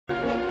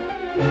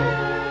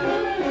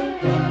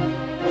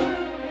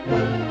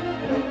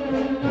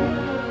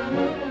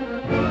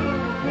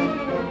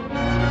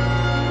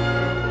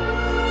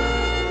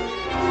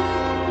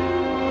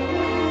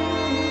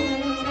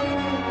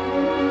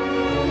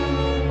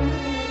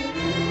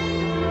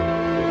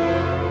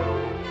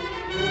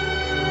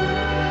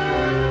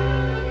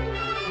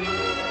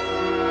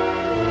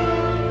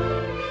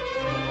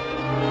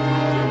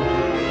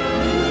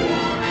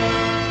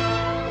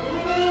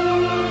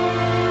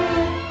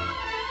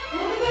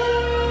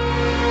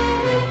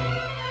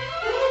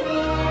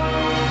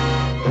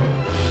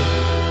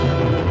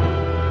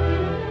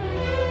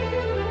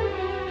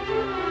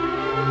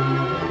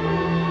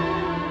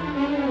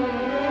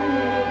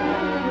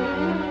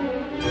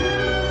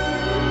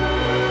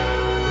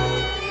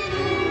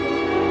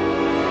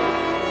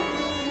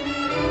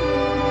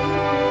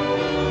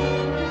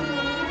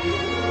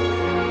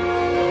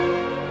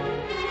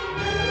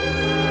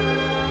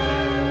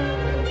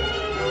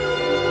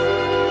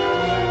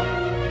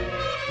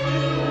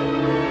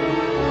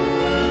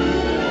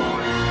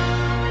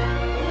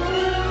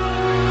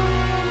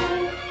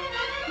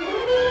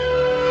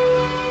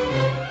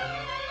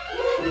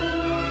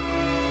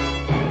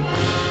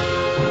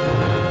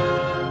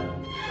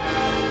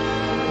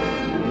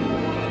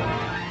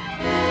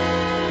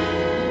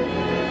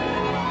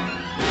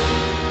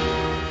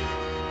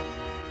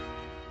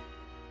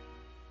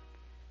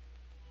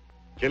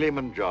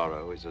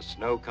Kilimanjaro is a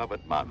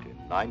snow-covered mountain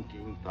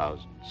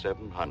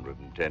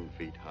 19,710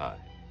 feet high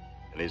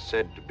and is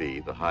said to be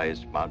the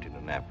highest mountain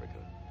in Africa.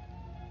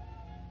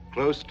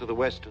 Close to the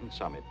western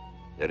summit,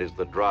 there is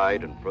the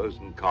dried and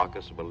frozen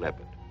carcass of a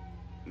leopard.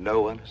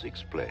 No one has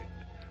explained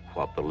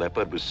what the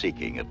leopard was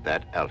seeking at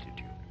that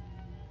altitude.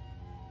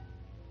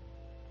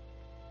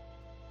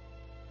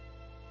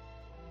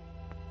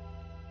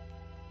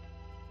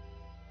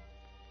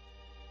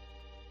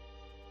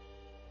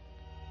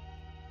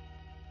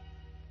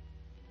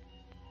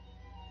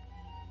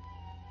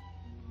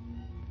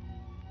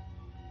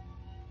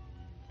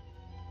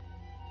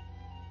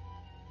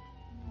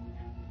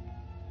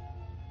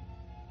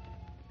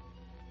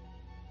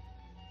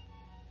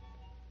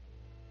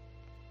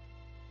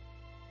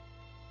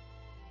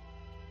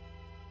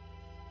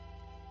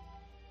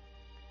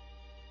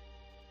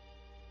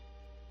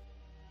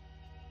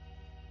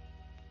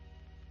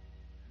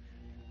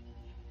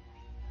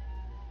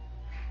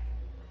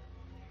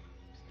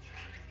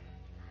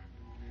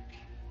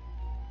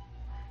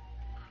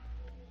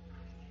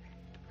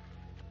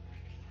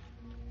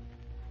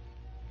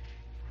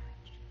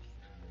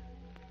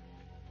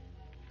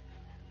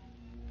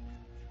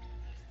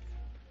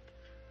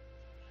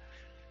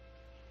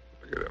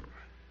 Look at him.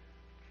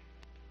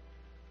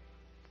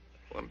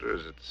 Wonder,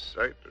 is it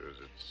sight or is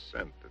it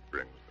scent that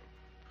brings them?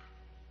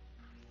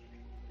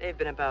 They've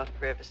been about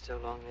for ever so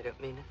long, they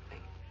don't mean a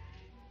thing.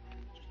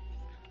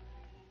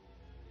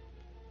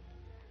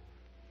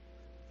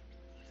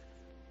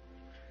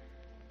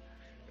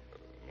 The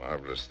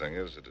marvelous thing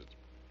is that it's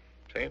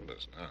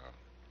painless now.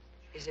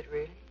 Is it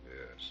really?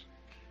 Yes.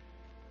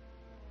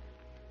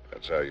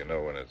 That's how you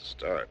know when it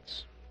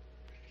starts.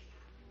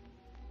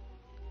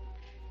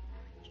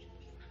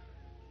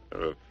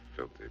 They're a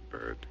filthy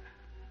bird.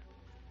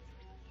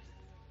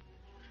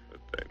 But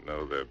they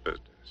know their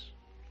business.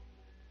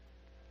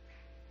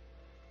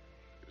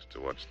 Used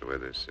to watch the way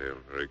they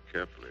sailed very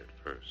carefully at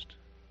first.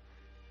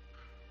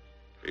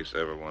 In case I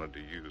ever wanted to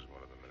use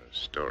one of them in a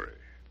story.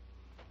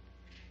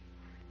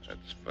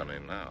 That's funny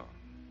now.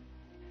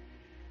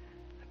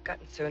 I've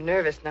gotten so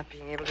nervous not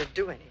being able to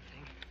do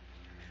anything.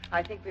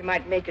 I think we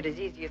might make it as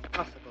easy as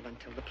possible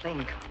until the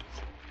plane comes.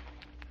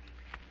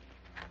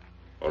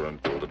 Or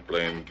until the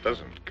plane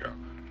doesn't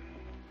come.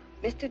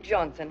 Mr.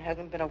 Johnson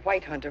hasn't been a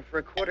white hunter for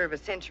a quarter of a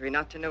century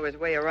not to know his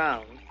way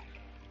around.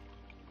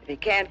 If he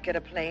can't get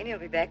a plane, he'll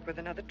be back with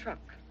another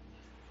truck.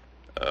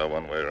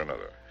 One way or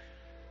another.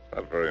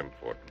 Not very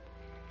important.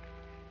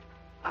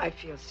 I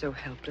feel so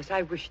helpless.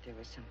 I wish there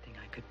was something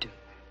I could do.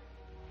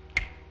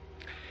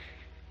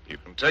 You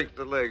can take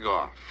the leg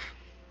off.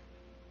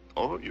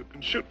 Or you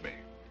can shoot me.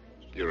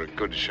 You're a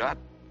good shot.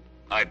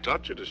 I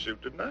taught you to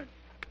shoot, didn't I?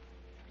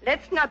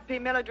 Let's not be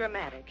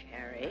melodramatic,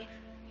 Harry.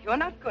 You're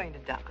not going to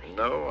die.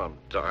 No, I'm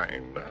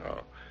dying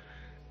now.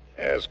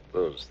 Ask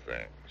those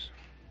things.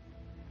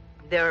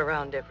 They're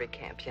around every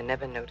camp. You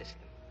never notice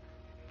them.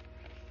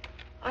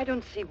 I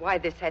don't see why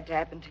this had to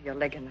happen to your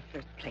leg in the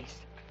first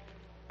place.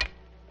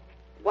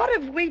 What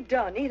have we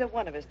done, either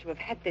one of us, to have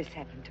had this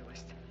happen to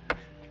us?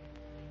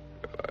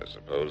 Well, I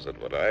suppose that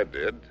what I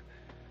did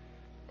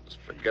was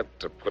forget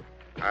to put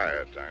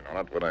iodine on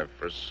it when I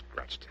first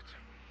scratched it.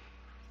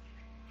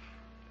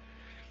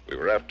 We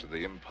were after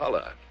the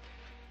Impala,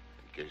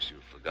 in case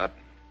you've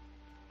forgotten.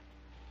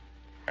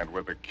 And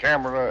with a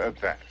camera at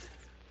that.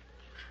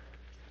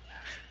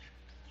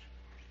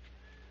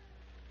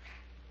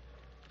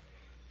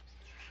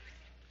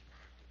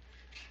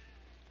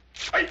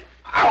 Hey!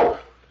 Ow!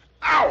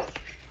 Ow!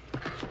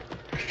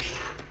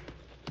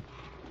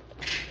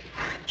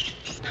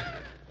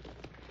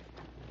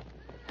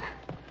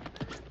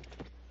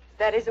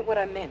 That isn't what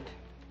I meant.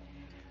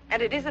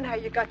 And it isn't how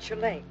you got your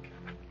leg.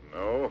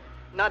 No?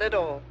 Not at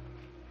all.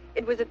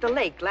 It was at the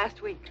lake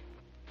last week.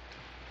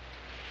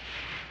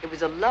 It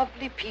was a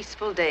lovely,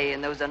 peaceful day,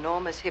 and those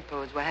enormous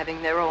hippos were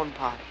having their own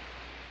party.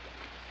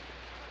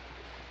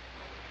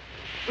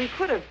 We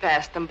could have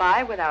passed them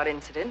by without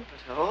incident,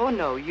 but oh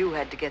no, you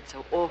had to get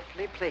so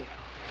awfully playful.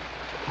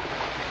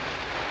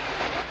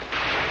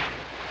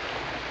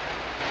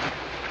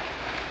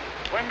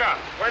 Wenda!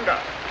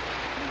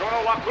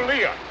 Dono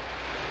Wakulia!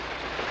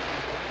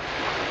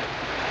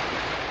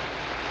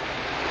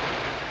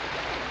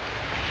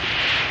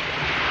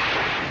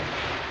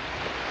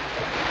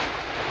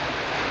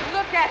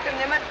 Look at them.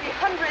 There must be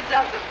hundreds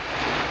of them.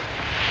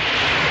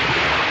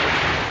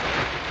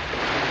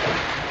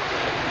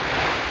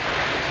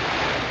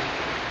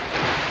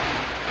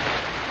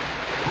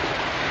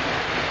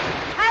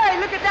 Harry,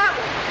 look at that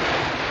one.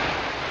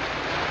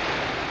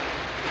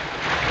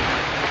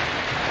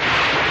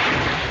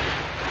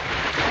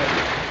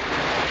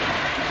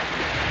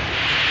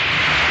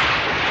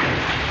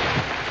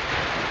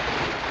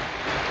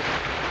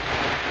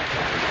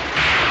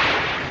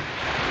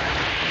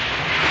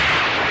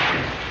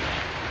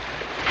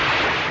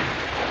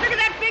 Look at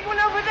that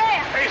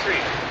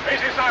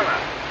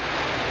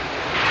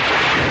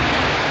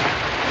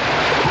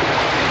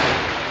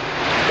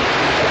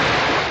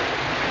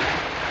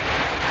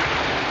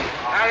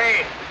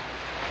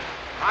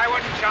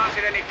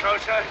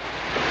sir.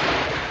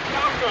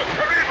 Longer.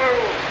 Karibu!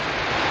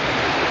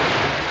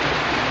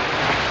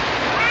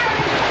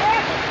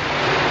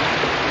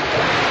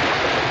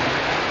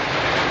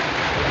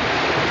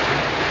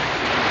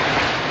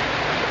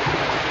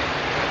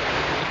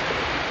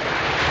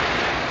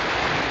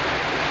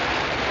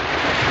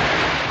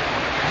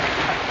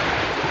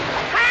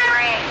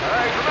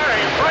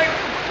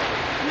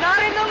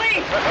 Not in the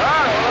least.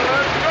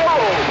 Let's go!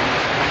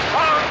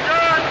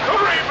 Longer.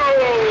 Karibu!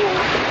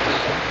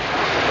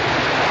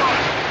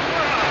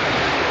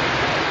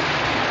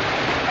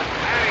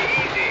 Very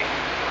easy.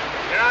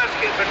 You're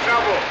asking for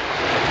trouble.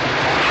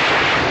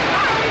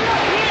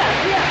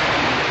 Here.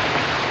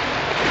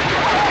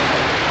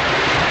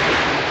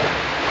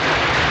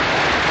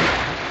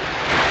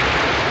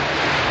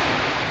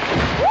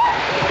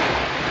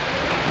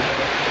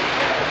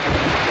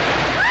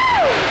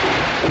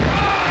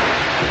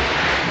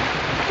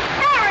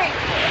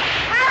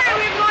 Harry,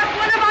 we've lost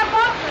one of our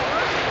boats.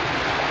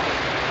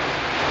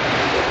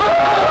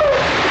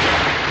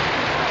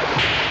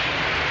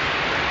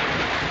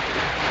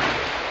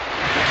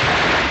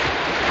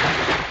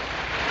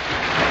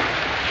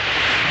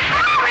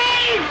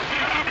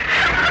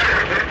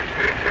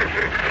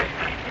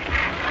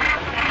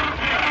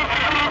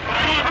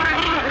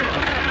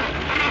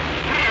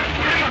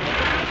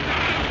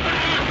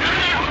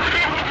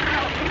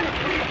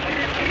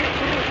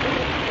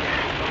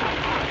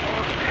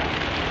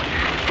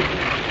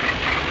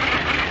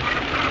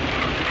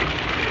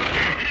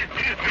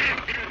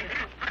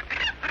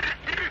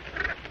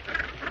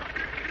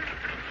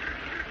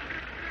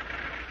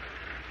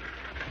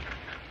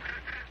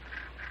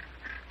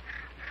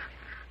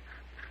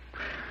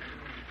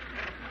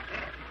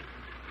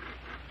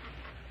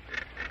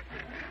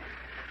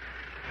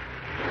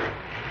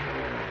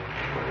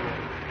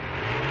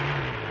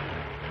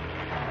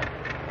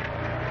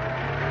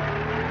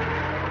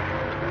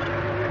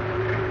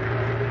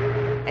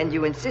 And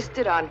you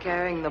insisted on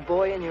carrying the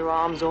boy in your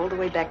arms all the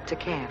way back to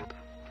camp.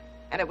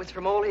 And it was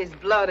from all his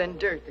blood and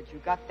dirt that you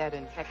got that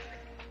infection.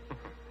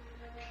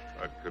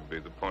 That could be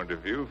the point of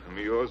view. From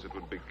yours, it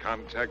would be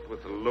contact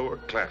with the lower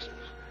classes.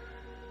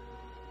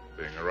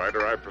 Being a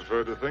writer, I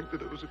prefer to think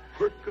that it was a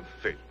quirk of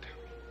fate.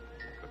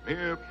 The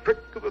mere prick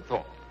of a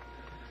thorn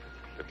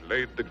that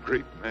laid the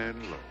great man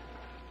low.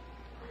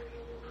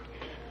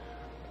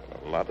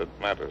 A lot that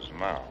matters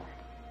now.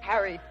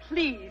 Harry,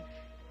 please.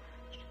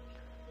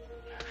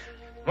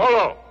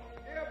 Molo!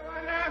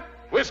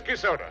 Whiskey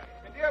soda.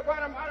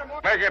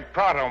 Make it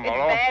pronto,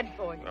 Molo. It's bad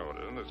for you. No, it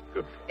isn't. It's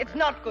good for me. It's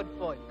not good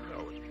for you.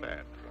 No, it's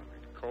bad for me.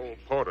 Cole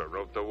Porter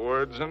wrote the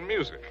words and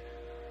music.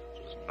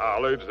 It's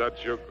knowledge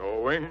that you're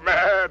going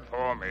mad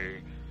for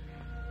me.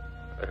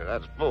 Hey,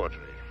 that's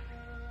poetry.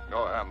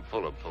 Oh, I'm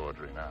full of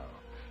poetry now.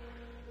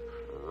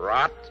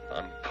 Rot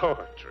and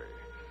poetry.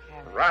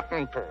 Harry.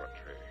 Rotten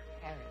poetry.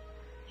 Harry,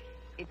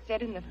 it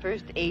said in the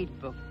first aid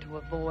book to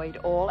avoid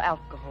all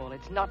alcohol.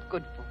 It's not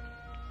good for you.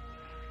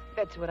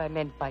 That's what I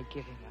meant by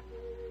giving up.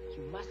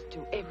 You must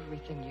do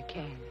everything you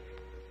can.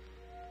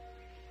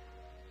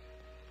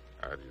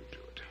 How do you do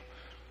it?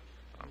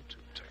 I'm too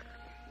tired.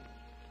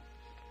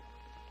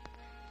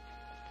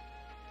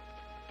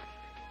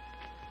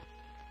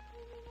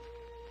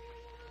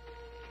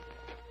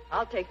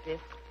 I'll take this.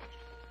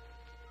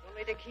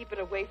 Only to keep it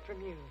away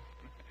from you.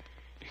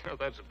 You know,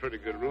 that's a pretty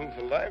good rule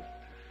for life.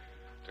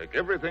 Take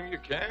everything you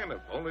can, if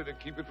only to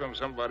keep it from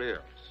somebody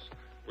else.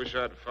 Wish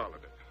I'd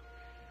followed it.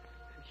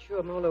 I'm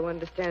sure Molo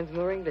understands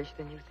more English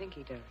than you think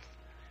he does.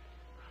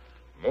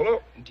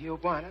 Molo,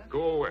 Tijuana?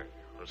 go away,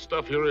 or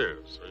stuff your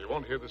ears, so you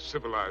won't hear the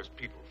civilized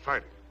people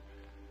fighting.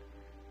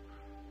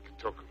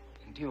 Kitoku.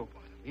 Tijuana.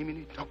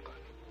 Mimi Toka.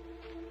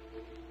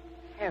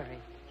 Harry,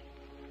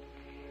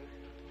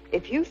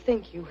 if you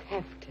think you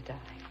have to die,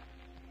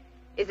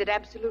 is it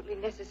absolutely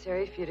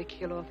necessary for you to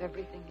kill off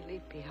everything you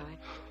leave behind?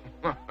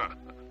 You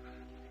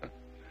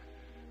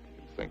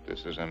think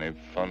this is any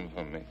fun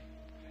for me?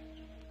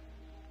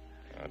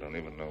 I don't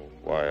even know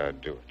why I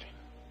do it.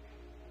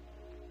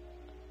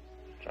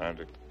 Trying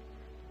to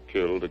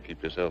kill to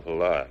keep yourself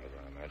alive,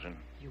 I imagine.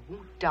 You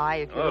won't die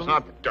if you No, it's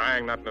don't... not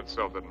dying, not in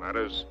itself that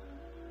matters.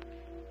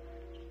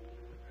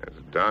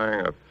 It's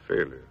dying a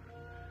failure.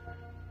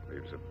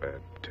 Leaves a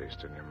bad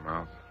taste in your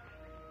mouth.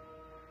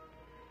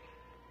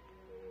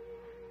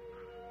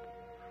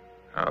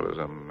 How does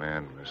a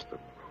man miss the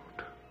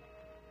boat?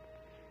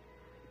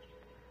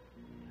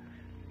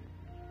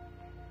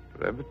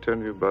 Did I ever tell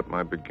you about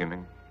my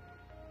beginning?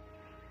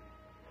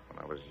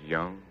 When I was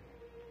young?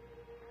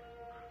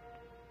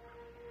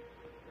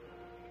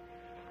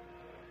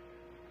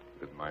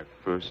 With my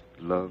first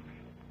love?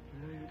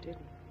 No, you didn't.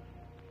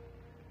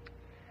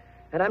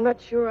 And I'm not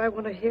sure I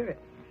want to hear it.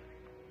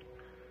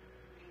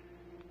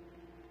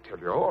 Tell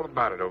you all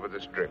about it over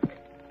this drink.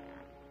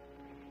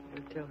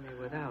 You tell me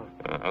without.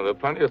 There are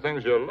plenty of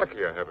things you're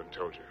lucky I haven't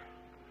told you.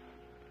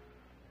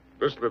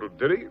 This little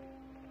ditty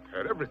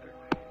had everything.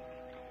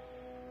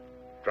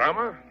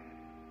 Drama,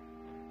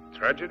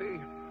 tragedy,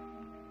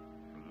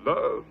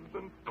 love,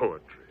 and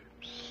poetry.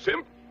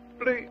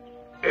 Simply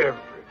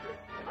everything.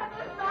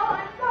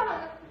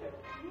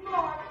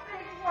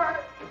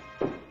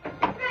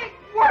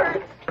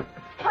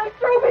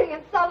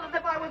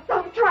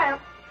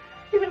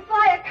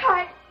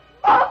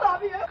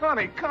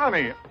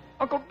 Connie,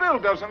 Uncle Bill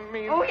doesn't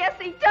mean... Oh, yes,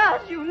 he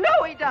does. You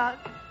know he does.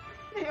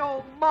 The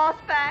old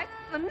mossback,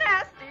 the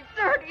nasty,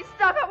 dirty,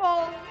 stuck-up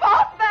old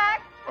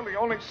mossback. Well, he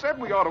only said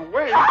we ought to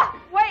wait. Ah,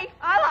 wait,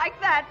 I like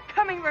that,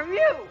 coming from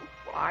you.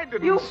 Well, I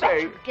didn't You say...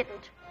 bet you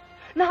didn't.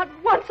 Not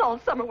once all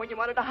summer when you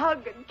wanted to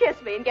hug and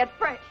kiss me and get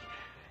fresh.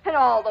 And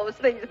all those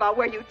things about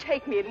where you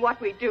take me and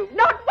what we do.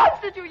 Not once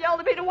did you yell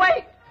to me to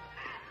wait.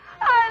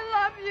 I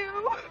love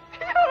you.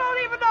 You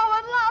don't even know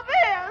what love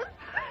is.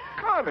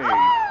 Connie.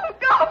 Oh,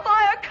 go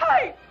fly a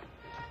kite.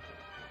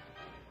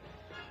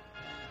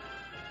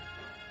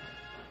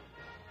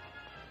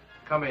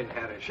 Come in,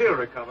 Harry. She'll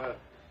recover.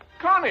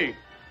 Connie,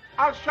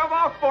 I'll shove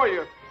off for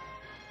you.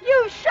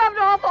 You shoved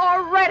off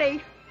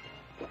already.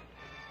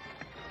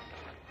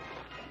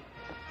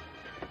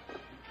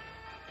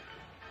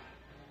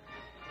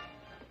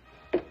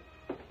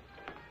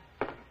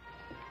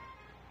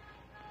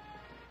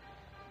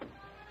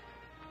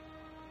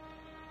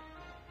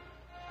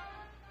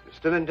 You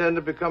still intend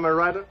to become a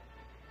writer?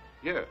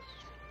 Yes.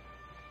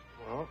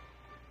 Well,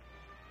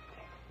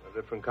 there are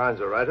different kinds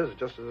of writers,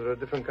 just as there are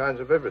different kinds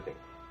of everything.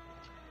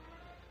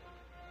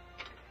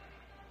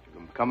 You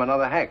can become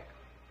another hack.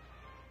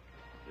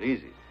 It's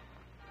easy.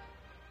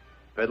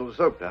 Peddle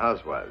soap to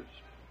housewives.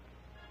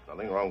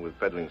 Nothing wrong with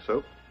peddling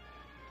soap.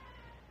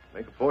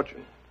 Make a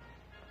fortune.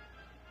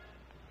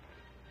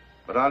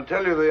 But I'll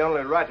tell you the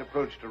only right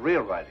approach to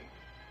real writing.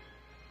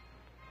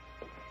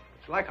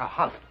 It's like a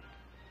hunt.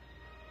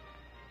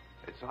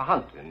 It's a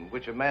hunt in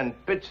which a man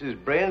pits his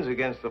brains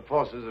against the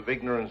forces of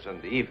ignorance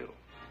and evil.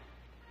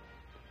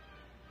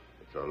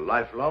 It's a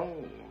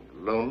lifelong,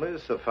 lonely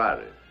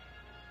safari.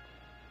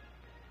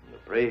 And the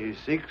prey he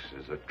seeks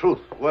is a truth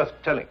worth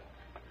telling.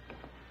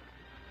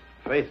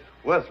 Faith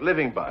worth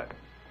living by.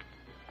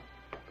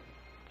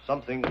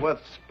 Something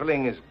worth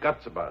spilling his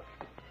guts about.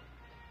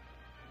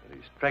 And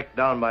he's tracked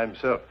down by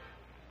himself.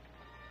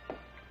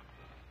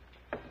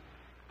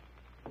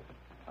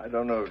 I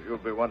don't know if you'll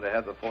be one to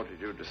have the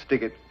fortitude to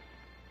stick it.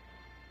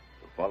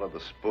 To follow the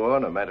spoor,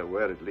 no matter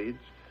where it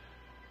leads.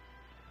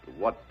 To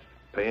what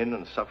pain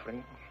and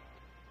suffering.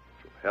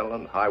 To hell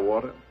and high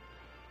water.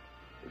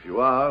 If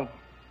you are,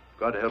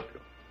 God help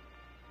you.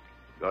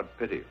 God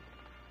pity you.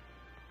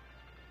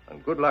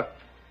 And good luck.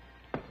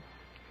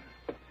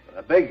 But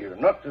I beg you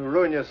not to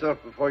ruin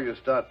yourself before you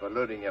start by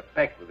loading your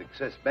pack with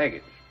excess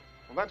baggage.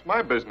 Well, that's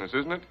my business,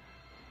 isn't it?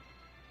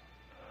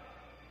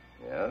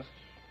 Yes.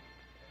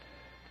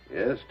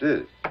 Yes, it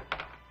is.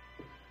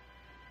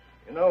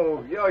 You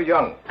know, you're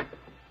young.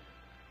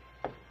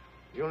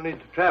 You'll need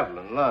to travel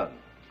and learn.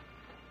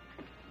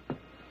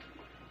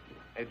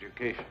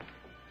 Education.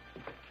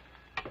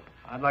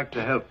 I'd like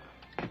to help.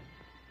 I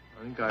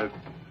think I've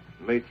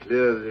made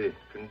clear the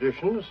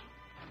conditions.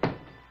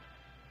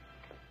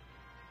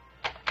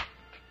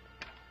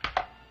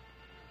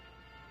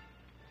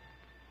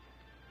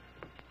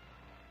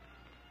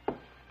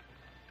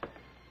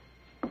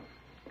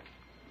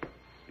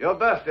 Your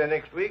birthday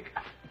next week.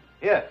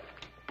 Here.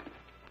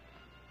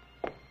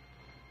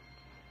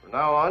 From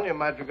now on, you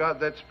might regard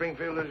that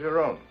Springfield as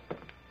your own.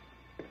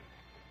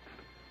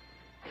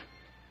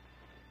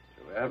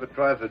 Shall we have a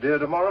try for deer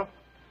tomorrow?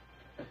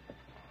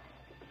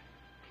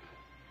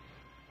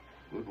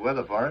 Good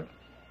weather for it.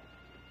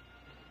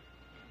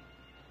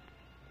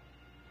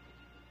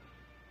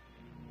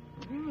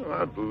 Well,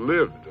 I've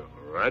lived,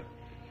 all right.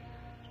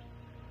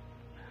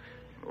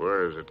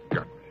 Where has it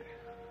got me?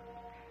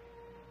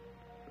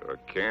 To a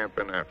camp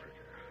in Africa.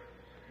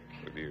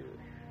 With you.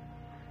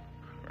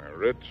 My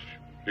rich,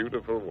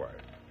 beautiful wife.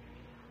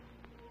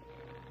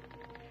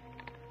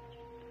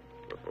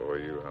 Before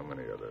you, how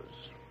many others?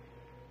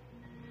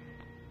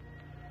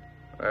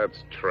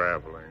 That's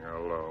traveling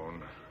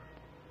alone.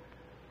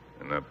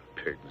 In a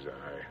pig's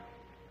eye.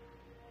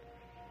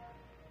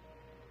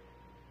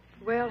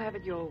 Well, have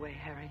it your way,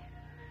 Harry.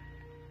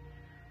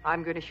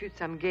 I'm going to shoot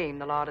some game.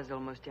 The larder's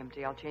almost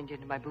empty. I'll change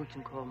into my boots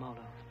and call Molo.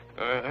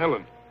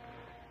 Helen,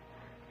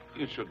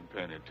 you shouldn't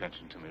pay any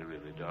attention to me,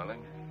 really,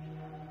 darling.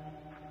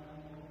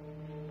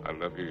 I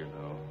love you, you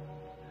know.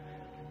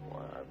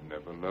 Why, I've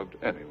never loved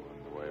anyone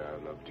the way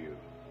I loved you.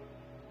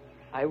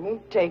 I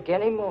won't take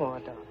any more,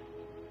 darling.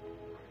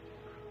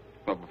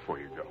 Well, before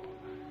you go,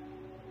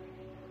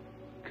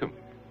 come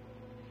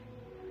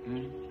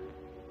here.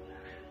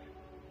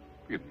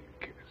 Give me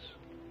a kiss.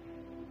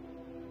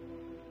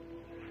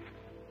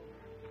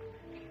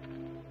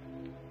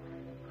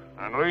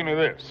 And read me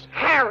this.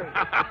 Harry,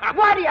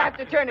 why do you have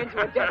to turn into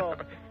a devil?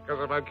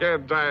 Because if I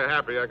can't die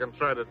happy, I can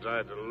try to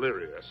die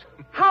delirious.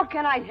 How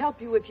can I help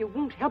you if you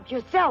won't help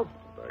yourself?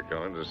 By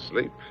going to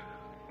sleep?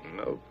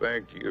 No,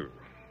 thank you.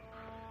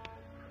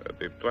 There'll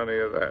be plenty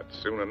of that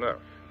soon enough.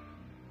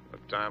 The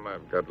time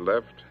I've got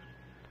left,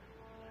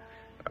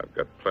 I've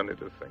got plenty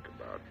to think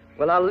about.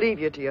 Well, I'll leave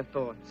you to your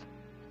thoughts.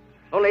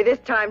 Only this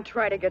time,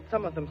 try to get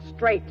some of them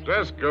straight.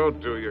 Just go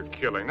do your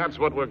killing. That's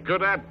what we're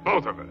good at,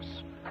 both of us.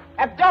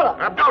 Abdullah!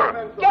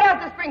 Abdullah! Get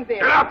out to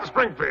Springfield! Get out to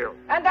Springfield!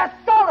 And the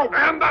solids!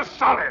 And the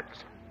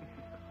solids!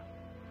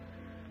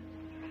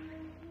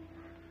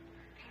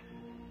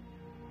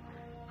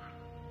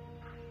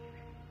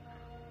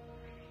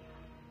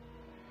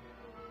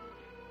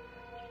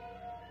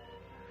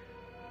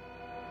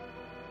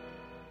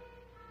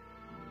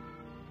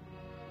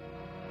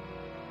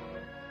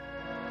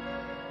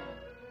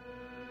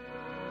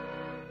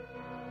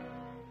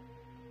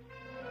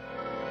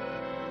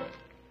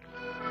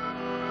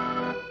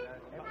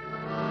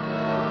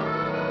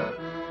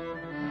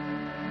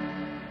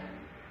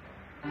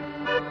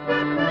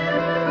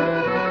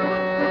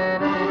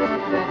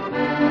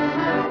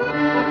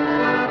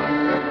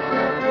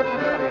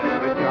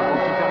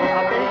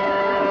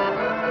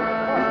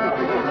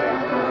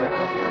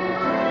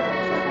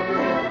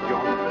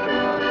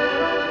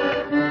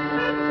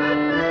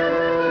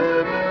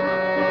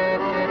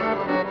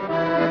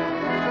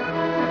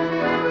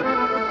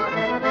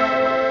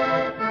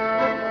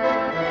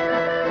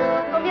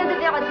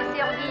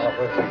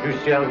 Peux-tu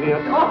servir?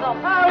 Oh,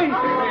 Harry!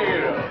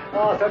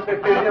 Oh, ça fait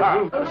plaisir.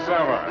 Ça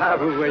va. Ah,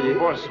 vous voyez.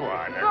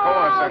 Bonsoir.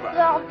 Comment ça va?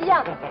 Fort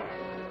bien.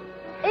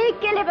 Et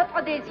quel est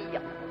votre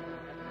désir?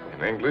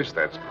 In English,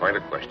 that's quite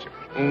a question.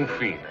 Une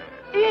fine.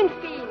 Une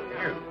fille.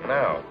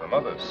 Now, from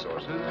other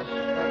sources.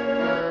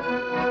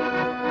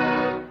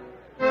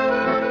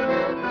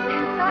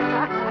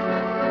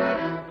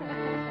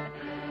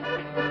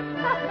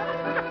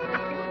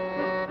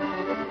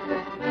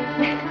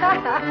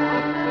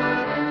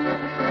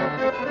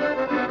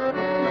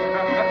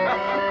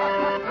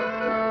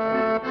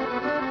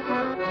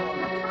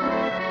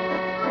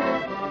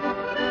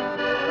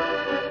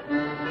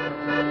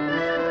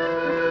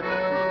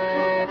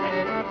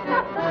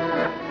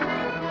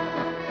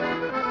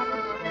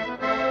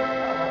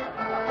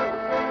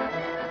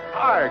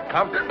 Hi,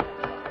 Compton.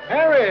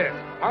 Harry,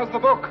 how's the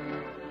book?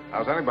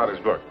 How's anybody's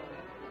book?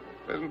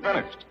 It isn't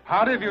finished.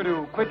 Hard of you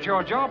to quit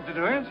your job to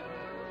do it.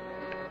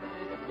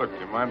 Look, do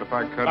you mind if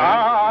I cut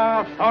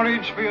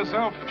Forage for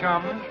yourself,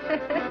 chum.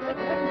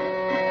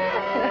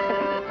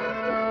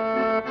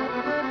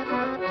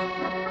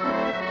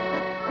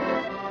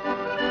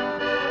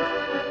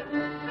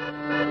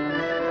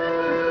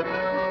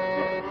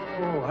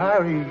 Oh,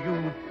 Harry,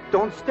 you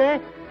don't stay?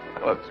 in?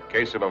 Well, it's a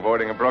case of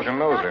avoiding a broken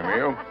nose,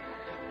 Emil.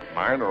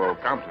 Mine or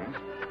old Compton's.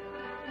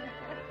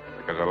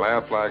 Because a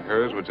laugh like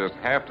hers would just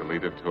have to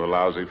lead it to a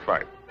lousy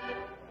fight.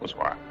 That's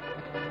why.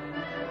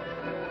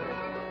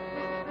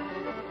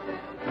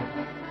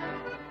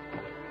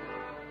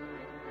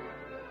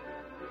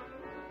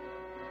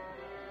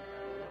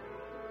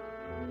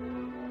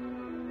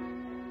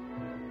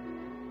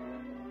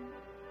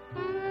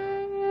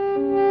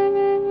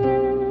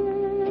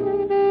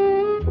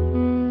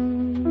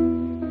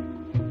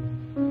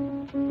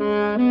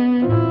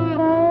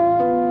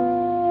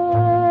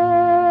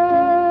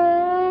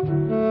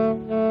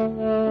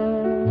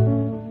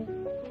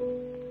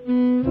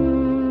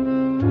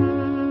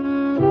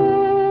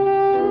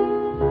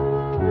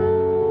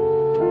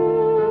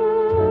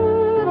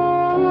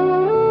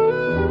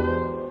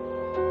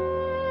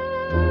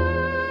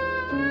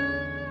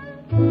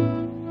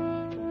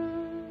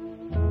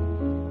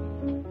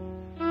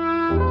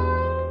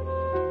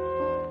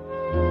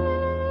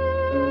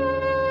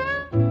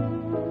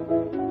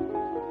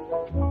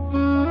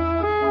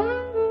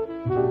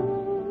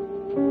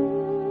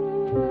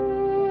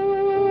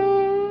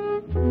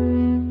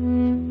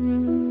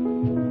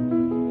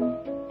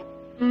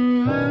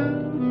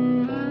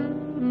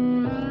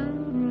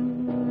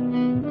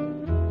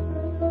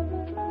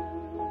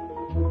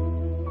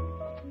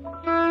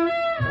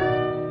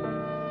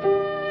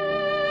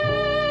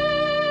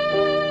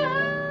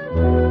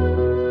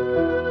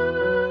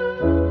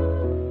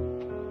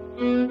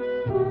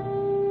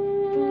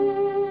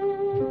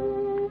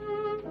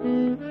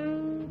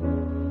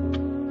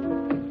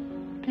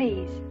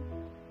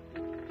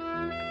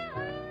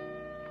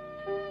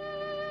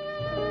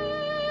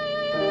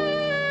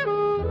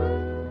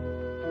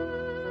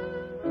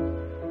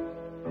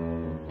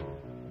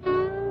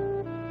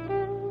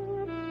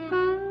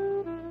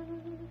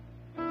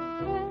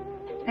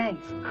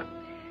 Thanks.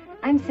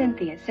 I'm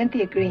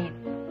Cynthia Green.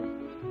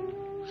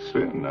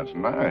 Sin, that's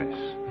nice.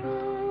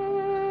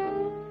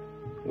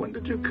 When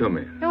did you come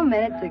in? No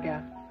minutes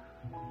ago.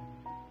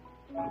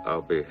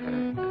 I'll be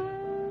hanged.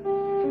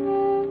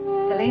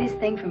 The latest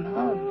thing from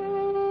home.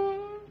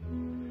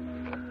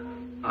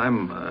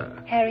 I'm,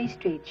 Harry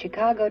Street,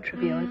 Chicago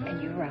Tribune,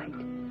 and you're right.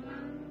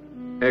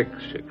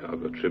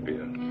 ex-Chicago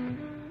Tribune.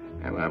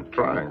 And I'm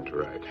trying to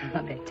write.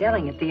 Oh, they're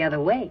telling it the other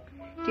way.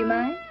 Do you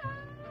mind?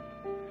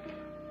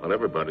 Well,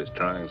 everybody's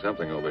trying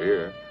something over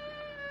here.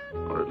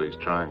 Or at least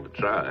trying to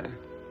try.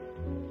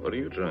 What are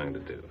you trying to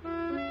do?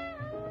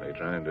 Are you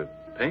trying to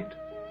paint?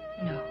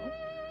 No,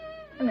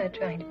 I'm not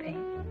trying to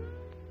paint.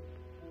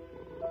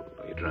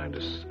 Are you trying to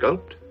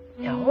sculpt?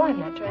 No, I'm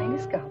not trying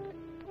to sculpt.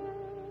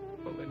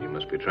 Well, then you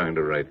must be trying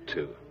to write,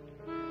 too.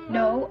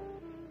 No,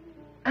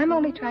 I'm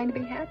only trying to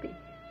be happy.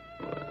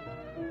 Well,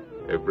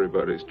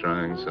 everybody's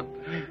trying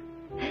something.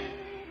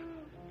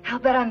 I'll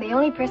bet I'm the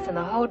only person in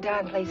the whole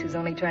darn place who's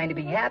only trying to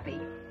be happy.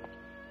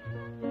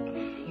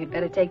 You'd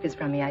better take this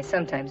from me. I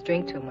sometimes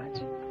drink too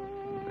much.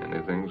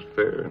 Anything's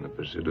fair in the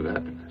pursuit of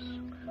happiness.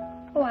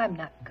 Oh, I'm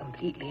not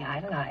completely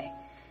idle. I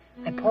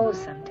pose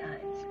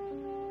sometimes.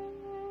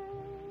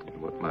 In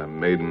what my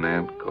maiden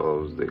aunt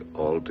calls the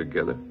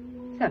altogether.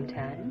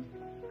 Sometimes.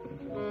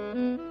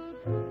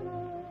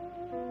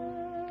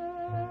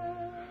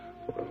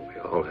 Well, we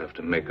all have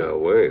to make our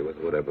way with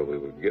whatever we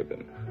were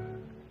given.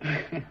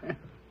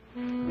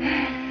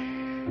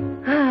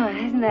 Oh,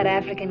 hasn't that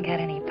African got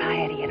any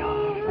piety at all?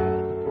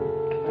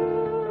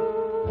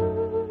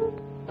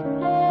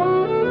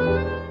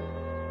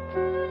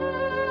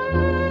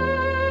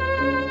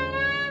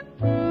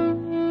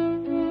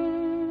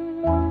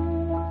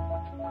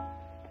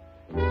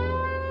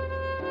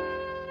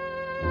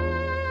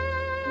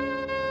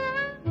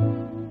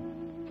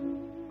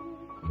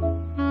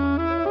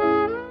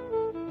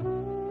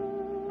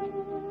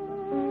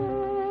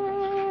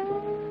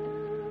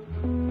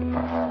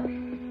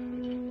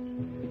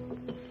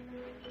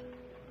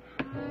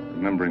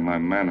 my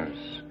manners.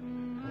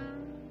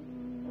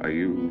 Are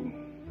you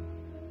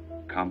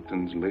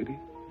Compton's lady?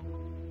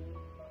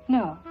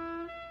 No.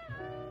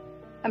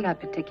 I'm not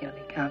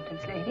particularly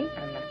Compton's lady.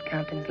 I'm not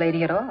Compton's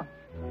lady at all.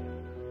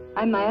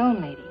 I'm my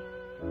own lady.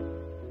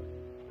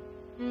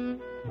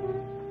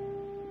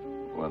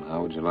 Well,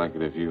 how would you like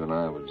it if you and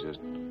I would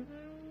just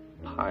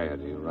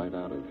hired you right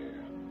out of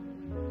here?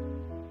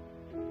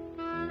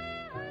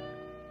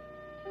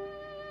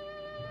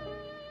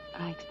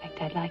 I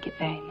expect I'd like it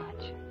very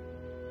much.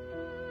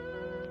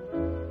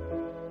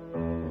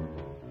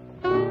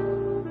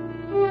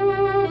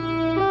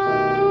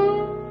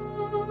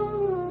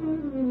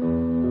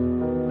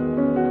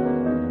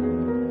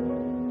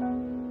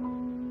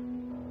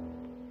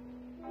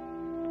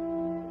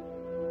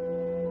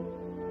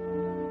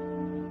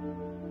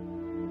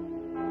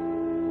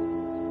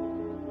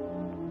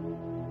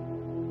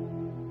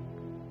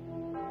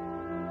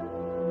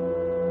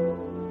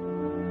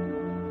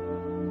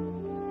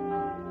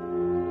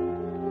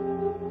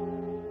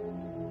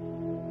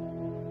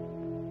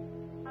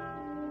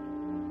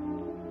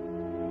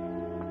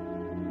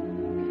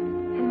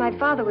 My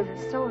father was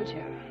a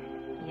soldier.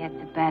 He had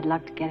the bad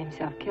luck to get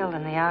himself killed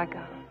in the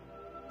Argonne.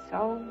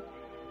 So,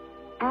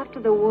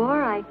 after the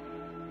war, I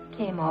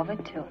came over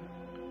to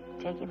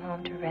take him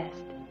home to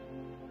rest.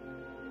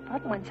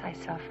 But once I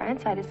saw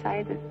France, I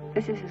decided that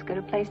this is as good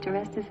a place to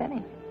rest as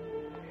any.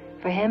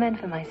 For him and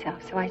for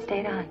myself, so I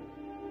stayed on.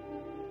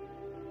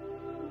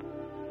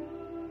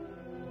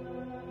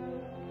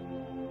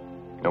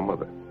 No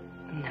mother?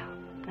 No,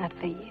 not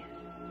for years.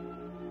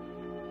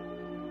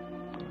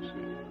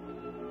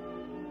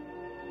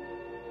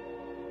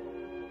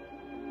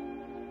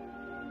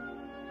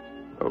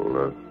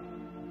 Well,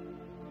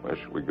 where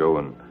should we go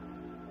and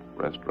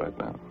rest right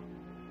now?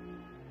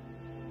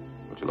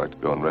 Would you like to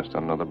go and rest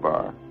on another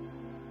bar?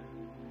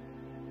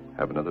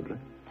 Have another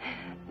drink?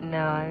 No,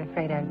 I'm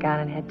afraid I've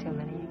gone and had too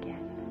many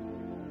again.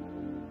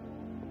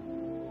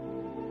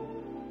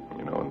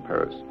 You know, in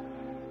Paris,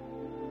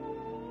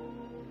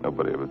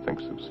 nobody ever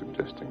thinks of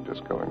suggesting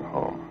just going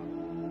home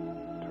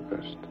to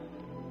rest.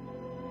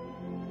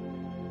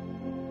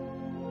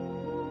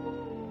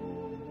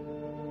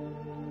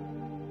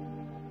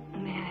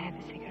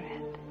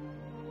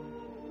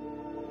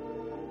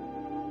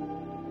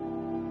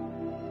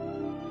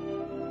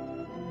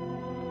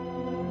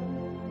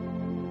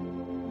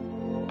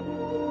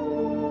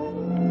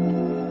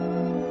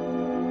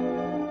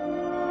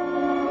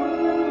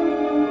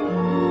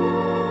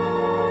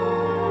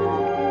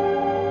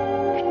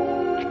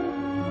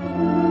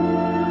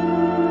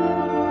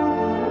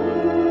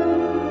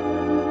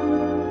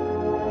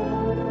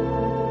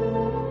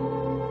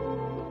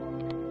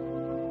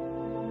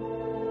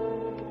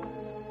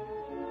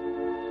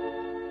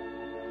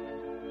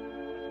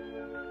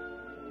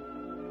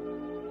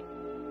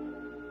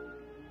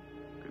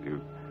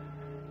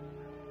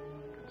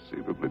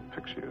 Conceivably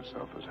picture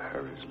yourself as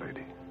Harry's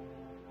lady.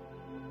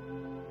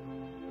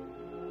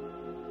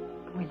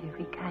 Will you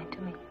be kind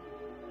to me?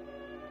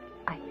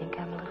 I think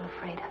I'm a little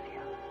afraid of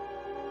you.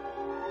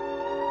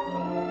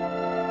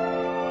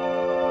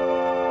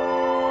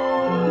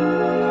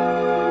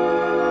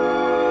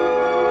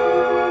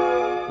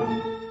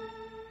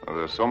 Well,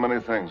 there's so many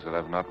things that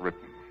I've not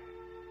written,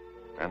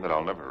 and that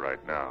I'll never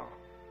write now.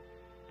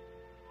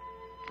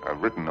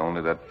 I've written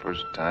only that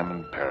first time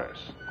in Paris.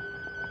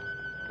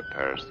 The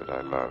Paris that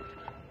I loved.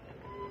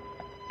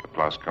 The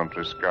Place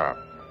Contrescarpe,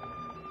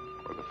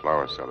 where the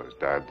flower sellers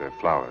dyed their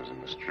flowers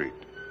in the street.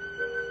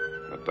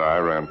 The dye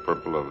ran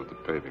purple over the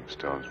paving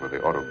stones where the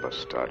autobus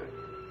started.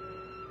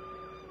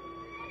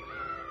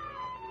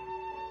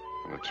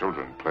 And the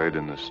children played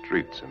in the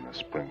streets in the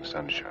spring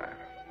sunshine.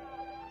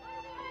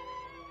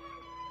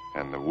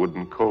 And the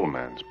wooden coal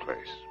man's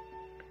place.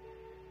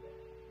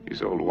 He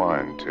sold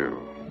wine,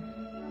 too.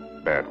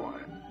 Bad wine.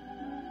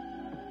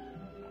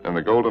 And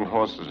the Golden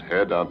Horse's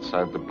head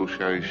outside the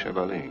Boucherie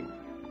Chevalier,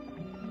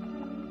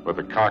 where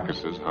the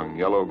carcasses hung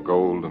yellow,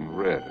 gold, and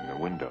red in the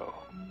window.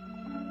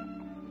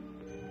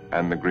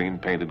 And the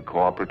green-painted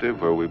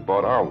cooperative where we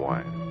bought our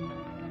wine.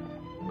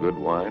 Good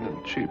wine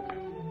and cheap.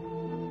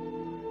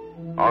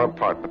 Our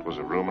apartment was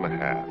a room and a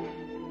half.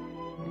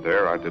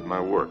 There I did my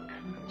work,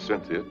 and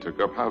Cynthia took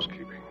up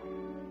housekeeping.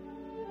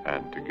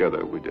 And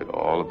together we did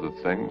all of the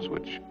things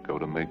which go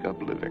to make up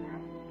living.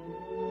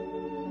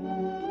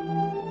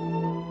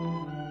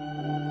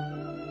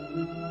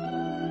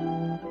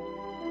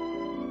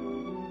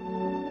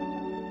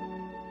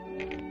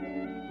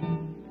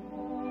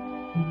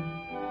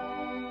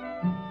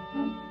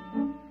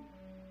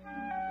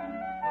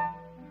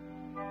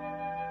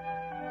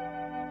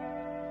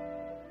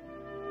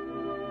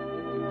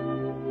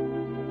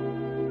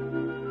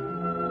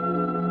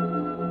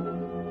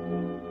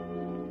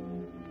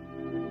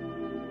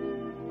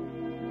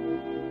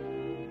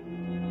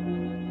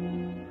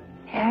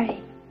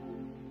 Harry.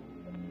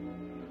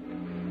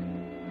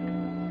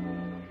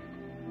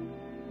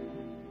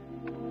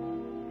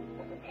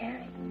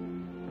 Harry.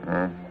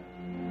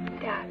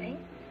 Darling.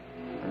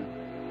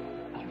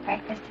 Your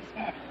breakfast is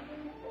ready.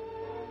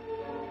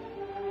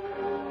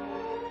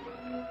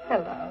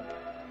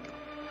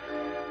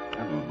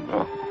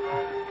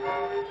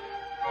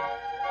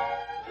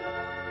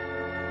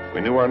 We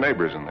knew our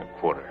neighbors in that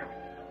quarter.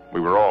 We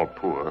were all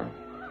poor,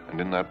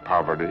 and in that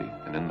poverty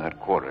and in that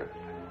quarter,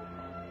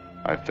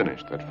 I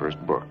finished that first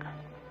book.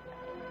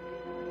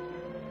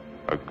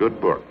 A good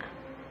book,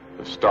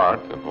 the start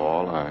of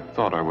all I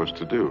thought I was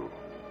to do.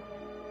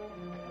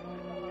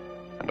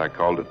 And I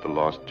called it The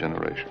Lost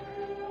Generation,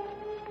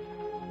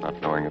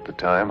 not knowing at the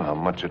time how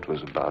much it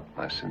was about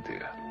my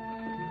Cynthia.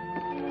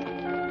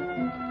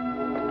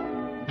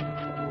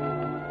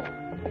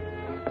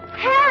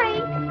 Harry!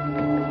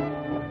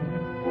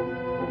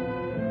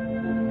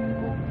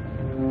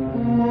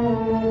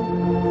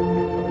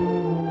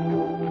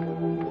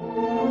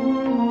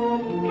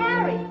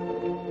 Harry!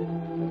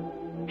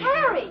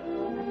 Harry!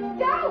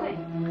 Darling!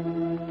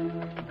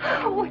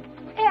 Oh,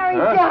 Harry,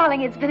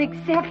 darling, it's been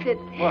accepted.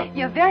 What?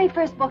 Your very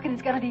first book, and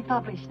it's going to be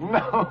published.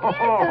 No!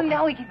 So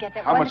now we can get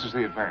that. How much is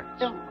the advance?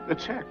 The- The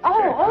check.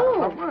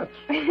 Oh. How much?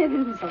 It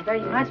isn't so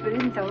very much, but it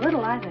isn't so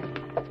little either.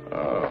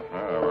 Oh,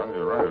 well,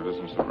 you're right. It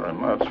isn't so very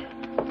much.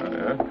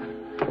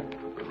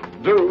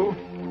 It'll do.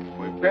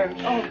 We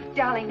pinch. Oh,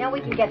 darling, now we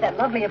can get that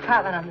lovely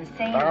apartment on the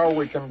Seine. Now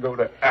we can go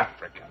to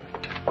Africa.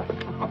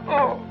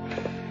 Oh.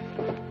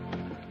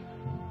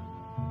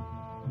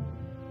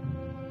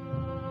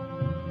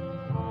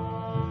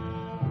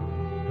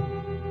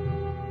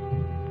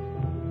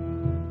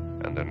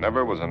 And there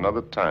never was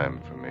another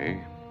time for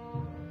me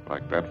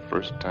like that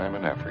first time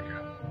in Africa.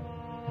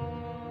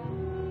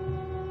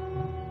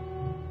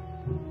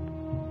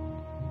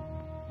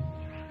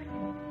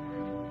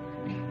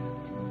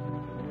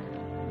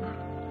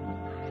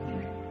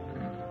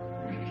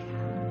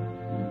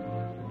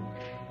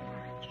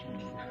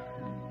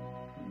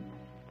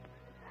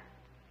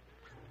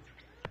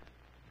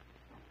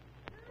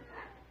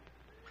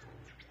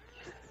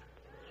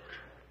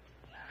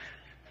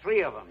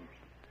 Three of them.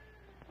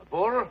 A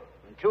bull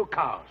and 2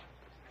 cows.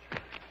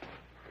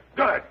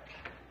 Good.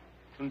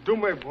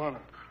 Ndume bwana.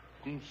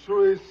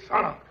 Msui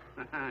sana.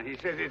 He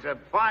says it's a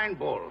fine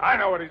bull. I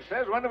know what he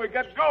says. When do we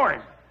get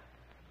going?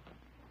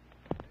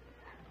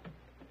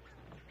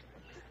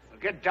 We'll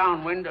get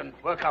downwind and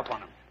work up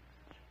on him.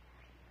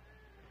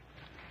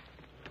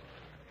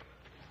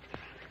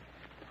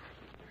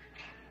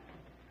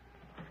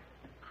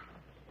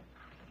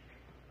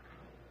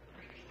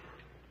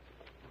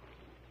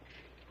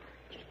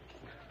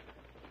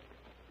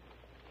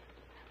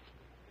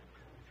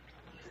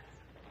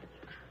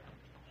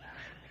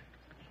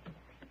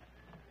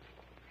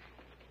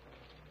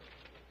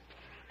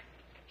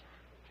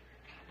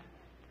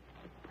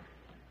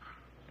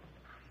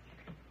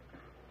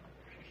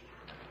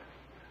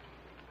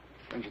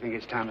 Don't you think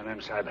it's time the Mem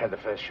Sahib had the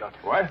first shot?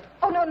 What?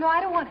 Oh, no, I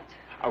don't want it.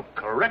 How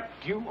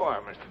correct you are,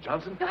 Mr.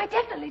 Johnson. No, I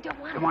definitely don't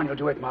want Come on, you'll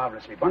do it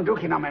marvelously.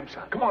 Bunduki now, Mem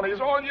Sahib. Come on, he's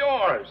all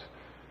yours.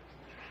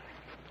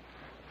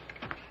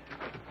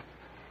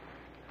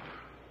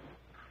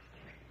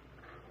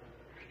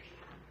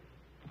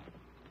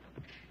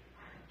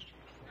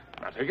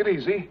 Now, take it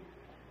easy.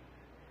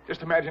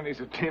 Just imagine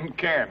he's a tin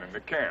can in the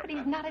camp. But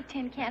he's not a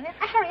tin can.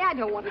 Harry, I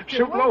don't want to do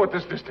Shoot it. low at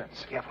this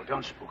distance. Careful,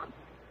 don't spook him.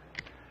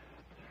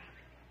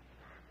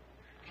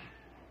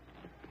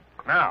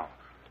 Now,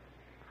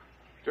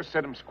 just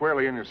set him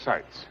squarely in your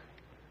sights.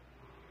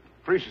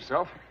 Freeze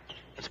yourself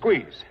and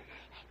squeeze.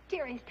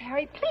 Dearest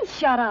Harry, please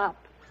shut up.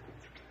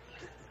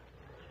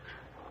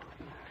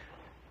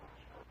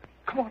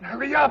 Come on,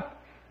 hurry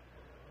up.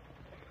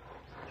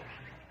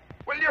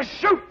 Will you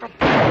shoot the...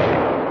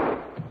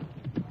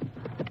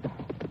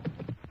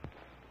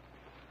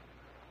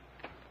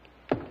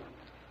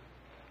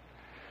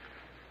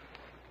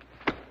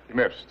 You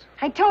missed.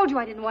 I told you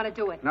I didn't want to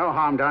do it. No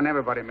harm done.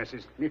 Everybody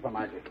misses. Me for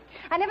my dick.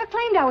 I never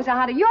claimed I was a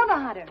hunter. You're the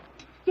hunter.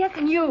 Yes,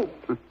 and you.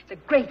 It's a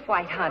great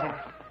white hunter.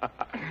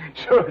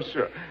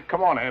 Sure.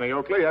 Come on, Annie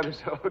Oakley. Have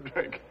yourself a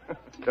drink.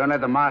 Don't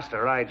let the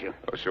master ride you.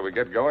 Oh, shall we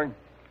get going?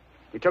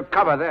 He took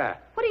cover there.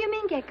 What do you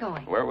mean, get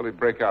going? Where will he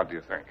break out, do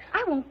you think?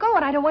 I won't go,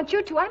 and I don't want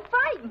you to. I'm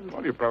frightened.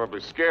 Well, you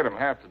probably scared him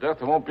half to death.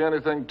 There won't be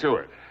anything to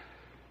it.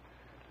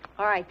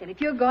 All right, then.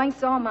 If you're going,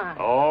 so am I.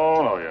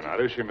 Oh, no, you're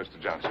not. Is she, Mr.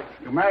 Johnson?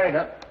 You married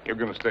her. You're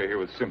going to stay here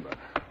with Simba.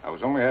 I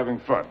was only having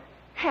fun.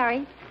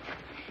 Harry,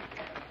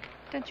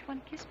 don't you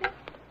want to kiss me?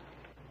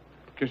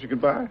 Kiss you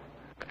goodbye?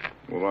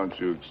 Well, aren't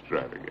you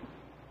extravagant?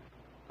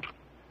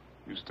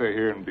 You stay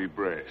here and be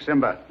brave.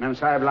 Simba, Mem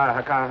Sahib la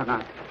haka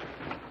na.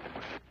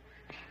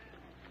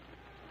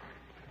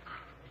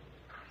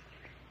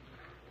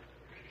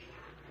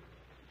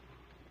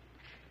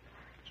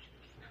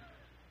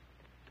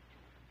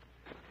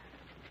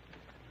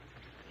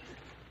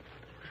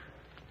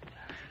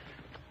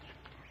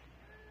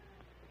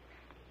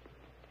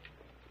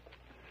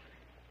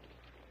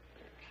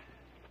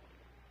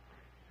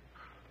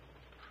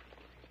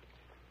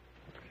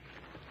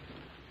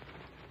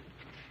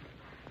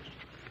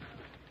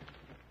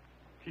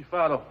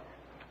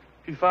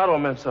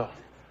 Kifaro, Mensa.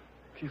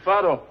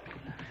 Kifaro.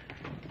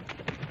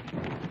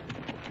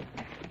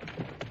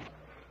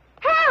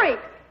 Harry!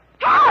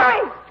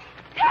 Harry!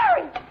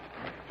 Harry!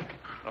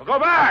 Now go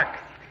back!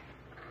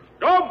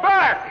 Go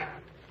back!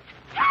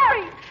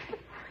 Harry!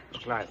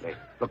 Look lively.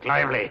 Look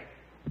lively.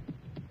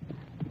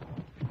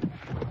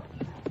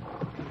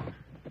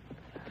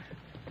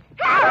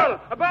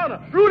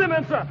 Havana. Rudy,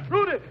 Mensa.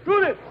 Rudy,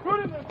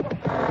 Mensa.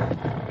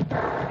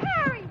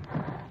 Harry!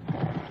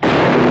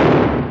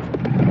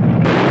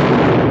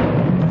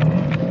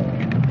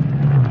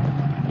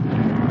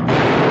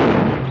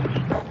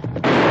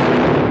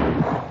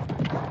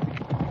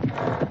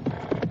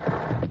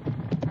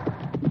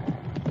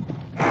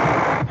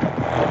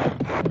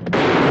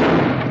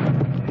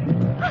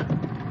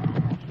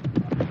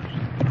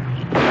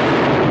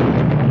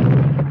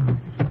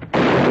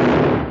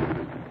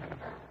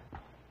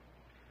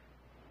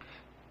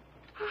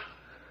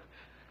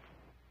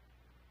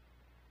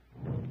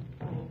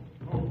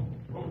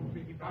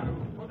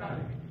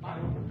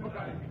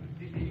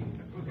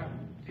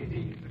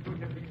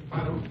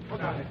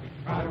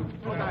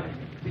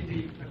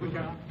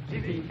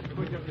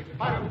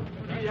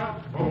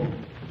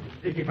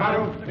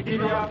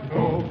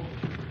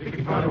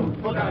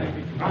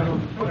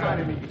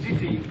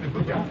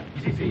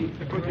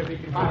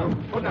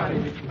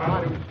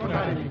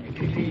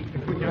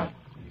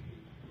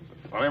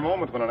 Funny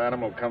moment when an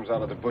animal comes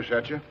out of the bush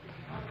at you.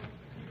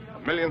 A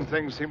million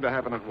things seem to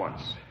happen at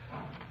once.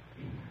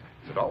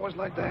 Is it always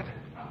like that?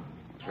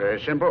 It's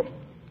very simple.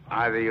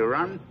 Either you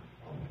run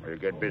or you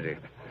get busy.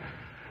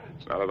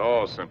 It's not at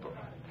all simple.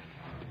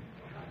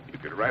 You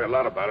could write a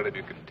lot about it if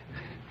you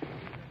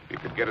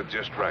could get it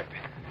just right.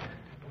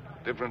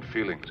 Different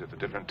feelings at the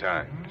different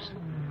times.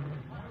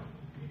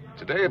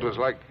 Today it was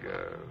like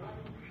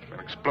an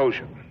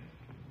explosion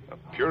of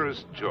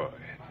purest joy.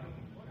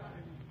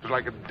 It was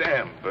like a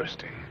dam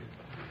bursting.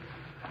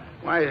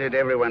 Why is it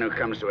everyone who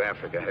comes to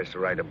Africa has to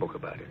write a book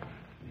about it?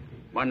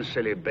 One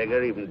silly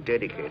beggar even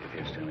dedicated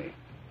his to me.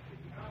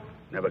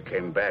 Never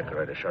came back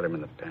or I'd have shot him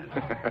in the pants.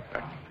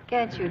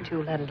 Can't you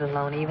two let it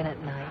alone, even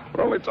at night?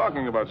 We're only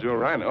talking about your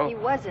rhino. He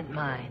wasn't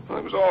mine. Well,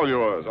 it was all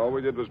yours. All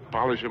we did was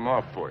polish him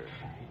off for you.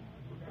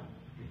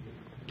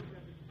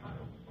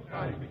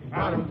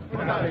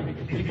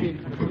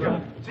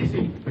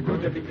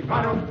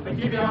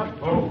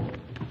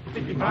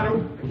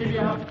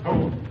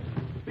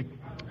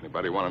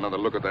 Anybody want another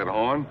look at that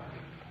horn?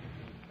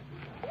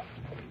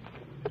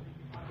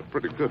 A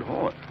pretty good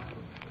horn.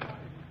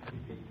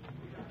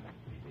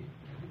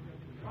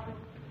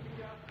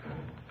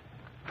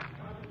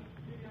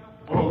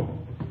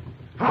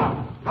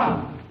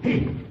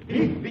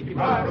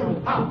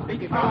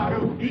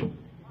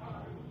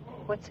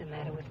 What's the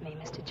matter with me,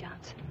 Mr.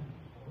 Johnson?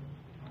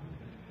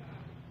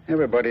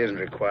 Everybody isn't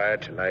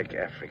required to like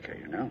Africa,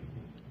 you know.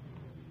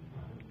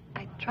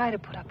 I try to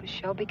put up a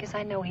show because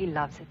I know he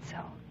loves it so.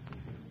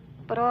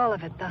 But all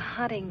of it, the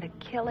hunting, the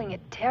killing,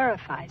 it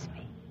terrifies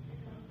me.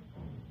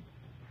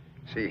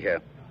 See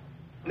here,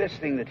 this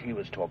thing that he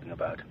was talking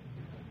about,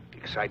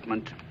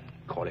 excitement,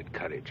 call it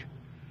courage.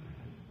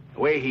 The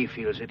way he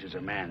feels it is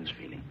a man's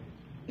feeling,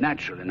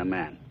 natural in a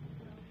man.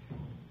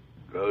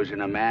 Grows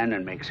in a man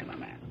and makes him a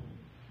man.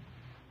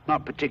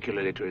 Not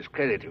particularly to his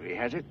credit if he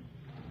has it,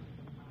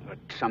 but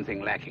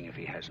something lacking if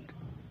he hasn't.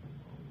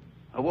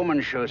 A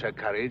woman shows her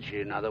courage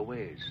in other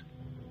ways,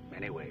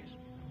 many ways.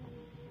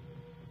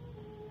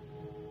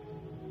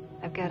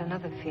 I've got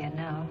another fear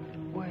now,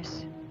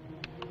 worse.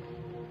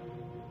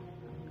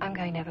 I'm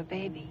going to have a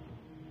baby.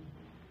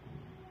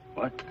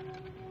 What?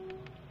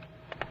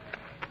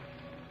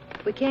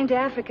 We came to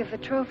Africa for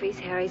trophies.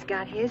 Harry's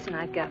got his and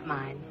I've got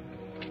mine.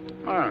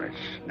 Well,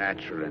 it's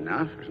natural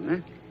enough, isn't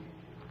it?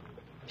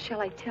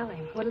 Shall I tell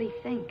him? What'll he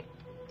think?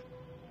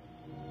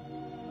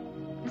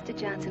 Mr.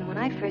 Johnson, when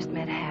I first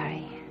met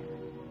Harry,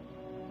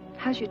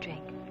 how's your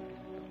drink?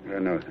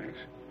 No, thanks.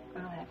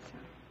 Oh, that's...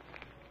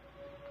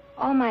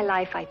 All my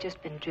life, I'd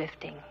just been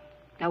drifting.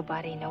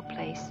 Nobody, no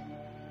place.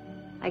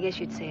 I guess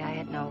you'd say I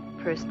had no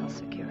personal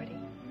security.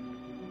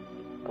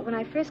 But when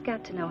I first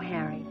got to know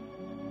Harry,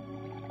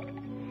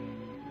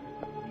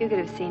 you could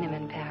have seen him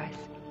in Paris.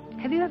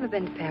 Have you ever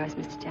been to Paris,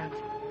 Mr.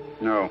 Johnson?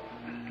 No.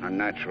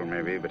 Unnatural,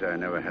 maybe, but I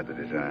never had the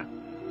desire.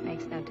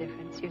 Makes no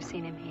difference. You've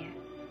seen him here.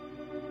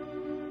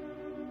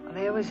 Well,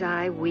 there was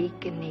I,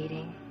 weak and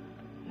needing.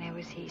 And there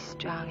was he,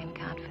 strong and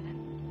confident.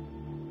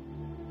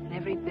 And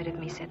every bit of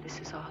me said,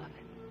 this is all of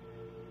it.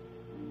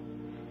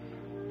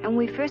 And when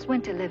we first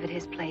went to live at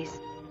his place,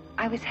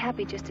 I was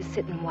happy just to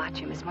sit and watch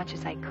him as much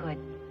as I could.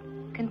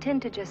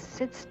 Content to just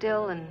sit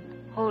still and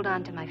hold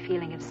on to my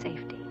feeling of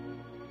safety.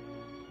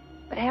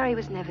 But Harry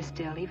was never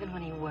still, even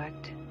when he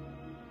worked.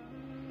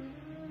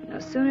 No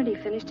sooner had he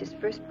finished his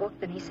first book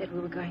than he said we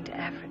were going to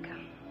Africa.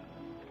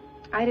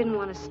 I didn't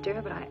want to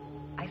stir, but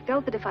I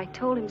felt that if I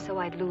told him so,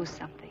 I'd lose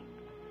something.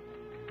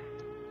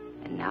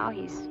 And now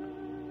he's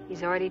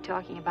already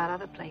talking about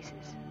other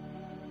places.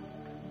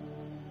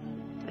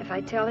 And if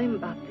I tell him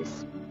about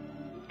this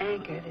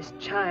anchor, this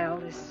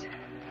child, this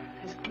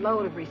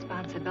load of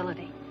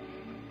responsibility,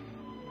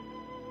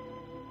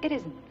 it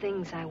isn't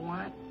things I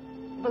want.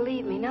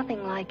 Believe me,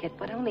 nothing like it,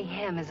 but only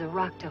him as a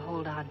rock to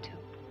hold on to.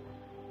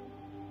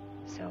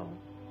 So,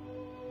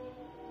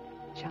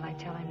 shall I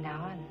tell him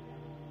now and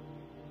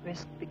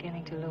risk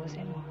beginning to lose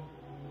him, or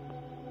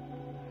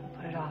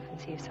put it off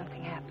and see if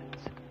something happens?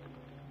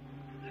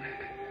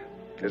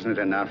 Isn't it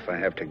enough I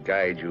have to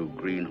guide you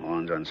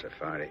greenhorns on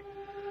safari?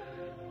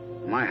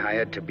 Am I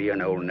hired to be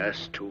an old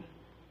nurse, too?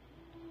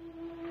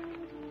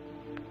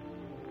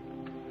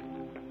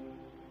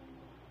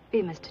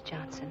 Be Mr.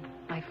 Johnson,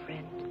 my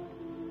friend.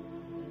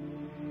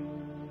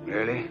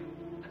 Really?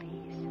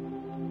 Please.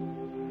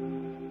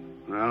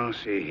 Well,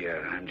 see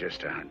here, I'm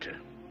just a hunter.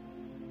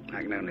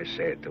 I can only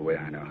say it the way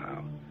I know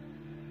how.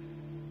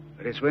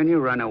 But it's when you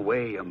run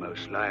away you're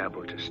most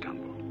liable to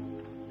stumble.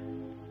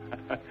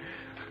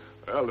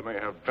 Well, they may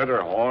have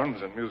better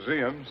horns in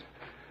museums,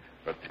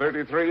 but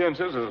 33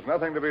 inches is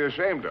nothing to be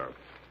ashamed of.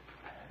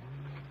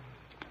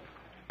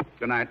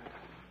 Good night.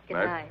 Good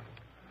night.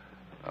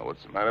 Now,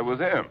 what's the matter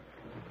with him?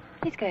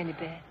 He's going to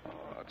bed.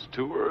 Oh, it's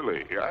too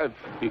early. I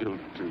feel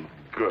too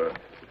good.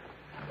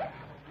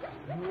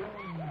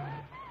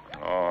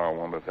 Oh, I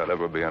wonder if there'll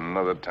ever be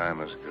another time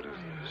as good as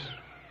this.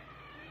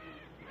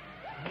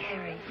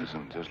 Harry.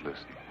 Listen, just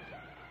listen.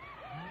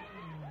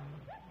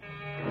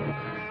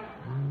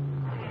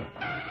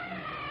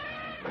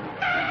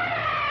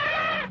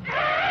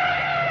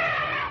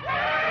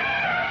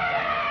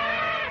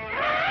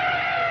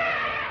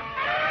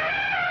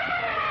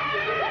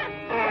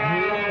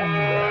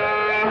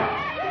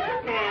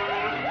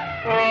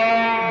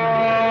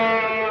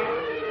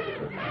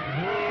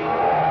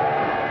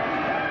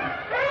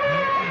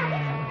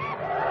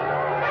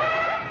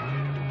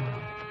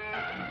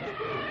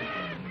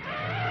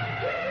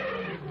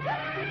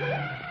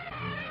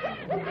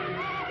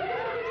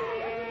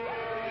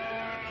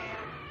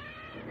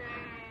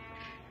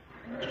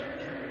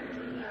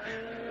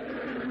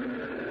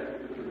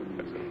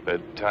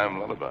 Bedtime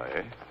lullaby,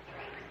 eh?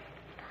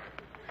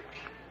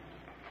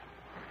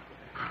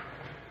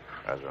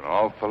 There's an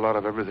awful lot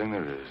of everything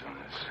there is in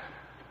this.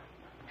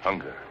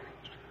 Hunger,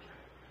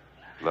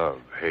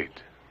 love,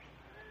 hate,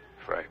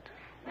 fright.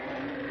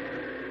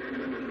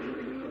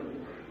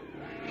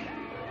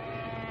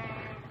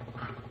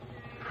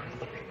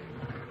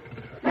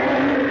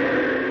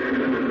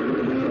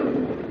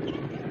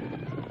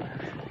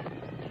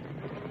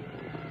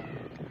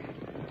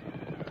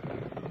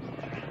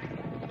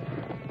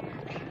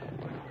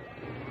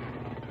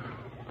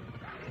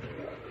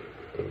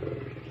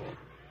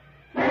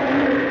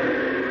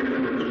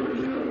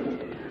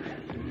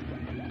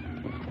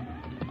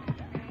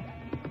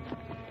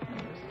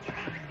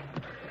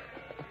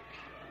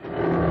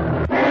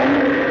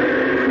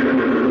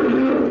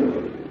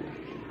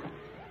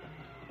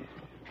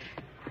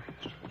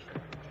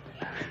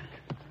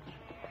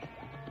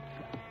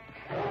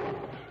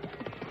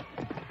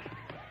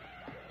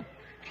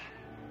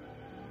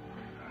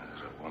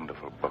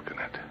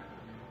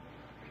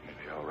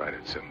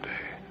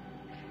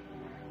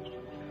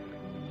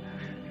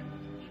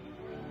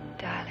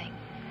 Darling.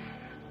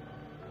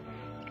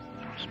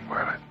 Don't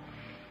spoil it.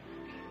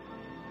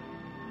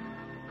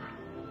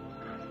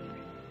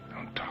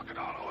 Don't talk it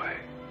all away.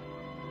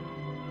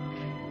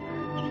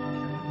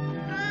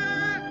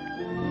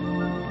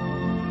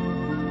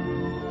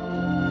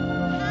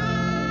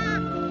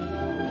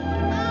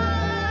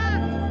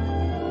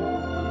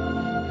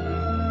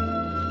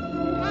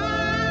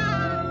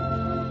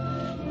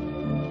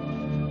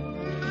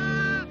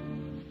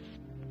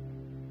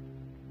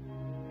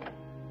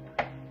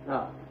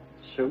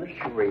 As soon as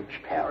you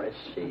reach Paris,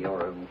 see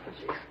your own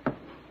physician.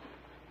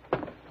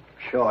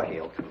 Sure,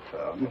 he'll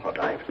confirm what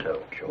I've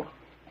told you.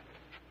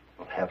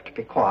 You'll have to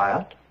be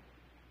quiet.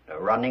 No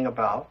running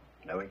about,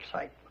 no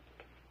excitement.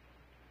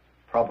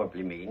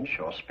 Probably means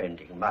you're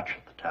spending much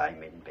of the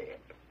time in bed.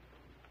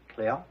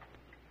 Clear?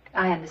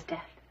 I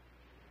understand.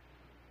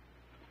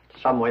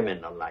 Some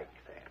women are like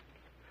that.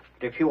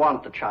 But if you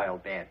want the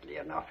child badly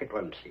enough, it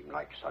won't seem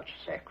like such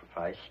a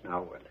sacrifice,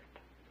 now will it?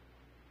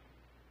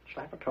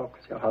 Shall I have a talk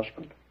with your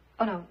husband?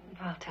 Oh, no,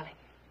 I'll tell him.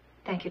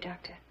 Thank you,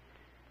 Doctor.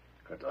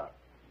 Good luck.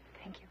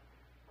 Thank you.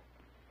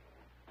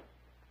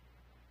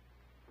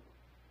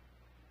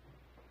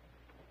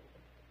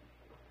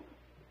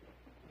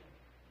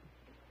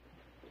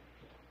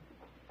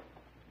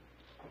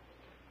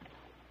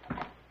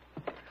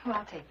 Oh,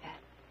 I'll take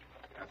that.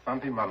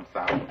 Asante,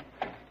 Mamsa.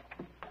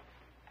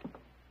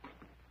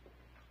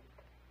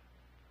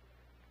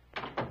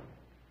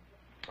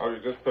 Oh, you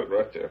just put it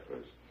right there,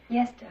 please.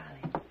 Yes,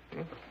 darling.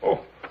 Oh.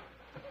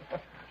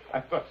 I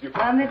thought you...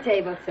 On the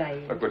table,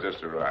 Saeed. Look what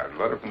just arrived.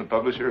 Letter from the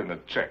publisher and a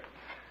check.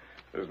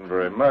 Isn't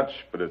very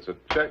much, but it's a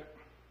check,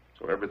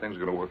 so everything's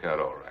going to work out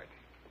all right.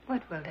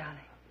 What will, darling?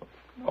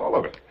 All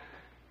of it.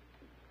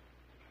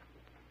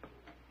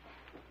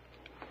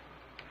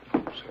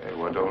 Say,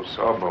 what old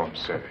Sawbones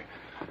say?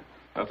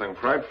 Nothing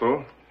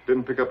frightful.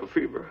 Didn't pick up a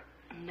fever.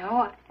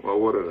 No, Well,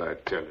 what did I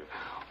tell you?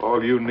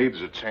 All you need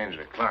is a change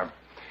of climate.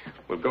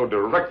 We'll go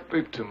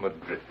directly to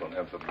Madrid. We'll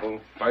have the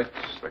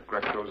bullfights, the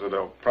Grecos at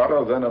El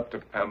Prado, then up to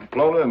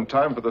Pamplona in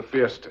time for the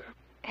fiesta.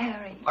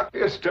 Harry.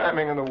 Luckiest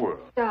timing in the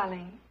world.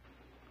 Darling,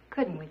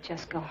 couldn't we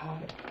just go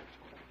home?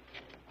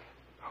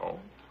 Home?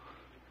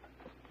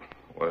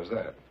 Where's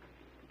that?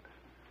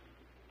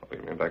 Oh,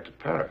 you mean back to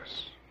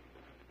Paris?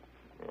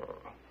 Oh.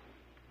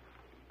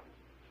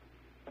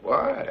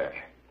 Why?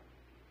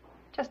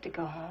 Just to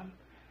go home.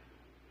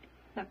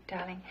 Look,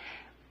 darling,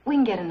 We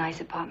can get a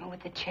nice apartment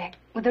with a check,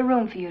 with a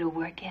room for you to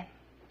work in.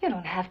 You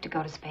don't have to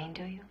go to Spain,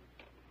 do you?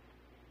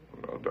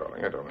 No,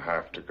 darling, I don't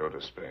have to go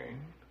to Spain.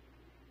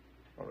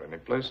 Or any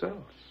place else.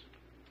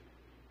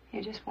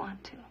 You just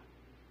want to.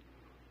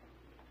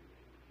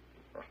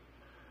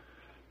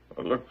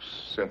 Well, look,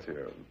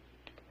 Cynthia,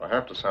 I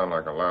have to sound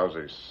like a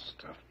lousy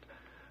stuffed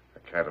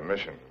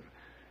academician.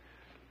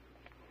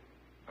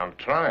 I'm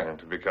trying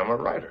to become a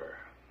writer.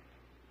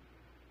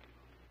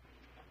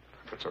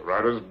 It's a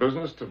writer's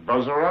business to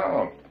buzz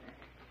around,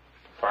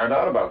 find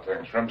out about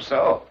things for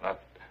himself, not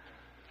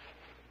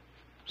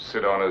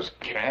sit on his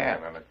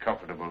can in a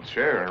comfortable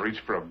chair and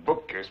reach for a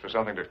bookcase for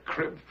something to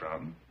crib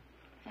from.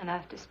 And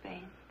after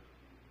Spain?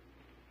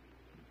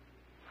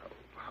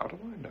 How do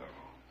I know?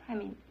 I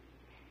mean,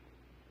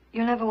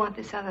 you'll never want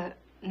this other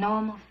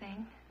normal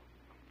thing?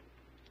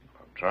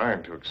 I'm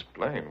trying to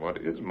explain what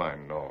is my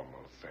normal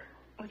thing.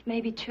 With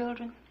maybe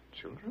children?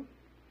 Children?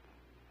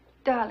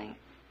 Darling,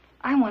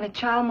 I want a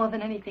child more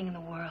than anything in the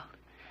world.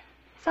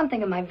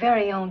 Something of my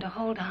very own to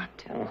hold on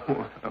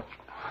to.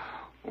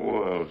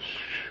 Well,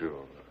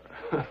 sure.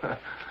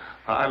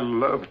 I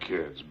love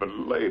kids, but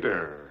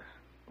later.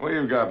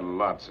 We've got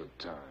lots of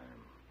time.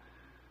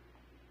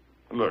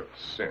 Look,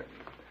 Sin,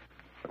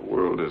 the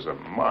world is a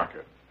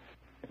market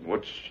in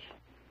which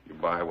you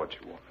buy what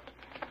you want.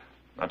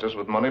 Not just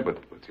with money, but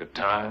with your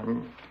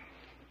time,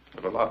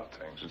 with a lot of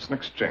things. It's an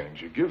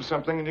exchange. You give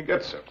something and you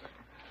get something.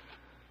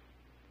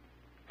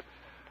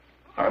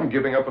 I'm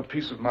giving up a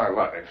piece of my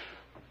life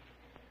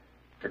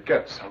to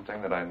get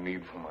something that I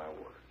need for my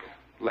work.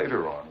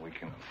 Later on, we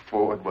can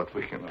afford what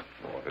we can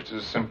afford. It's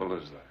as simple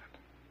as that.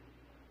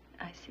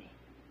 I see.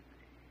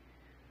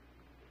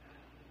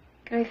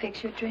 Can I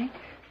fix you a drink?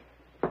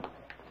 It's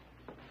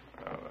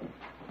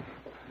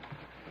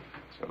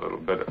a little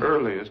bit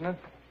early, isn't it?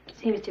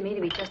 Seems to me to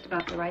be just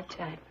about the right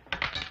time.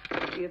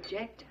 Do you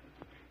object?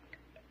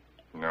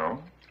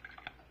 No.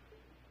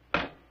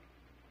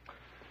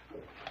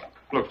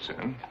 Look,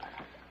 Sin,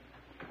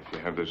 if you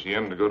have this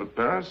yen to go to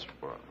Paris,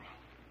 well,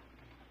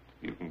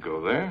 you can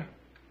go there.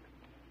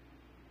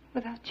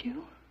 Without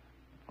you?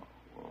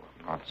 Well,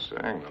 I'm not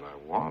saying that I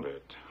want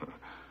it.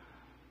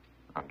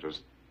 I'm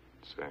just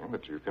saying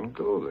that you can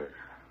go there.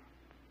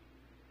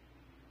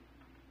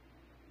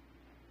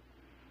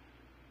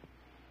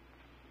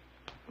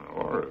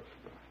 Or if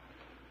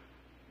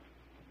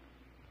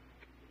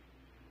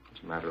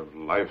it's a matter of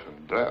life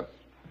and death,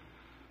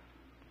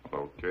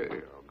 well, okay,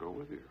 I'll go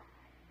with you.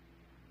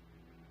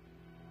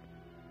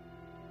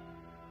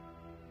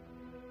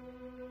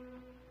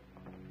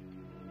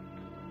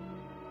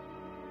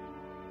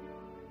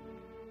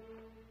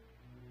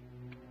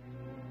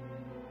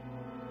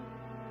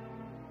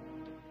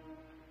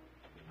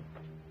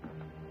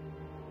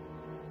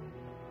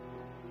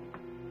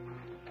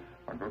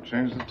 I'll go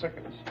change the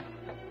tickets.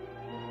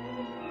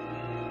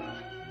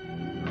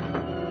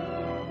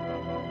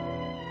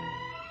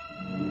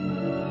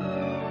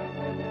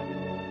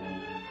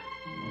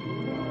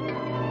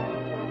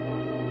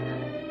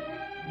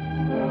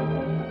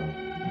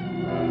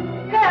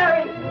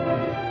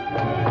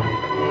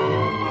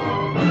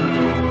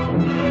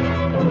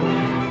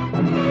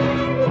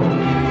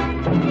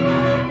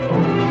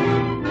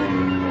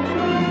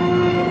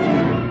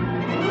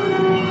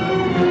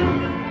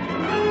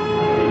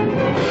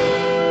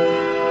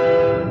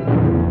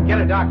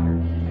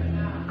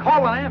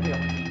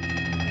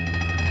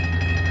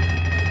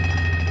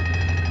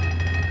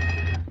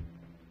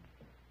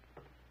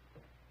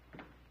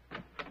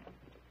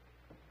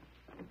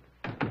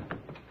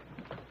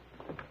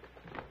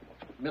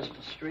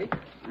 Mr. Street?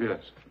 Yes.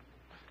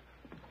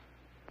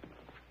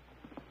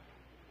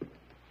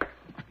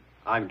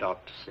 I'm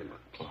Dr. Simmons.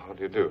 Well, how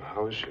do you do?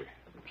 How is she?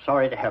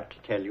 Sorry to have to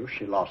tell you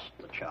she lost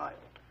the child.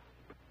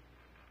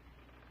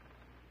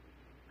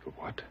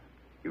 What?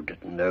 You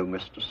didn't know,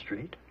 Mr.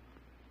 Street?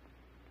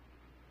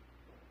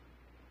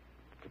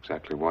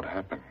 Exactly what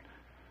happened?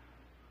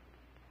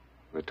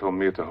 They told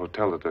me at the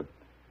hotel that there'd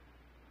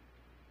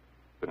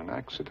been an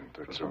accident,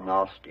 that's It was all. a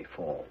nasty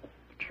fall.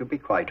 But you'll be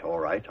quite all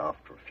right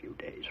after a few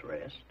days'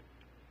 rest.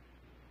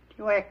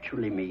 Do you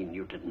actually mean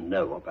you didn't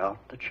know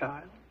about the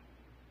child?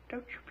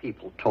 Don't you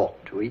people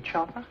talk to each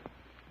other?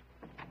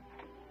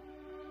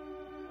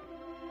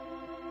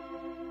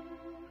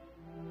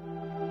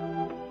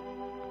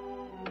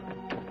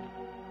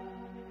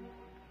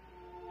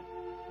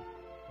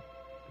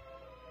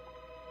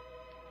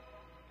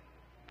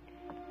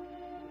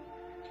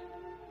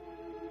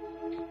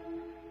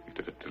 You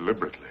did it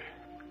deliberately.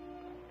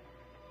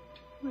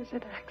 It was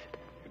an accident.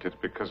 You did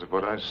it because of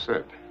what I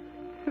said.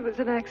 It was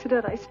an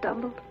accident. I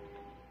stumbled.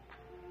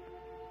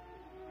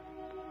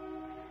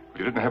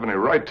 You didn't have any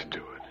right to do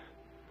it.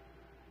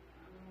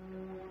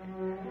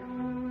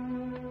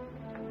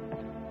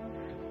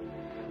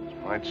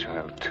 It's my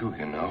child, too,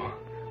 you know.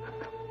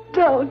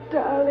 Don't,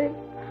 darling.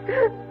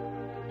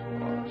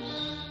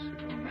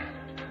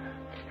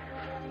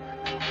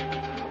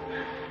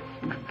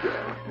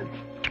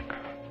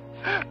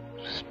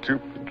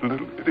 Stupid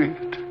little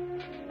idiot.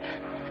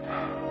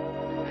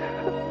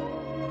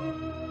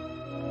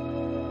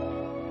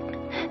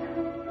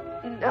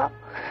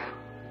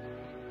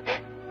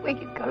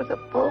 go to the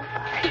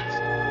bullfights.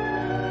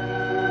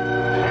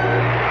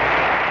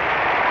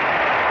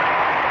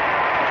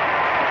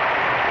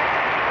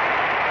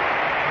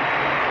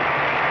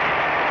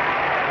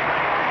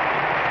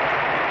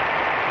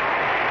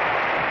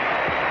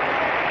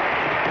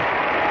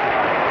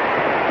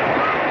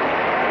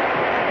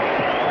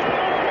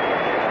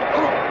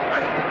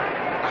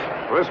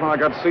 This one, I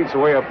got seats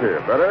way up here.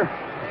 Better?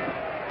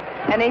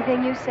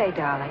 Anything you say,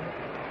 darling.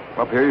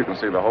 Up here, you can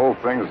see the whole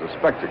thing as a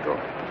spectacle.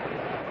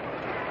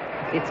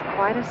 It's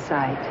quite a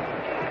sight.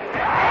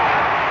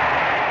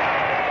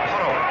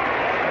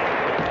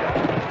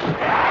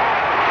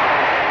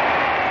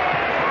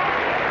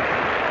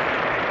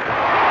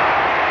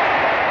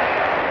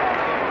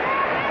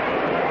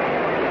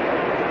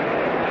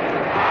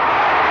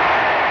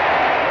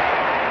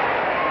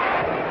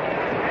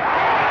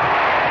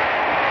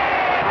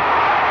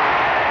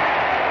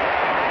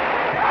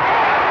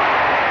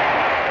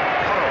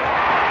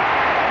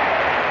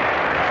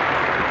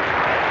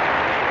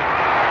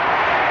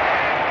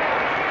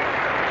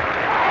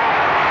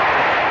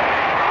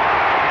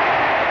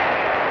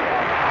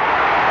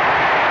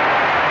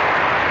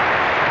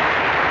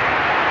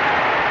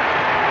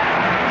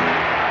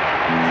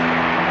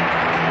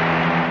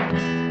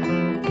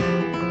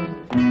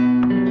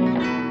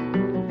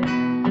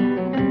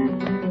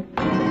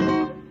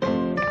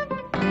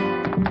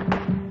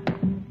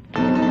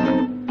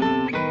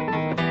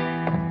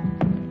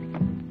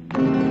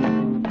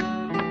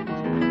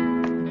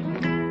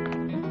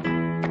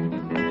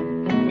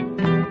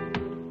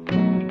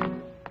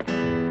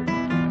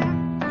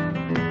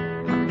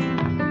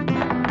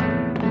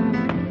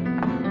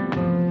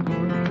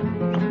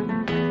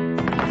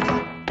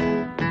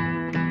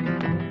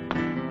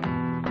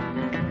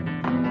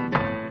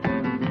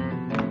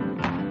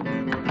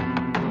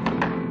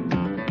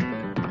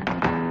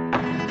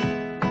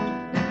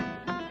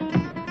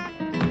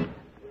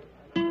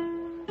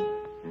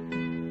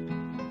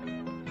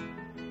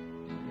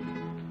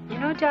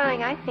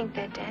 Darling, I think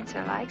that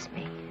dancer likes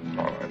me.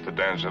 Oh, if the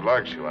dancer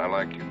likes you, I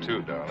like you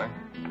too, darling.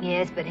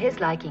 Yes, but his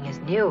liking is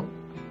new.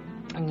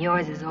 And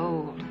yours is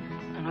old.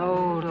 An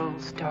old, old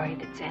story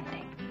that's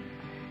ending.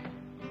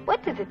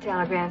 What did the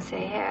telegram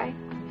say, Harry?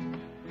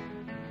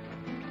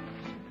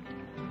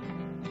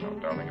 Oh,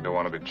 darling, you don't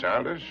want to be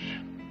childish?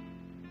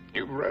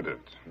 You've read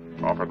it.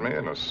 Offered me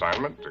an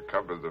assignment to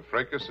cover the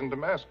fracas in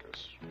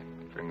Damascus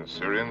between the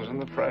Syrians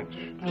and the French.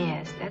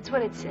 Yes, that's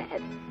what it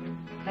said.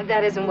 But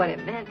that isn't what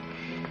it meant.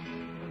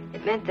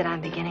 It meant that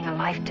I'm beginning a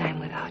lifetime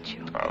without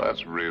you. Oh,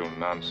 that's real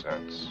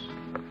nonsense.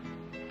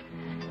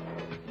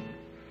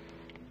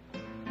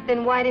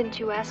 Then why didn't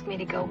you ask me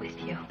to go with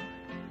you?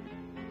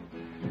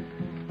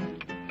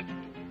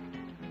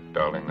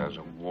 Darling, there's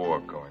a war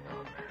going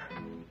on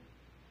there.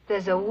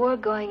 There's a war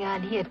going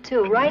on here,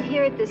 too. Right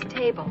here at this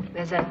table.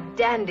 There's a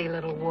dandy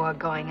little war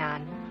going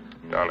on.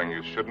 Darling,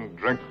 you shouldn't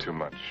drink too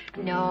much.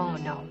 No,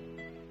 no.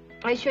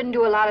 I shouldn't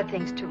do a lot of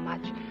things too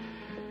much.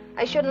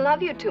 I shouldn't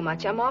love you too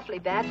much. I'm awfully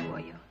bad for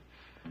you.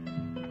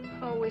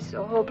 Oh, we're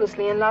so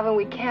hopelessly in love and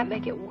we can't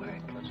make it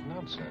work. That's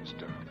nonsense,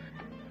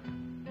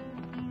 darling.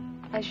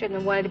 I shouldn't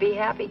have wanted to be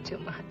happy too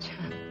much.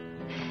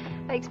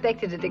 I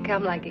expected it to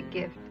come like a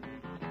gift.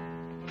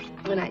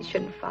 And I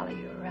shouldn't follow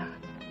you around.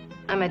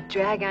 I'm a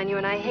drag on you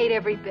and I hate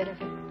every bit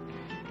of it.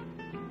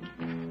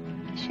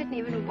 I shouldn't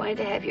even have wanted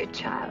to have your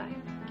child.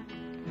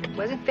 It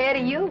wasn't fair to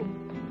you.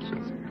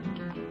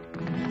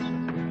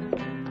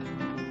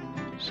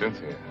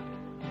 Cynthia,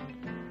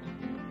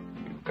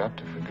 you've got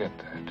to forget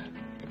that.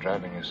 You're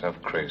driving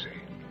yourself crazy.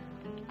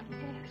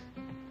 Yes.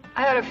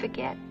 I ought to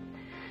forget.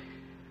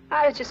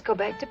 I ought to just go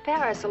back to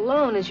Paris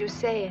alone, as you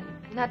say,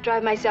 and not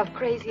drive myself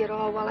crazy at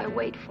all while I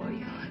wait for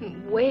you.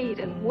 And wait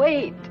and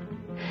wait.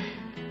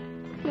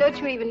 Don't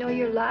you even know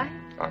you're lying?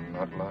 I'm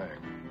not lying.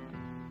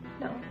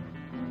 No.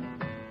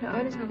 No,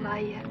 it isn't a lie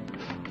yet.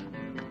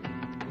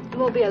 It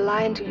won't be a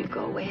lie until you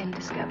go away and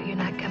discover you're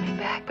not coming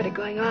back, but are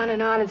going on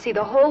and see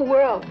the whole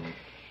world,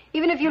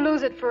 even if you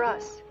lose it for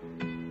us.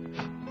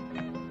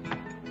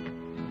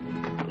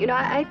 You know,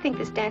 I think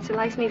this dancer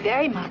likes me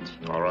very much.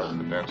 All right,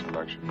 the dancer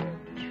likes you very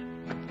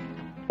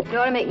much. It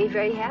ought to make me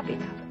very happy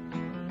now.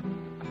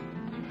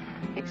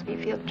 Makes me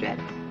feel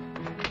dreadful.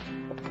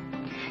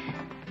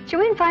 Shall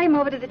we invite him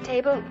over to the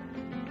table?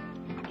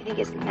 You think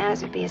his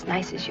manners would be as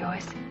nice as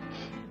yours?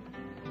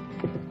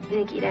 You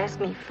think he'd ask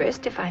me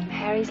first if I'm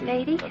Harry's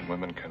lady? And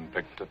women can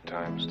pick the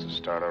times to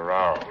start a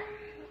row.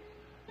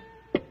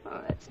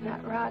 Oh, that's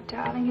not raw,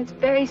 darling. It's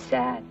very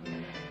sad.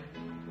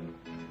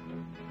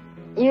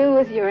 You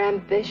with your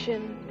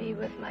ambition, me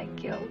with my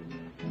guilt.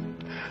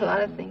 A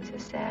lot of things are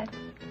sad.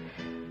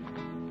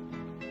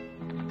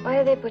 Why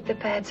do they put the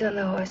pads on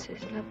the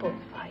horses in the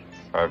bullfights?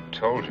 I've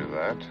told you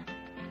that.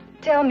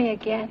 Tell me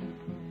again.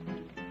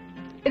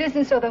 It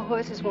isn't so the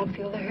horses won't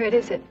feel the hurt,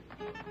 is it?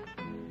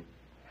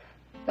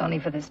 It's only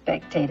for the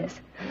spectators.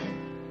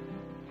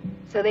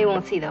 So they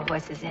won't see the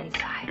horses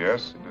inside.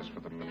 Yes, it is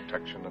for the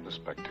protection of the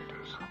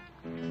spectators.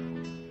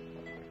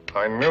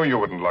 I knew you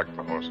wouldn't like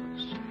the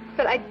horses.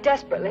 But I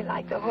desperately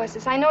like the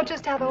horses. I know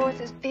just how the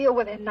horses feel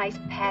with their nice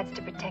pads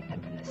to protect them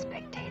from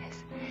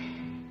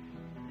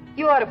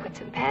You ought to put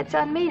some pads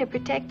on me to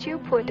protect you,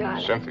 poor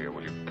darling. Cynthia,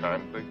 will you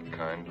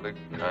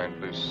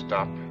kindly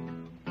stop?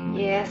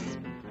 Yes.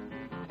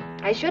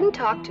 I shouldn't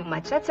talk too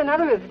much. That's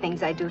another of the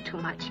things I do too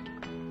much.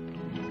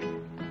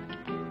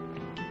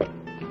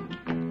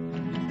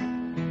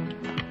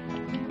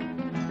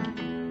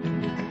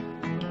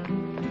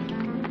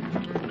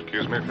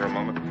 Excuse me for a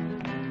moment.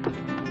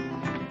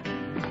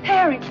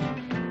 Harry!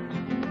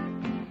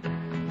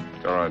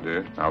 It's all right,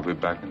 dear. I'll be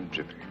back in a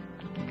jiffy.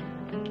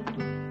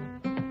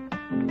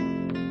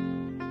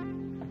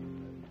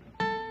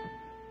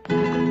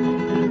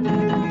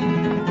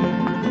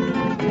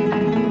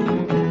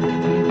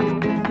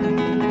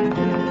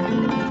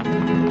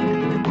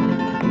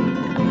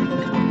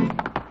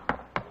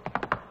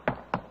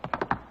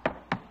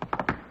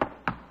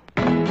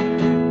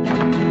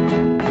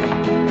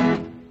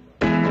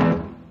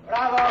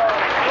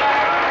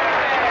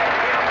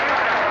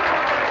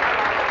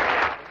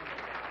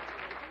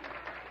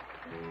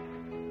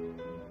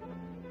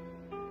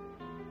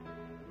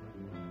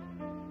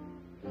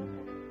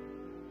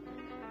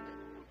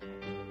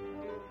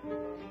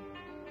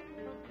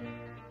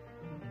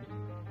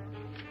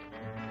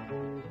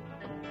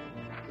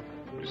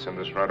 Send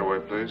this right away,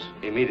 please.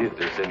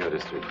 Immediately, Senor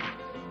District.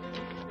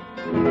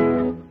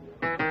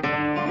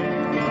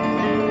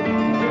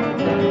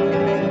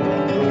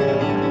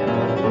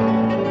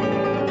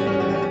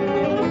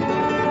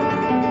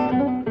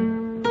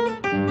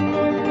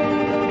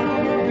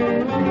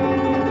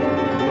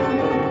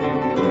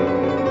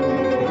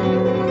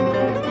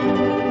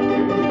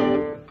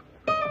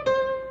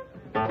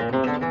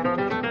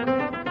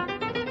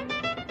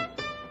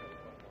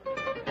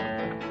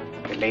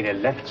 The lady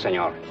left,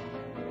 senor.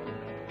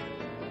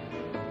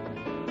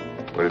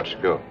 Where did she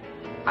go?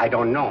 I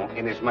don't know,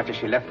 inasmuch as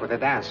she left with the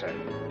dancer.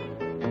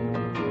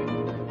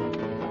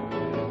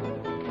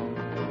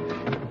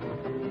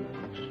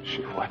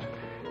 She what?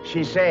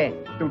 She say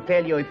to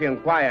tell you if you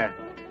inquire.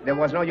 There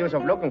was no use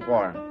of looking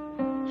for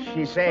her.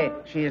 She say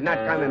she is not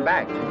coming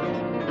back.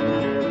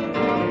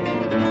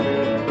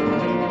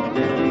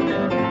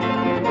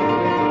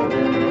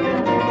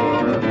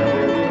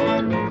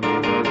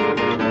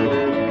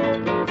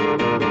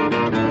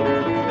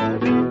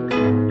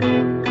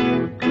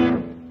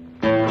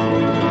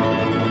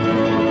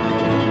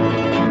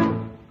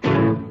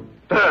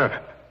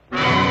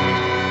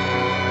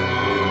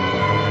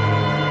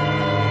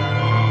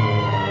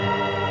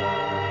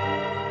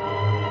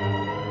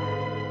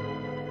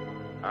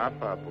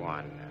 Apa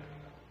Buana.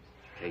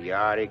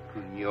 Tayari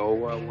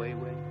Kunyoa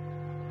Wewe.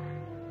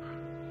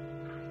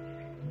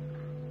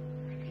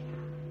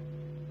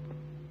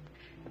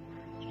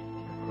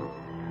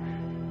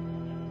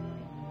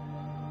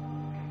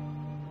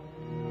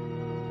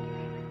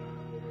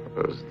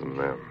 Those are the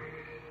men.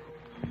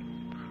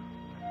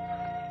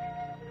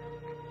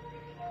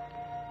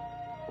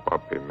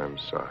 Wapi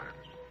Memsai.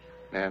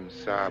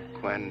 Memsa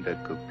Kwenda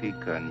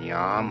Kupika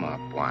Nyama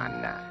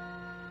Buana.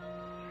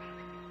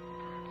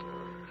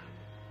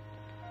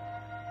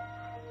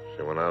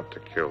 She went out to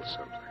kill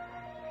something.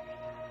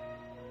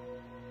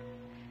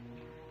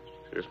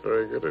 She's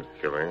very good at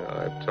killing.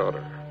 I taught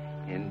her.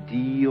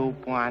 Indio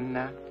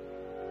Buana.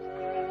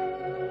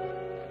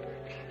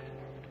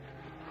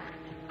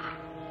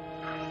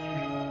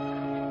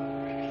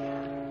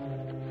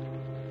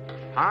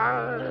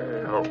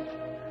 I hope.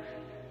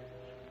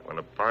 When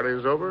a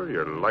party's over,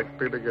 you're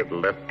likely to get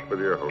left with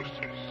your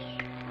hostess.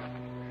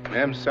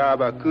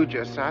 Memsaba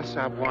Kuja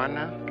Sasa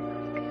Buana.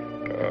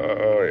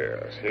 Oh,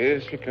 yes.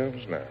 Here she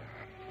comes now.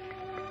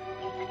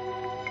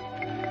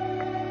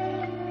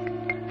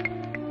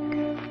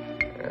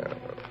 Yeah,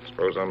 I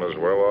suppose I'm as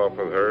well off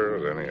with her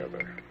as any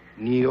other.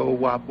 Nio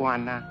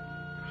Wabuana.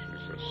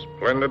 She's a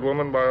splendid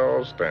woman by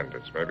all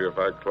standards. Maybe if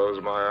I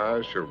close my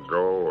eyes, she'll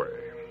go away.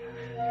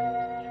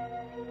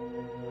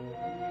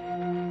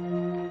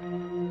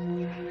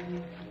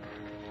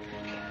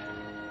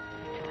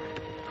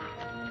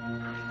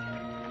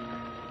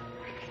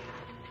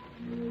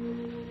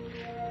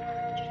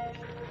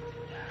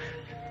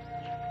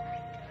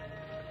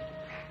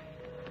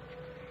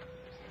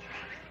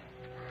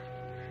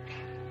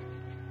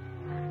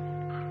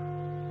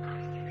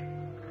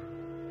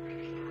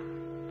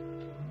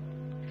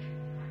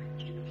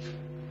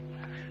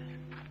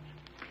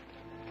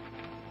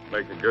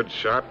 Make a good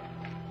shot?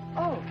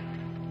 Oh.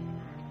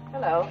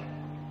 Hello.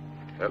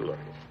 Hello.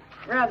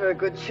 Rather a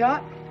good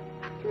shot.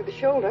 Through the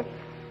shoulder.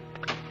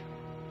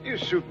 You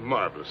shoot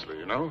marvelously,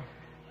 you know.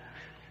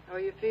 How are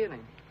you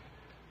feeling?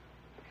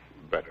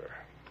 Better.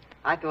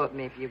 I thought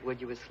maybe you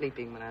would. You were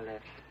sleeping when I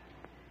left.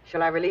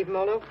 Shall I relieve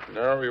Molo?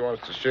 No, he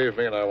wants to shave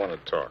me and I want to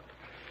talk.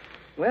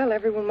 Well,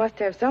 everyone must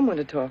have someone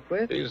to talk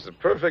with. He's the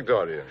perfect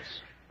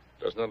audience.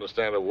 Doesn't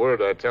understand a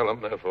word I tell him,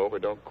 therefore we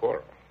don't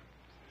quarrel.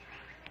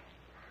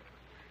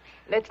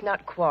 Let's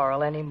not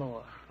quarrel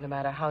anymore, no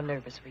matter how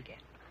nervous we get.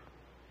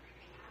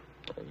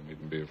 You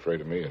needn't be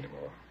afraid of me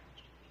anymore.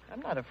 I'm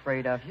not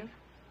afraid of you.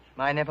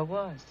 I never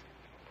was.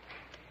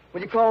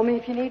 Will you call me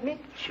if you need me?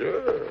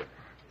 Sure.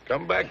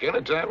 Come back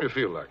anytime you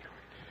feel like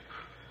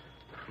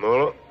it.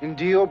 Molo?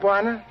 Indio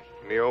Buana.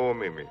 Nio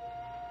Mimi.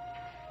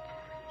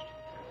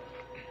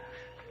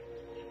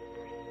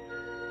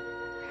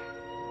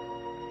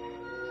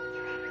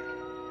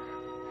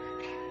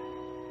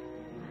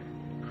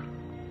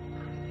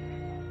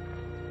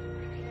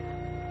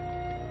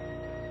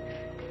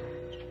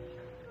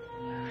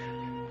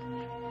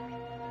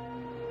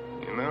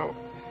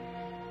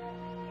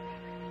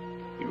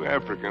 You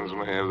Africans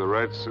may have the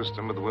right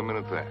system with women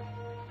at that.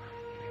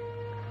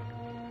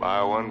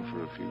 Buy one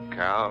for a few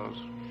cows,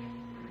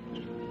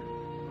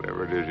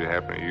 whatever it is you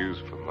happen to use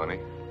for money.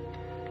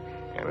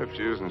 And if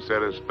she isn't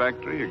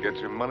satisfactory, you get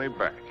your money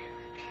back.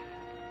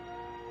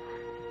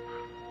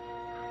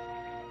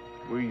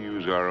 We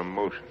use our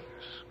emotions.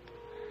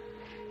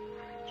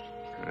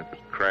 And if it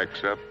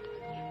cracks up,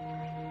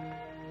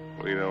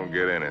 we don't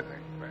get anything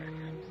back.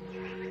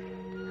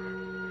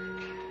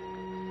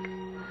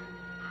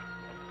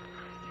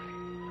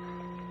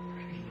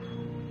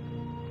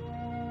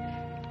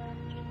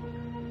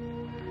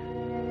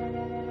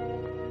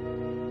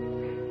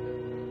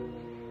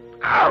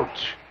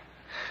 Ouch!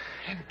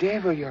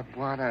 Endeavor your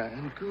buana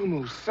and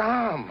gumu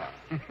sam.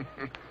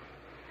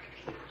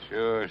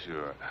 Sure.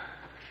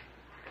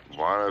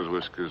 Buana's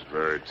whisker's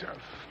very tough.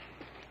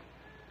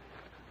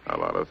 A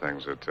lot of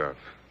things are tough.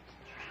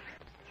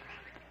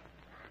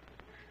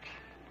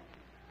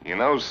 You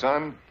know,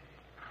 son,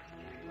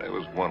 there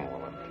was one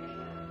woman.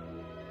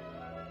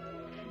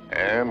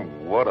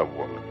 And what a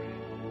woman.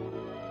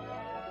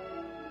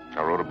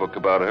 I wrote a book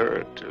about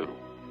her, too.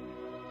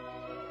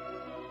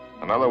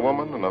 Another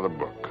woman, another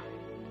book.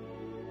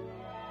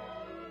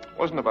 It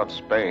wasn't about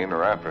Spain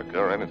or Africa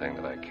or anything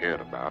that I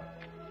cared about.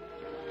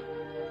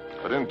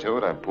 But into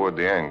it, I poured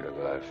the anger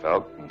that I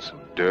felt and some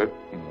dirt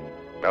and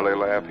belly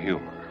laugh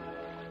humor.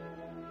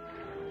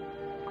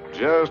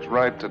 Just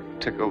right to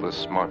tickle the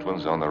smart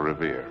ones on the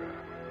Riviera.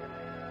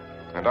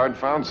 And I'd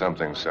found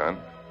something, son.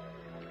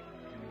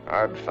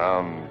 I'd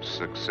found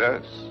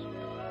success.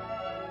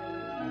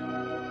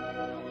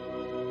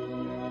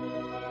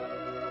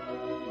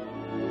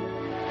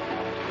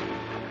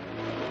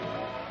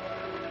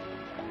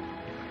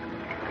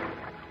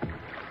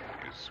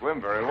 You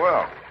swim very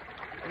well.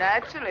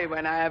 Naturally,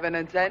 when I have an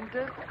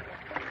incentive,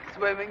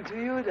 swimming to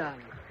you,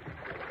 darling.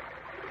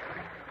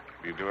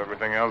 Do you do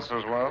everything else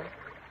as well?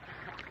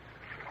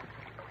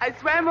 I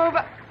swam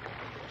over...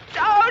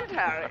 Don't,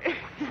 Harry.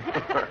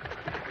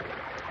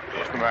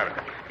 What's the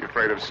matter? You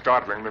afraid of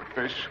startling the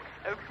fish?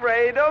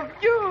 Afraid of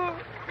you.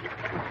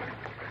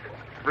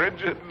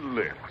 Bridget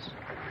Liz.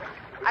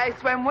 I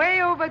swam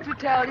way over to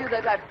tell you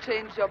that I've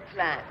changed your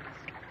plans.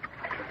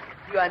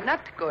 You are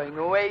not going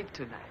away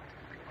tonight.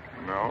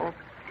 No?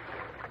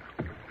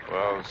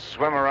 Well,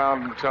 swim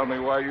around and tell me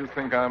why you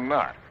think I'm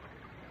not.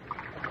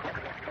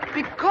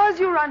 Because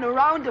you run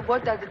around, and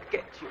what does it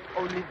get you?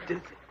 Only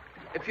dizzy.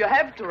 If you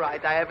have to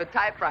write, I have a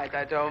typewriter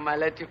at home. I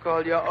let you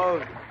call your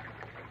own.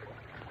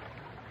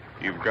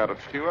 You've got a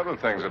few other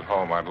things at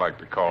home I'd like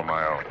to call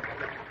my own.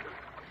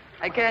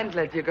 I can't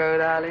let you go,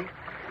 darling.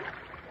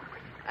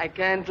 I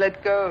can't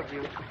let go of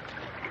you.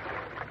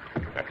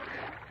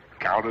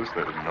 Countess,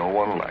 there's no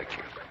one like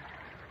you.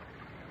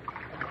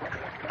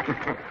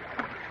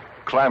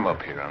 Climb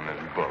up here on this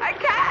boat. I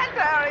can't,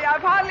 Harry.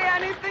 I've hardly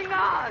anything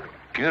on.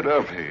 Get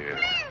up here.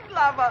 Please,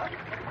 lover.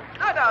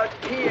 Not out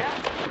here.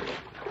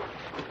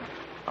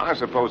 I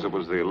suppose it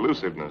was the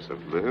elusiveness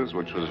of Liz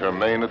which was her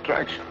main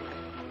attraction.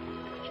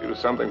 She was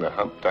something to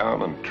hunt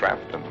down and trap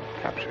and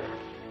capture.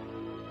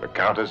 The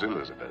Countess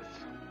Elizabeth.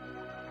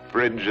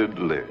 Frigid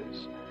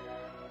Liz.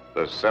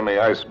 The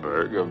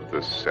semi-iceberg of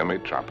the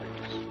semi-tropics.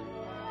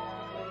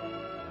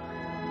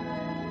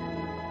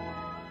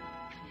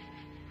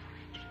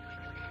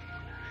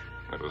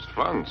 It was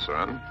fun,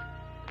 son.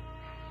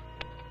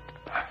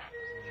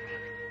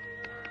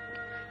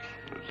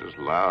 It was just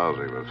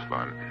lousy with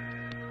fun.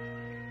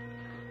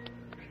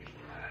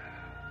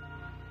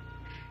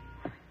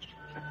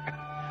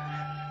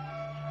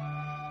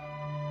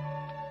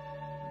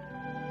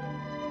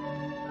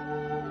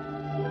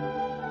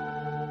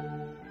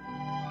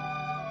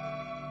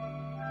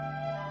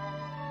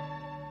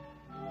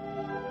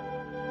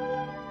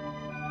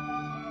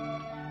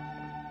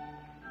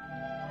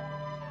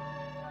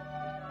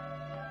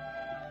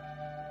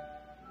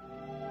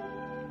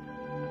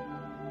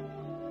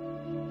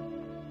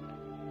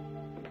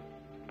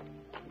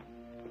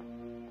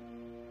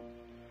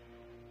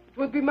 It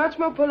would be much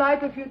more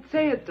polite if you'd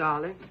say it,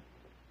 darling.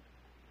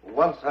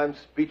 Once I'm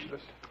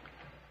speechless.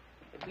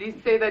 At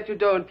least say that you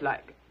don't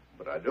like it.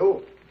 But I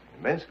do,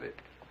 immensely.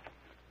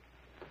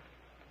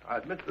 I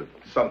admit that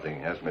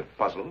something has me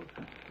puzzled.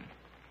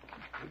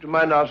 Would you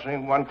mind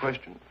answering one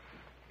question?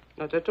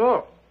 Not at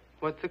all.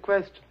 What's the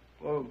question?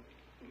 Well,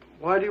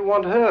 why do you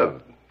want her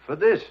for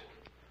this?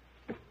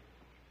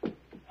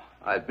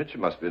 I admit she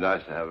must be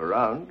nice to have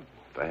around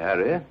for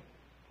Harry.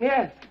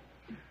 Yes.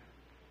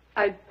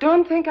 I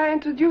don't think I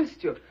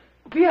introduced you.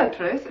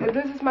 Beatrice,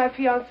 this is my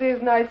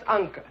fiancé's nice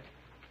uncle,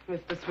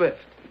 Mr. Swift.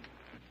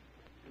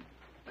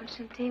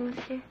 Enchanté,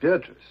 monsieur.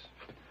 Beatrice.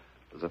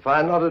 There's a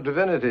fine lot of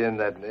divinity in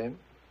that name.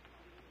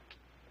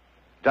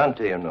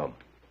 Dante, you know.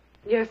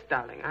 Yes,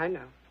 darling, I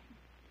know.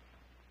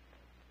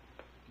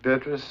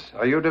 Beatrice,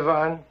 are you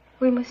divine?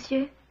 Oui,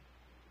 monsieur.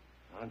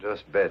 I'll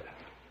just bet.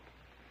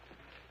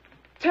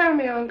 Tell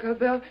me, Uncle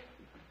Bill.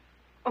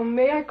 Oh,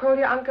 may I call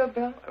you Uncle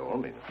Bill? By all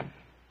means.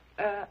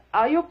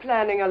 Are you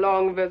planning a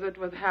long visit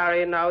with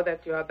Harry now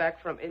that you are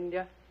back from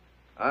India?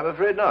 I'm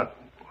afraid not.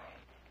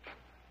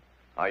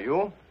 Are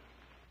you?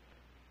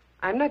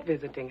 I'm not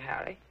visiting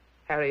Harry.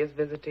 Harry is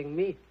visiting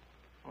me.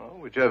 Well,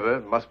 whichever,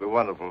 it must be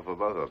wonderful for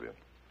both of you.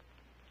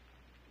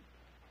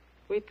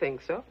 We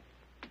think so.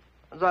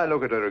 As I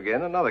look at her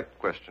again, another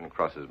question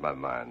crosses my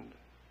mind.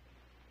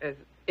 As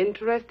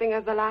interesting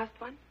as the last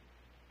one?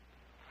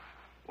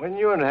 When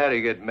you and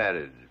Harry get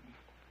married,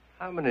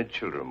 how many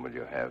children will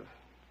you have?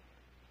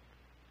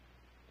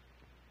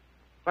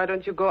 Why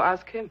don't you go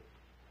ask him?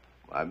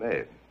 I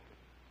may.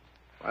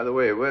 By the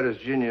way, where is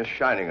Genius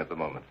shining at the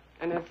moment?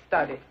 In his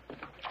study.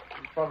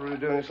 He's probably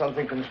doing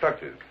something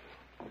constructive.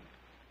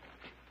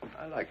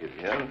 I like it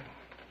here.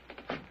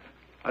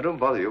 I don't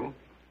bother you.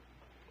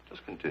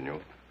 Just continue.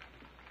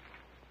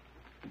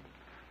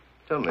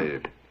 Tell me,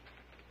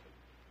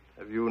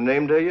 have you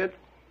named her yet?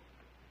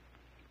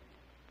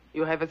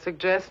 You have a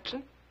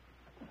suggestion?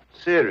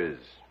 Ceres,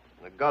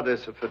 the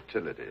goddess of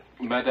fertility.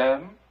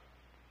 Madame?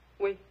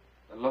 Oui.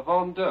 La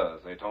vendeuse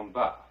est en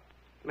bas.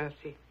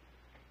 Merci.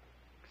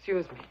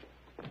 Excuse me.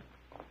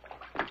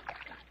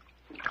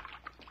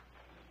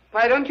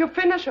 Why don't you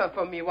finish her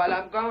for me while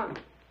I'm gone?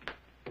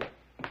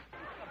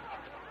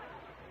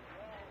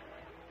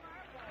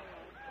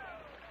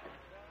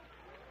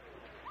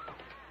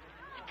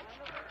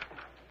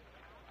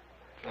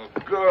 Oh,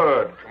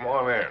 good. Come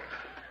on in.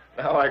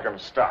 Now I can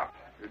stop.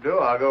 If you do,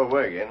 I'll go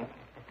away again.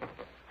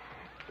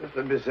 Just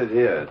let me sit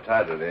here,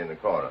 tidily in the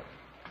corner.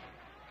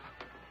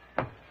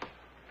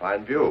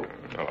 Fine view.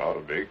 Well, ought to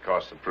be.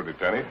 Cost a pretty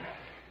penny.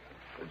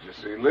 Did you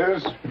see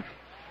Liz?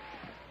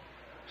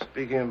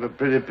 Speaking of a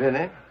pretty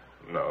penny?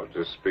 No,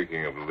 just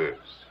speaking of Liz.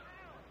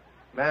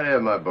 Marry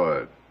her, my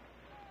boy.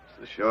 It's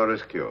the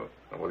surest cure.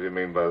 What do you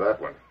mean by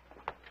that one?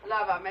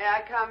 Lover, may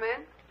I come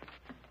in?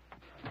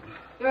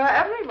 You're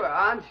everywhere,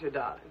 aren't you,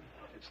 darling?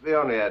 It's the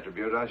only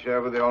attribute I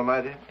share with the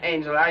Almighty.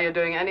 Angel, are you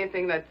doing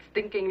anything that's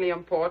stinkingly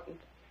important?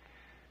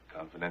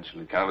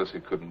 Confidentially, Countess,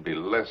 it couldn't be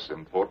less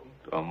important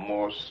or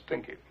more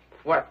stinky.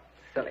 What,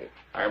 silly?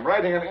 I'm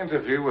writing an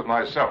interview with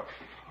myself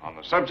on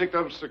the subject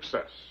of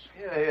success.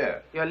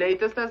 Here. Your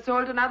latest has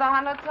sold another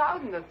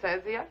 100,000, it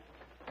says here.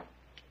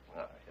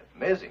 Oh,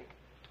 amazing.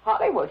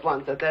 Hollywood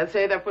wants it. They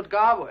say they put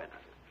Garbo in it.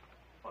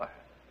 Why,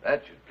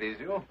 that should please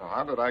you. Well,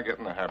 how did I get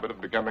in the habit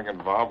of becoming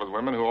involved with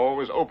women who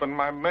always open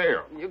my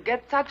mail? You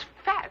get such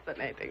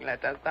fascinating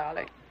letters,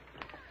 darling.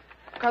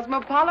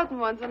 Cosmopolitan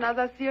wants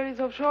another series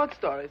of short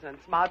stories, and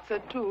Smart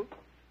said too.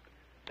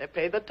 They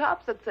pay the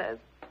tops, it says.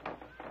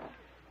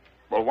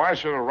 Well, why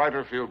should a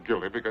writer feel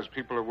guilty because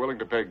people are willing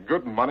to pay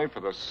good money for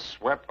the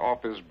sweat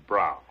off his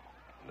brow?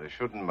 They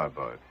shouldn't, my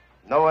boy.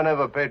 No one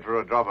ever paid for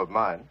a drop of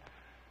mine,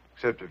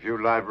 except a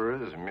few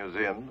libraries and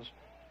museums.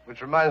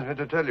 Which reminds me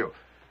to tell you,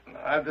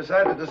 I've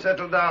decided to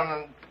settle down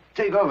and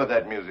take over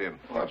that museum.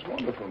 Well, that's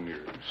wonderful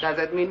news. Does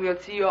that mean we'll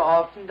see you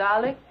often,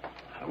 darling?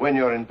 When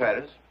you're in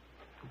Paris,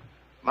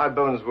 my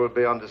bones will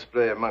be on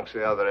display amongst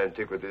the other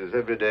antiquities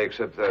every day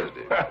except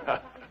Thursday.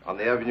 On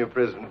the Avenue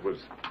Prison was...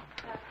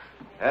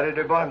 Harry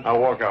de Bois. I'll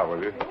walk out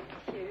with you.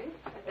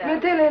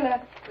 Mettez-les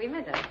là. Oui,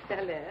 madame, c'est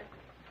à l'heure.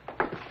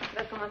 On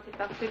va commencer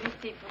par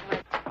celui-ci pour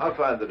moi. I'll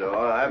find the door.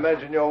 I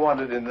imagine you're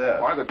wanted in there.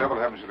 Why the devil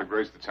haven't you the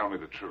grace to tell me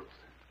the truth?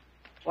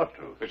 What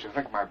truth? That you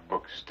think my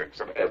book stinks,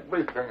 that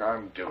everything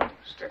I'm doing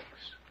stinks.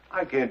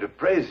 I came to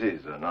praise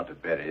Caesar, not to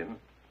bury him.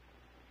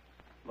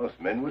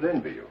 Most men would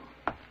envy you.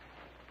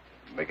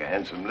 Make a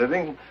handsome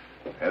living,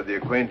 have the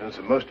acquaintance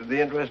of most of the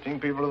interesting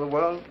people of the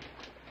world.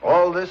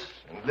 All this,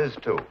 and Liz,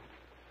 too.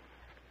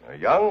 You're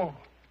young,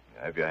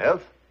 you have your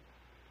health,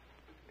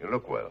 you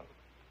look well.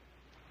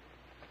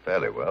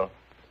 Fairly well.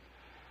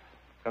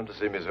 Come to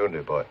see me soon,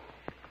 dear boy.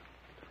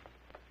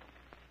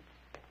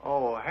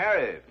 Oh,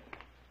 Harry.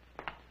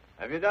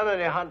 Have you done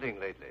any hunting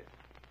lately?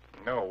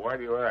 No, why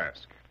do you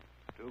ask?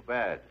 Too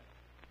bad.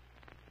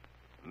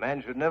 A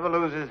man should never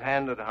lose his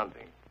hand at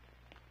hunting.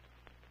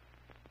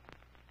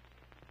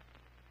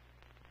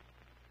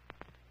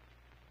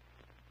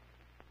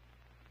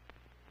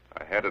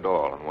 I had it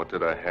all, and what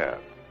did I have?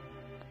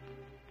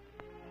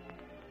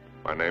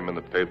 My name in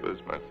the papers,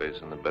 my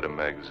face in the better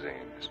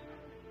magazines.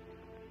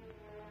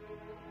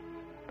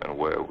 And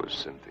where was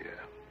Cynthia?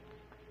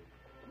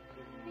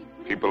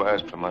 People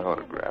asked for my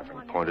autograph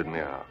and pointed me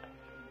out.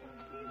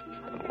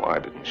 And why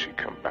didn't she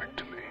come back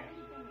to me?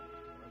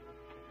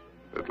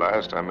 At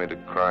last, I made a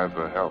cry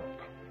for help,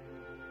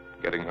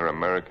 getting her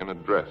American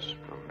address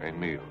from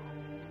Emile.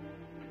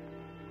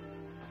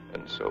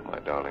 And so, my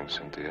darling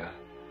Cynthia,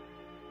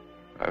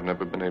 I've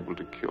never been able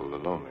to kill the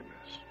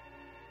loneliness,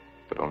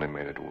 but only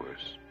made it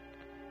worse.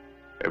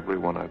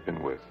 Everyone I've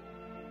been with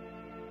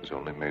has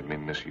only made me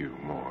miss you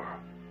more.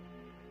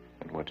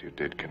 And what you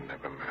did can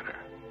never matter.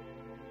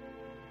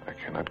 I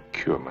cannot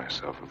cure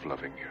myself of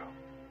loving you.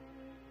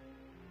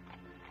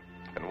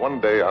 And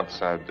one day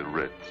outside the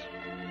Ritz,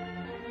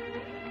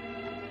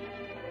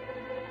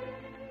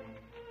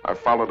 I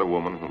followed a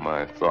woman whom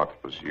I thought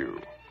was you.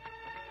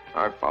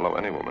 I follow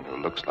any woman who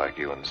looks like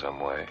you in some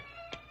way.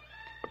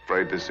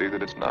 Afraid to see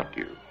that it's not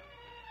you.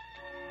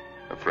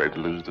 Afraid to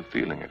lose the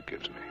feeling it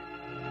gives me.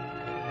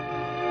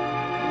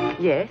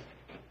 Yes?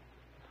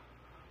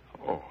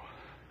 Oh.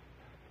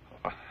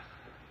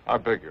 I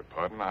beg your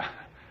pardon.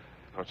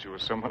 thought you were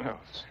someone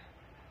else.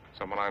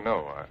 Someone I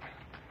know.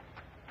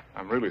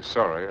 I'm really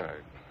sorry.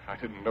 I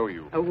didn't know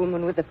you. A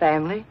woman with a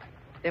family?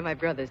 They're my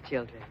brother's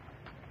children.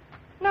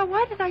 Now,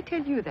 why did I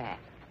tell you that?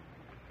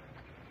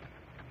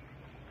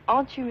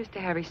 Aren't you Mr.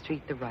 Harry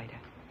Street, the writer?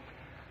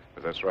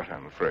 But that's right,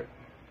 I'm afraid.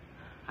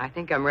 I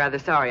think I'm rather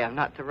sorry I'm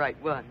not the right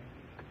one.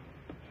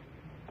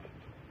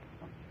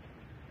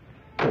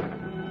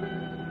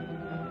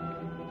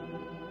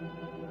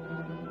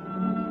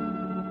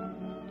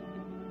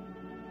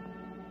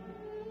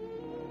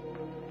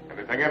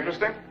 Anything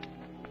interesting?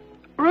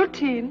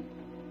 Routine.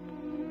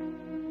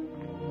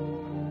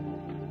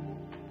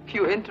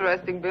 Few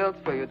interesting bills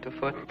for you to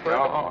foot.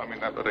 No, I mean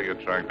that letter you're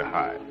trying to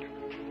hide.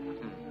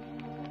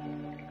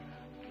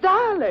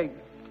 Darling.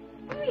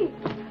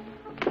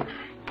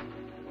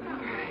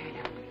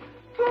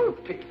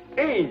 Poopy.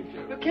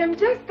 Angel. You came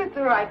just at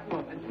the right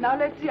moment. Now,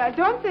 let's see. I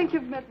don't think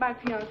you've met my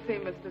fiancé,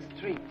 Mr.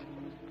 Street.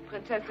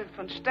 Prinzessin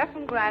von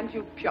Steffen, Grand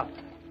Duke Piotr.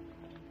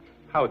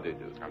 How do you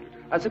do?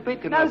 As a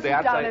patron Now of the sit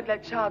arts, down and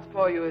let Charles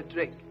pour you a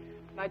drink.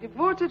 My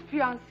devoted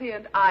fiancé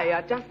and I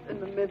are just in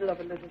the middle of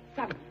a little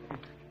summit.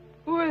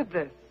 Who is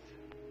this?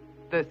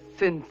 The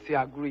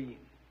Cynthia Green.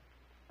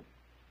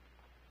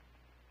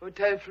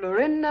 Hotel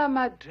Florinda,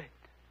 Madrid.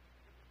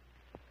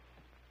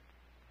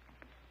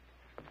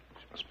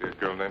 She must be a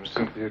girl named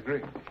Cynthia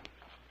Green.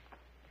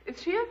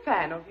 Is she a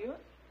fan of yours?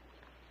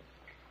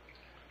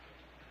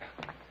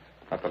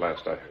 Not the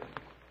last I heard.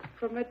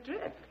 From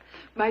Madrid.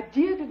 My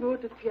dear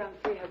devoted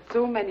fiancé had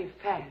so many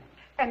fans.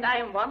 And I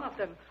am one of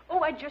them. Oh,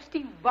 I just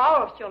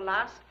devoured your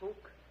last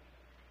book.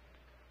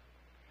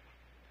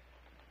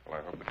 Well,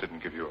 I hope it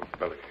didn't give you a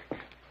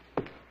bellyache.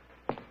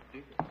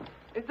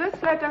 Is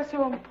this letter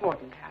so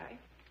important, Harry?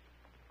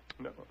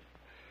 No.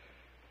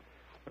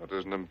 That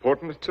isn't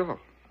important at all.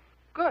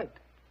 Good.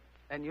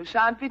 Then you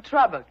shan't be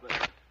troubled with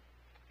it.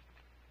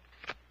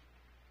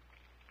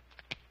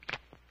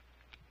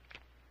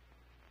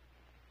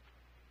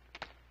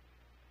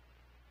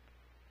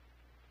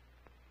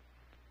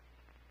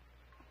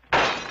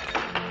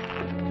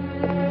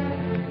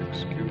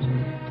 Excuse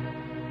me.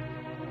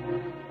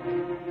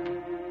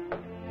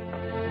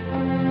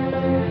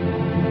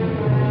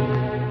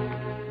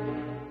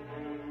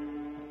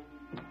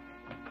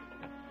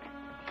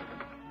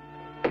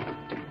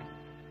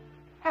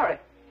 Harry.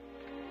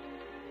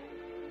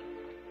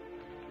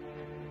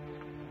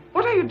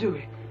 What are you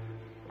doing?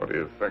 What do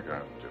you think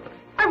I'm doing?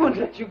 I won't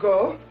let you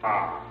go.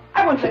 Ah.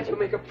 I won't let you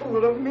make a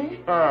fool of me.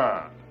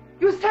 Ah.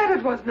 You said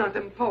it was not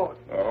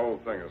important. The whole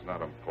thing is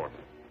not important.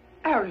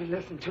 Harry,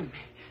 listen to me.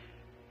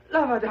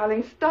 Lover,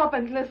 darling, stop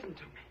and listen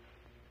to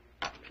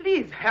me.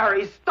 Please,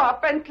 Harry,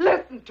 stop and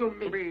listen to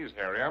me. Please,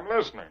 Harry, I'm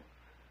listening.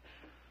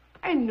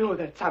 I know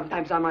that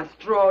sometimes I must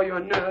draw your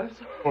nerves.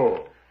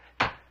 Oh.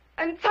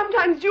 And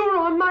sometimes you're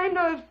on my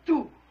nerves,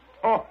 too.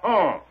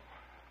 Oh.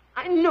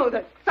 I know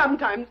that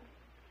sometimes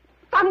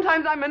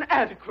I'm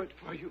inadequate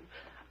for you.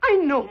 I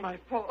know my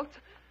fault.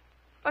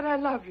 But I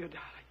love you,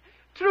 darling.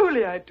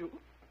 Truly I do.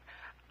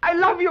 I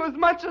love you as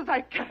much as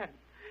I can.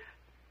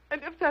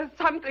 And if there's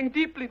something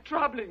deeply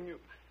troubling you,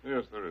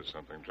 Yes, there is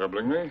something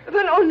troubling me.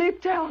 then only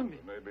tell me.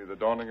 It may be the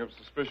dawning of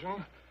suspicion.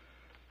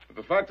 But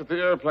the fact that the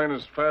airplane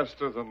is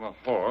faster than the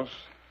horse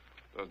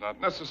does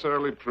not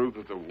necessarily prove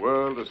that the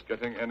world is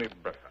getting any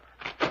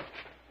better.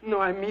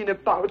 No, I mean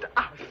about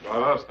us.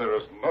 About us, there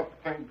is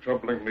nothing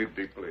troubling me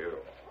deeply at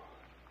all.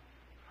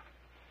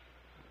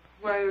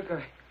 Where are you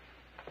going?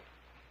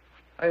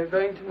 Are you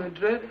going to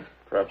Madrid?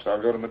 Perhaps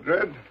I'll go to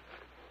Madrid.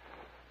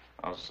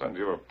 I'll send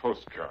you a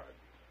postcard.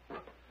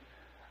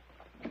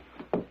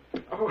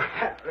 Oh,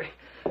 Harry,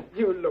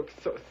 you look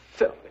so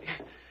silly.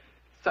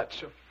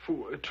 Such a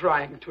fool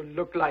trying to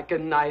look like a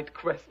knight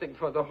questing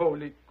for the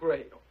Holy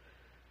Grail.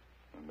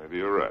 Well, maybe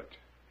you're right.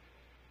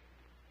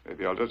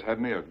 Maybe I'll just have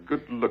me a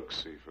good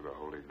look-see for the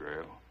Holy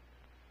Grail.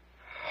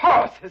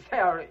 Horses,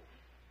 Harry.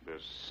 The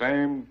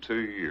same to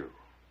you.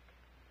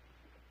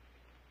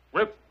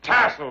 With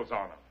tassels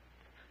on them.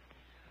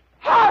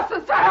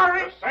 Horses,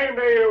 Harry! The same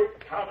to you,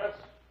 Countess.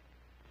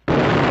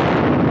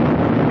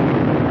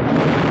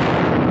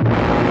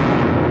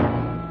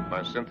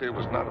 My Cynthia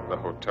was not at the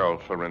Hotel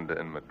Florinda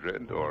in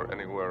Madrid or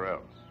anywhere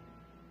else.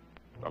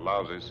 The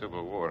lousy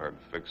Civil War had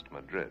fixed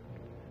Madrid.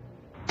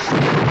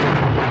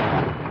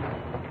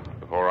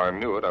 Before I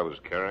knew it, I was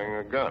carrying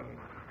a gun.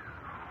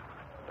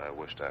 And I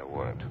wished I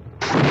weren't.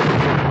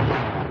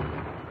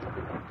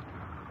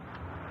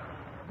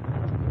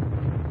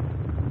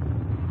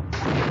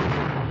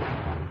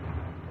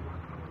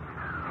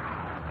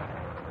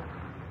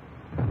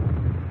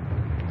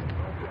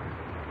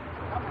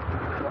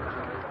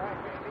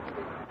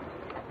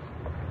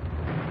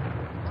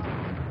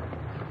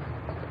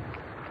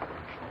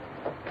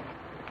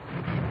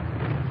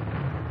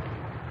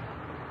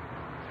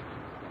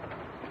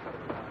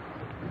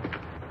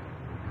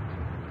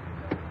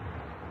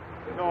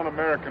 An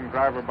American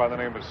driver by the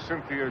name of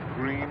Cynthia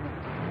Green.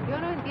 Yo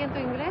no entiendo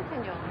inglés,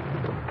 señor.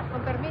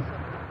 Con permiso.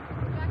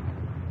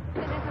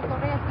 Ten esas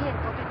correas bien,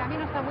 porque el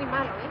camino está muy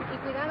malo, ¿eh? Y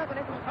cuidado con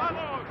esos...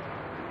 ¡Vamos!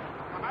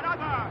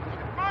 ¡Camaradas!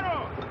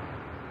 ¡Hermanos!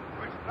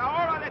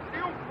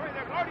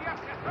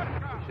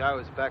 I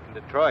was back in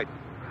Detroit.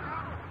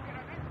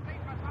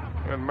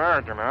 You're an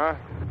American, huh?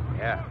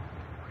 Yeah.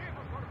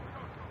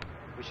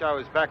 Wish I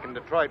was back in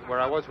Detroit where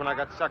I was when I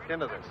got sucked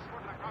into this.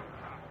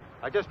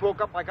 I just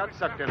woke up, I got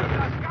sucked into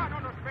this.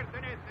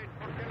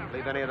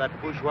 Believe any of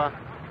that bourgeois?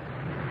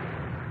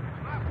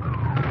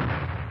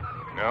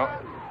 No.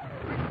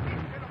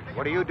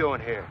 What are you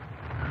doing here?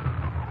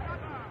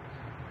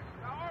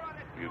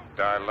 You'd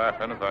die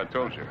laughing if I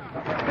told you.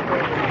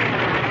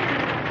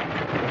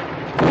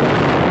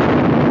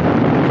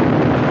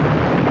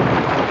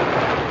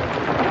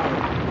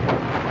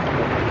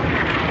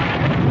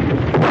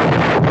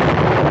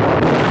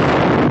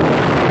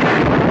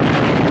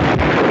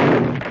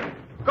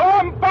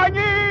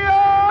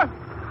 ¡Compañía!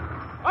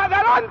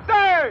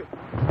 ¡Adelante!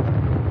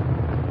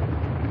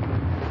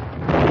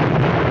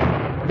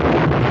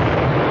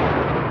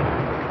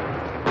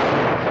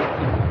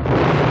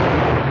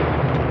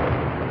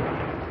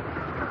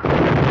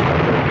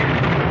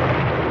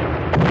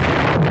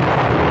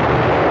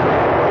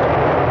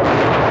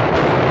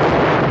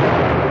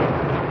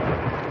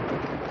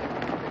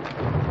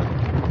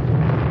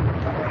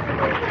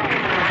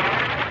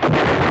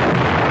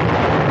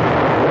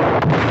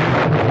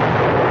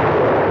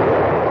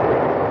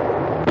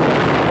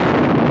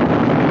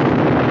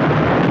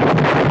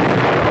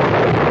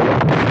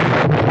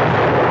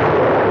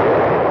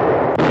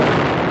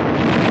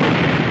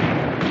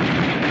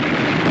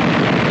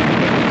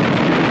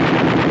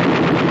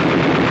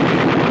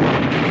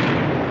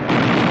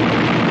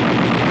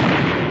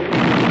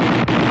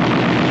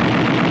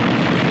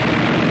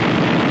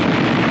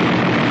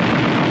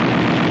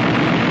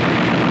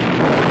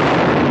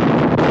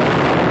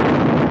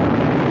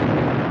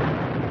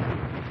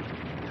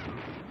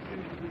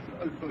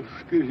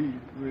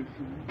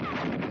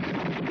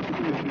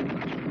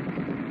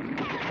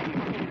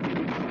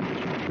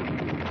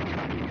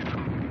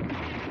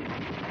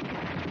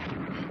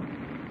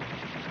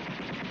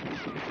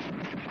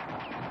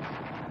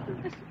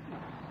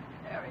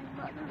 Mary,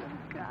 Mother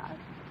of God.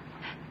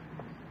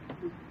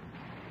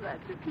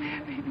 Blessed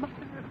Mary,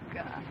 Mother of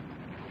God.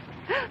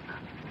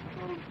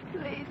 Oh,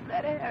 please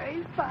let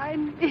Harry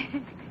find me.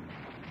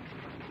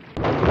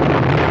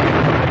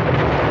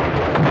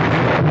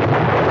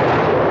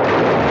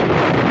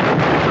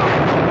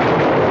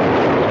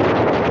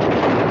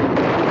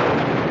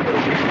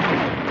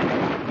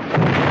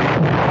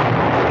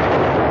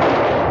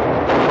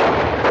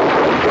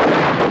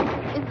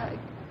 In thy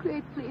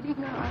great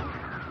pleading arms,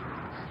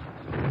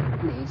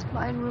 please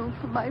find room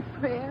for my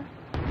prayer.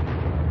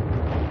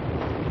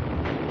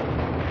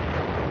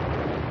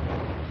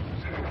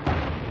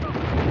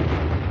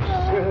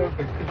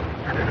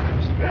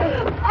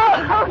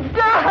 Oh,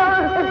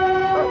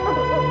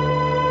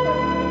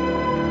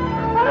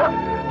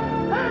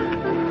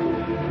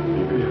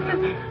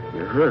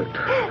 You're hurt.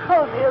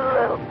 Only a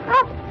little.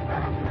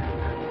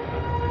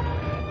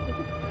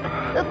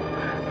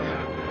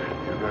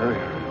 You're very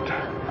hurt.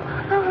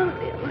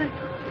 Only a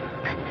little.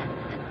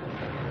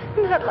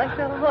 Not like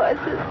the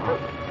horses.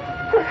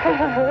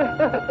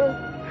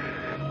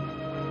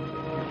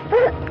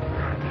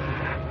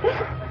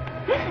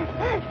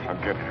 I'll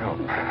get help.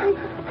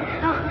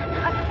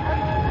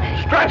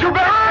 Stretcher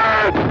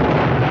bearer!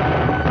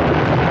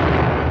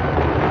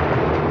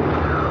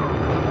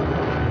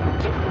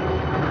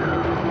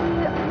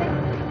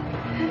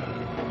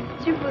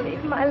 Did you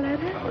believe my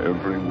letter?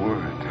 Every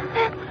word.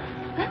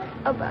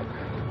 About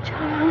the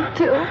child,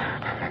 too?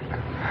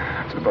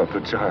 It's about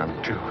the child,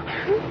 too.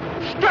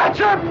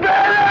 Stretcher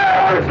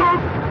bearers! Oh,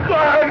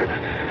 God!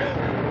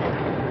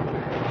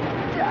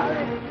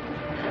 Darling,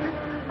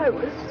 I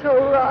was so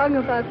wrong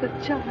about the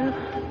child.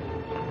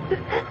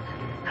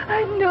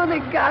 I knew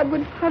that God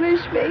would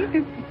punish me.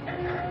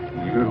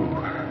 You.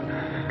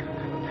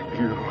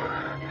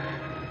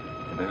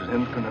 In His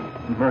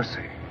infinite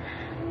mercy,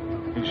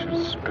 He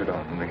should spit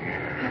on me.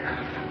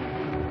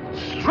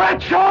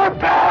 Stretcher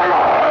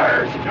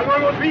bearers! Ya lo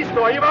hemos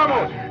visto, ahí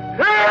vamos.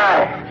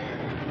 Here!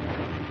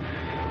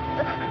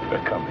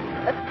 They're coming.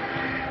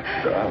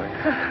 Darling.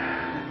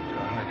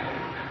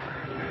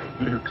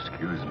 Will you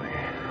excuse me?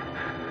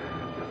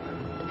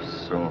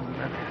 So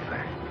many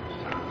things.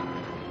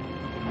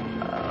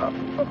 Oh,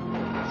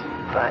 it's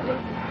funny.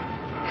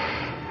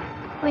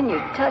 When you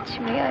touch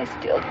me, I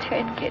still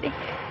turn giddy.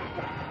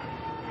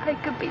 I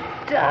could be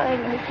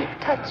dying, and if you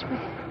touch me,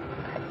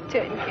 I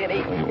turn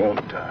giddy. You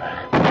won't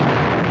die.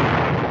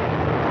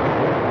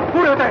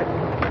 ¡Apúrate!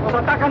 ¡Nos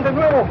atacan de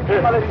nuevo!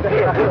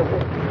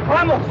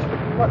 ¡Vamos!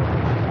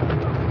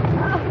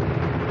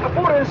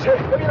 ¡Apúrense!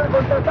 ¡Que viene el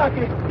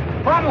contraataque!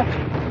 ¡Vamos!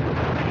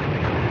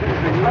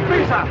 ¡A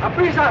prisa! ¡A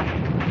prisa!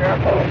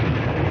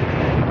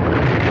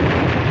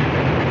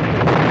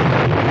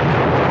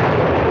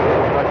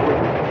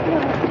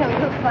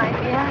 Don't find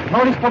me out.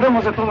 No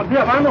disponemos de todo el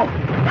día, vamos.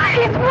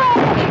 It's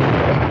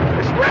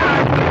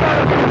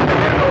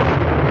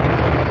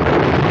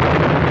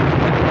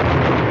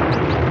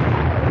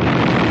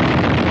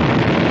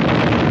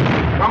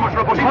Vamos,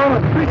 lo posible. Vamos,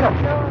 prisa.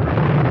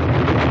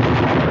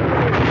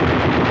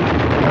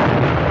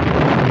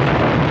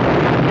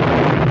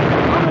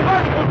 Vamos,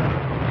 vamos.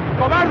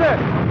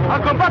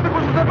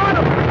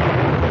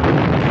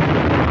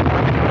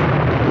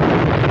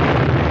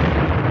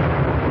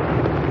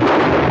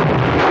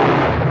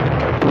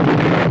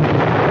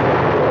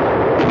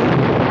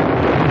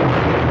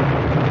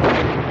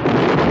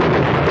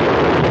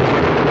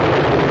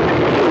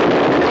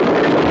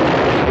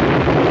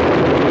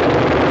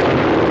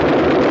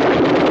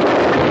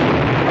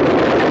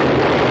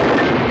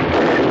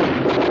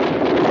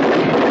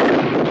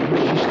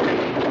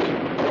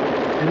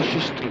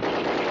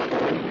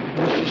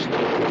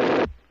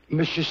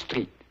 Monsieur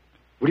Street,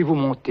 voulez-vous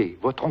monter?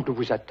 Votre oncle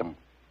vous attend.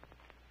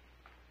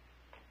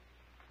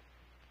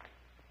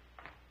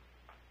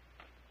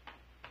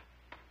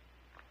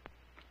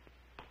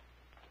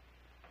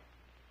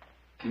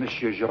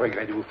 Monsieur, je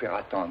regrette de vous faire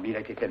attendre, mais il a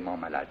été tellement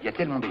malade. Il y a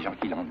tellement de gens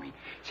qui l'ennuient.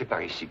 C'est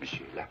par ici,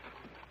 monsieur, là.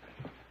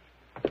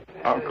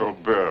 Uncle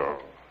Bill.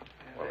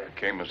 Well, I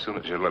came as soon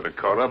as you let it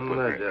caught up with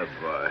me. dear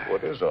boy.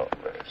 What is all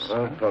this?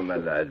 Pas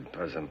malade,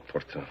 pas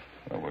important.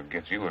 Well, we'll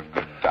get you a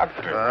good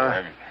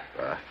doctor.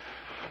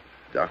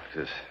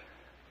 Doctors.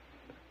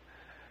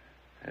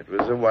 It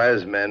was a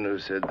wise man who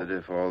said that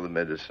if all the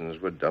medicines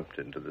were dumped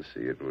into the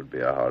sea, it would be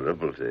a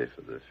horrible day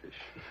for the fish.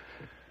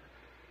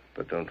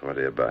 But don't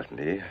worry about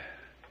me.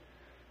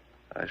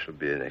 I shall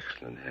be in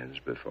excellent hands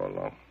before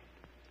long.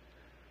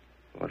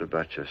 What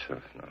about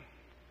yourself now?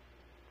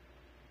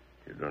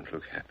 You don't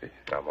look happy.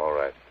 I'm all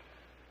right.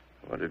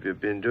 What have you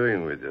been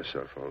doing with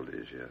yourself all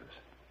these years?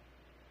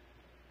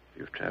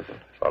 You've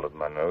traveled? Followed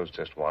my nose,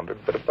 just wandered.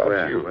 But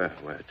about you.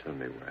 Where? Tell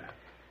me where.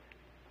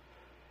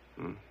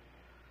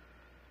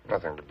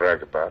 Nothing to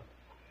brag about.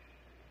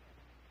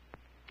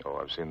 Oh,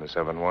 I've seen the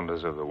 7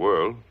 wonders of the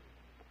world.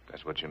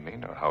 That's what you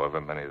mean, or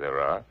however many there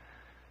are.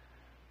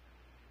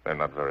 They're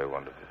not very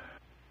wonderful.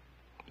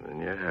 Then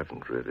you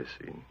haven't really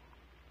seen.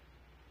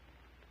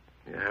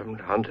 You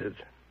haven't hunted.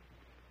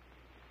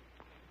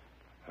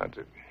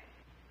 Hunted?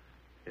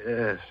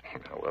 Yes.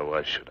 Well,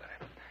 why should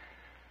I?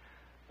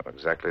 Well,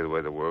 exactly the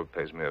way the world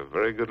pays me a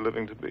very good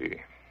living to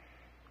be.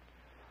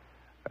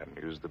 I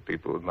amuse the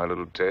people with my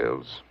little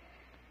tales.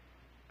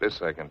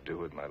 This I can do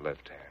with my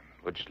left hand,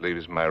 which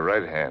leaves my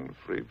right hand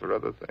free for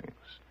other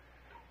things.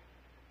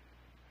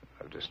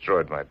 I've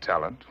destroyed my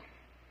talent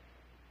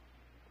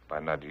by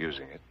not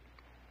using it,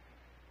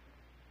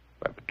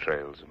 by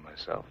betrayals of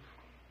myself,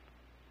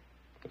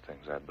 the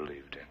things I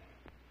believed in,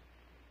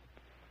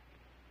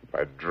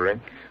 by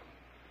drink,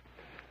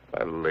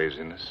 by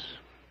laziness,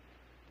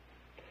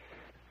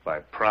 by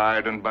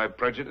pride and by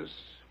prejudice,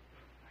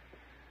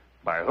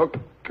 by hook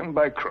and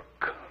by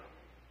crook.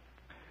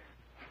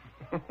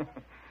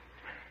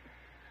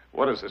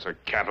 What is this, a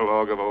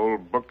catalog of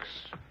old books?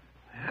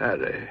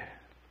 Harry.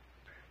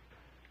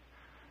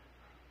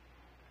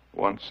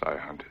 Once I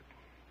hunted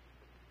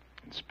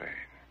in Spain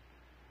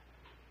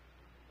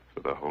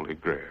for the Holy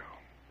Grail,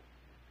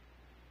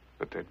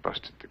 but they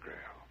busted the Grail.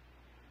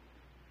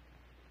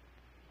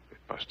 They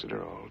busted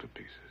her all to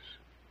pieces.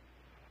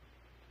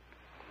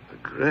 The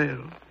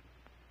Grail?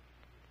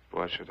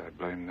 Why should I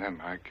blame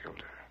them? I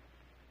killed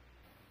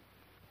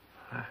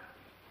her.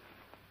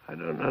 I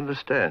don't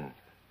understand.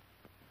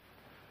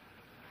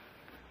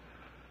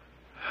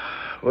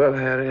 Well,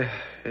 Harry,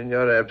 in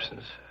your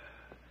absence,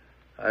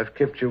 I've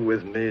kept you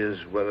with me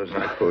as well as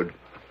I could.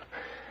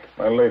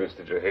 My latest,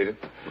 did you hate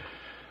it?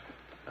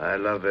 I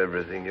love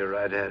everything you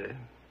write, Harry.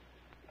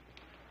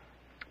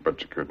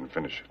 But you couldn't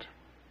finish it.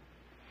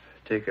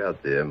 Take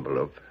out the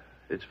envelope.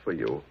 It's for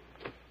you.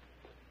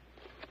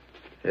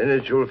 In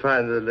it, you'll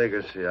find the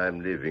legacy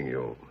I'm leaving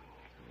you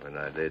when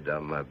I lay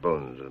down my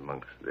bones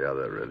amongst the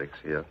other relics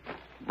here.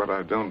 But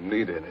I don't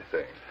need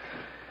anything.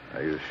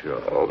 Are you sure?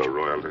 All the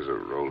royalties are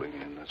rolling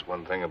in. That's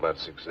one thing about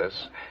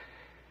success,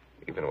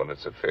 even when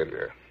it's a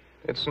failure.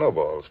 It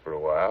snowballs for a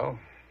while.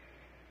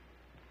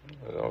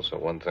 There's also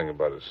one thing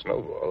about a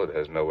snowball. It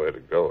has nowhere to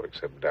go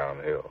except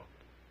downhill.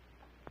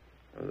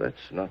 Well,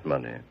 that's not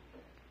money.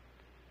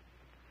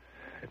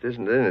 It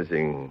isn't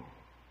anything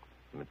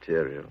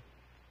material.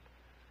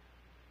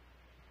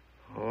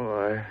 Oh,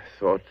 I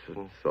thought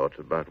and thought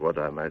about what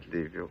I might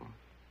leave you.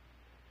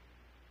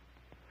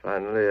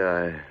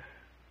 Finally,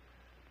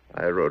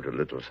 I wrote a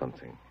little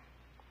something.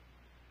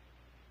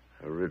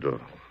 A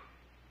riddle.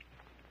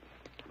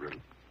 A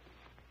riddle?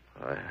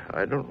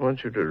 I don't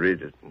want you to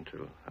read it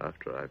until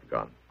after I've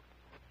gone.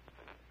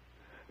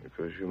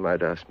 Because you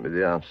might ask me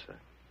the answer.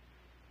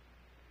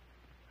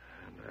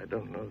 And I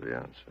don't know the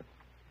answer.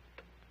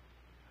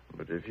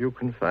 But if you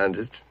can find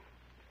it,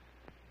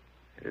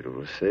 it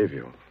will save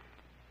you.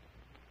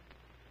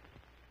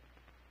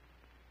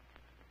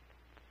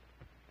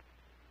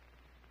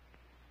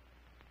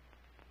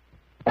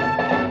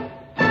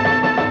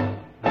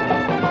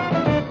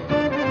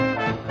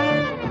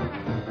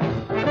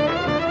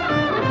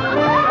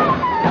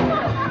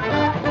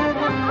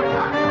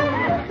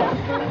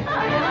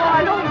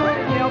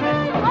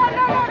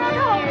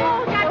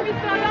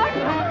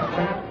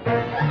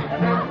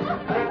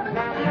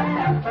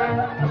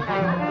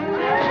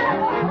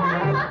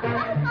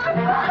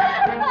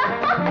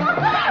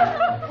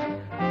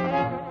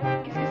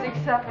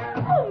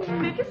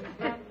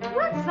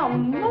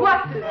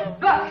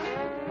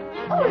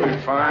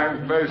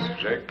 Fine place,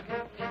 Jake.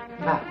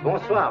 Ah,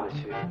 bonsoir,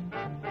 monsieur.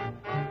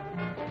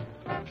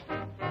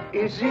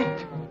 Is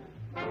it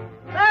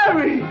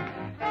Harry?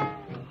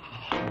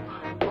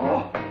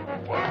 Oh,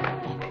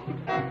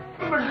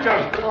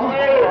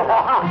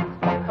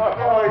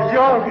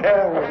 young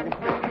Harry.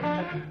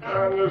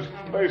 And this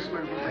place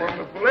looks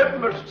wonderful.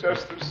 It looks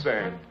just the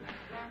same.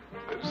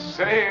 The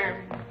same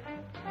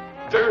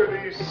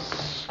dirty,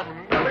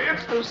 smelly.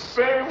 It's the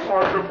same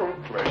wonderful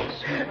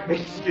place.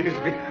 Excuse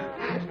me.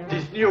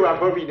 This new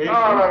abomination.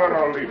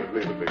 No, leave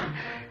it.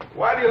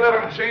 Why do you let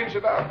them change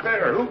it out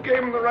there? Who gave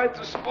them the right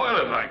to spoil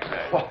it like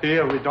that? Oh,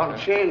 here we don't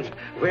change.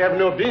 We have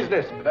no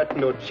business, but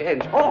no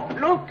change. Oh,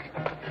 look.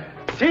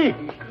 See,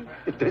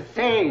 the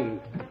same.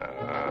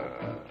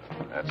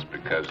 That's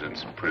because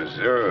it's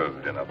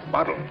preserved in a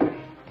bottle.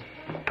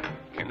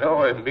 You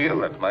know,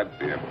 Emile, that might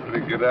be a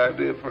pretty good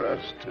idea for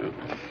us, too.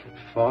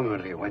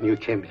 Formerly, when you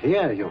came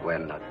here, you were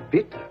not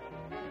bitter.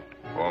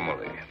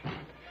 Formerly,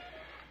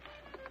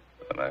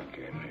 when I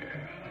came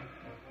here.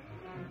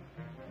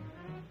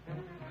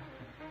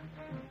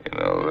 You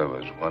know, there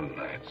was one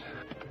night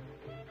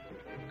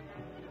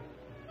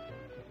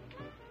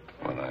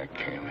when I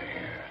came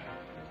here.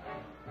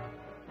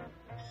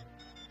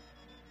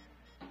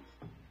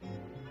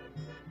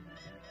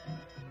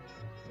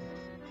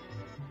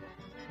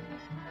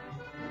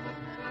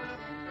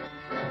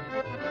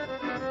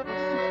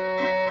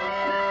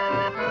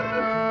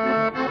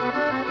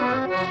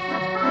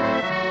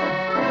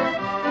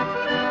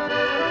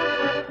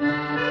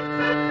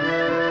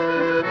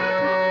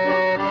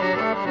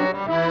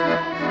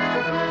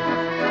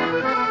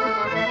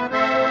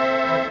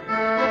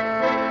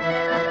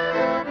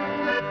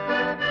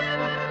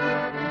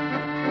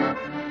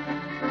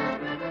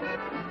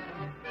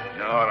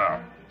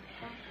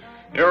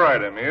 You're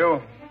right,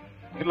 Emile.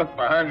 You look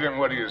behind you and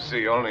what do you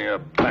see? Only a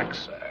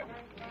backside.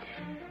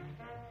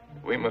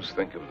 We must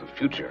think of the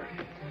future.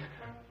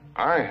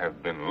 I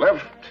have been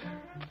left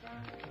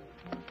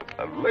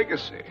a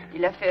legacy.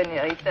 Il a fait un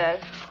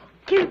héritage.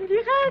 Quel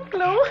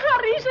miracle! Oh,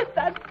 Harry, je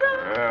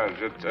t'adore. Ah,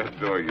 je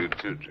t'adore you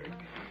too, Jake.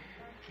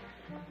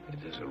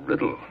 It is a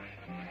riddle.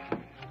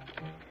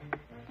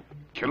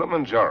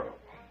 Kilimanjaro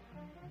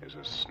is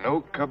a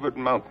snow-covered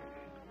mountain,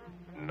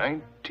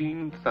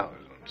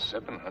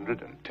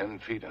 19,710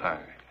 feet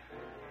high,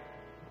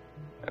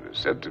 and is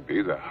said to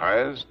be the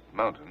highest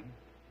mountain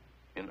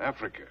in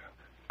Africa.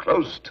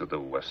 Close to the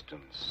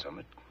western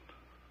summit,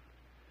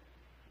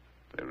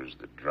 there is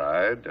the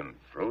dried and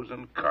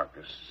frozen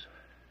carcass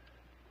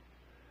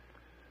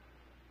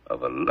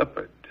of a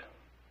leopard.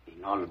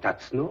 In all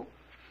that snow?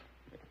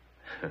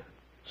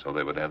 So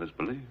they would have us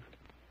believe.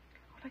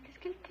 Qu'est-ce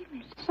qu'elle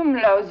t'aimait? Some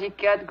lousy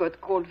cat got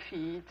cold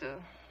feet.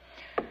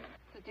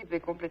 Ce type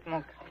est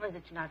complètement creux.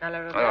 Tu n'as qu'à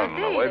le regarder.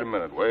 No, wait a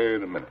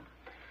minute.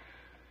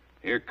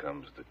 Here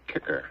comes the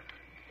kicker.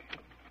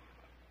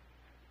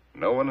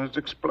 No one has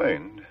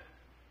explained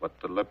what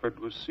the leopard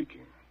was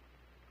seeking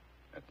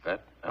at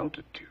that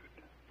altitude.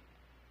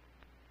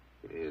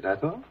 Is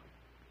that all?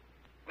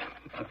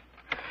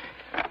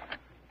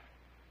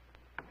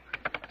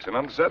 It's an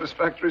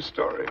unsatisfactory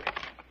story.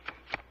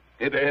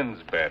 It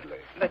ends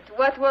badly. But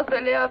what was the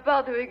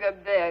leopard doing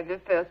up there in the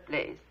first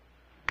place?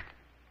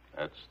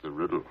 That's the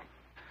riddle.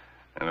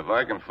 And if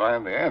I can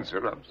find the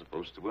answer, I'm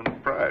supposed to win a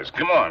prize.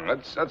 Come on,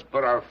 let's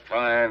put our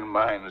fine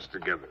minds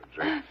together,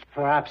 Jake.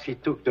 Perhaps he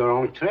took the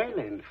wrong trail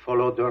and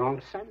followed the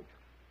wrong scent.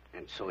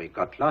 And so he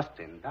got lost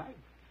and died.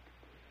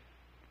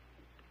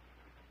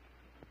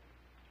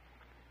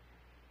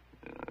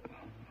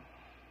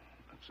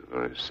 That's a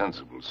very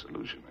sensible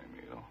solution,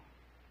 Emile.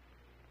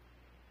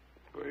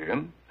 For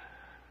him.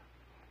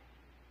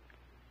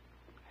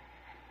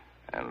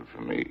 And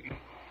for me.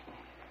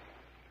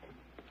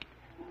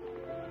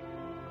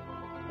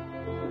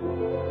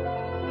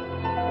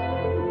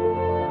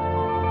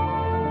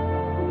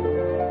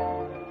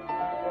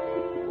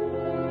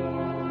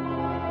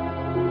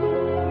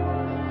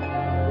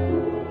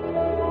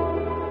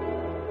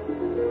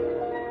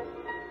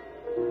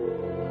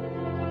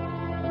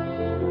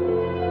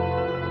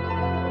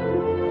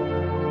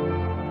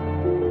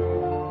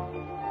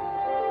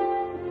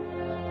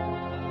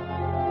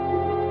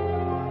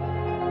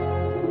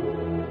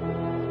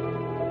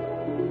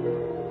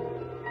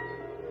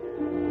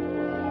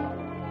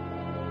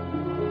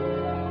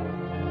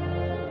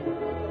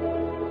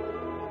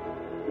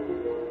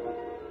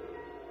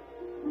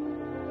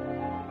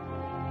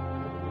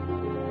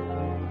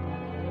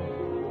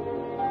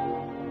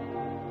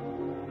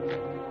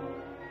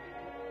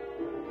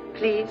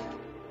 Please.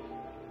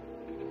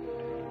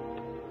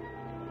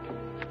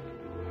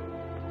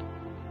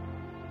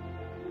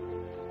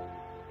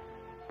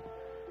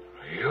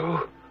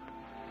 You?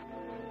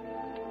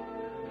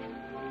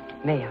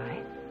 May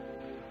I?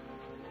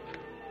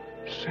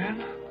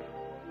 Sin?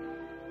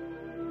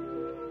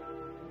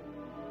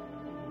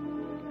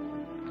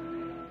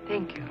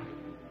 Thank you.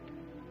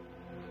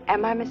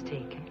 Am I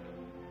mistaken?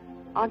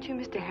 Aren't you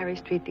Mr. Harry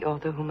Street, the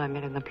author whom I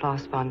met in the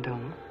Place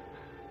Vendôme?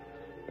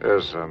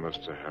 Yes, I'm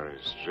Mr. Harry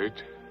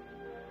Street.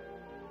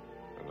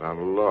 And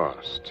I'm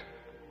lost.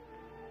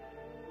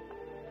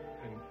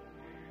 And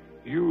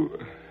you...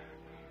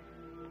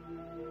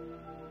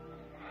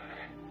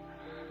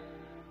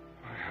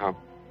 How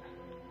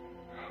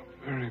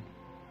very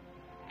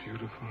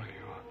beautiful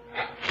you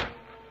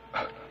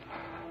are.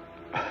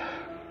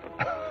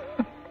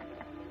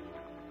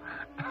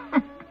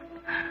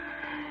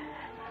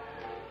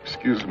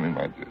 Excuse me,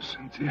 my dear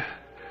Cynthia.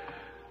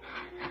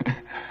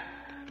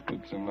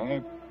 But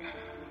tonight,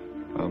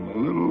 I'm a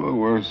little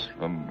worse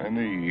from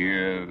many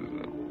years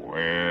of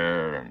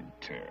wear and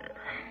tear.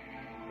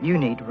 You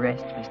need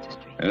rest, Mr.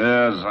 Street.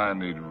 Yes, I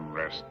need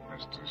rest,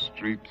 Mr.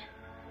 Street.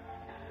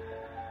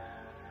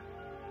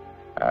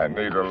 I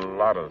need a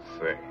lot of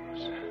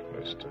things,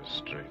 Mr.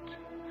 Street.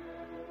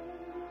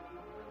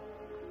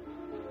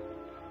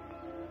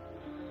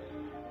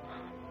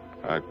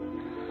 I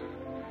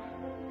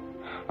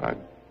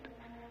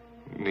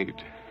need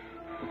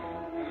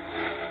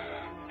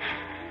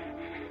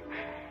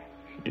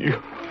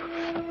you.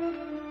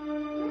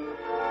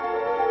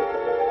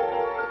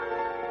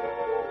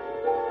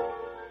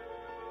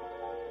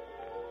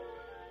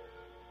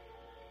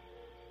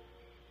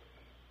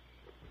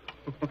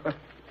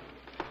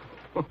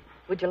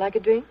 Would you like a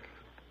drink?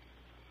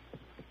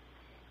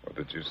 What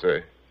did you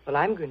say? Well,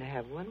 I'm going to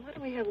have one. Why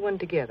don't we have one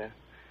together?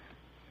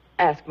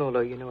 Ask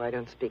Molo. You know I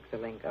don't speak the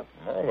lingo.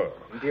 Molo.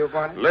 Dio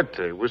buona?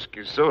 Latte,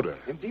 whiskey soda.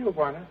 Dio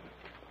buona?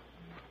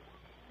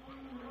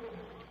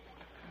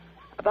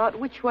 About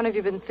which one have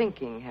you been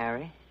thinking,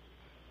 Harry?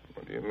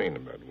 What do you mean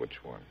about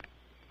which one?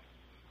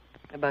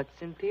 About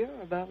Cynthia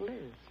or about Liz?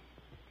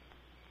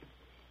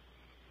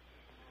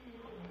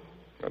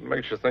 What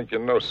makes you think you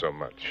know so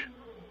much?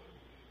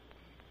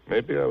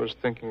 Maybe I was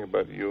thinking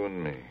about you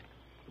and me.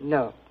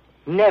 No,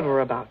 never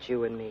about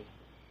you and me.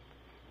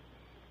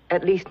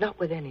 At least not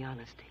with any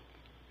honesty.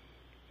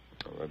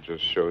 Well, that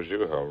just shows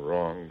you how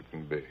wrong it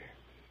can be.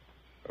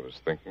 I was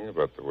thinking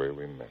about the way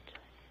we met.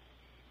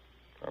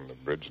 On the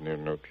bridge near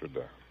Notre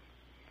Dame.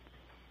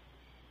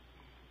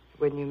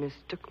 When you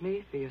mistook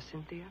me for your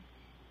Cynthia?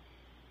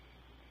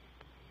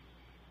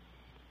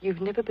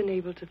 You've never been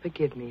able to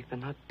forgive me for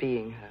not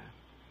being her,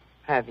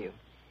 have you?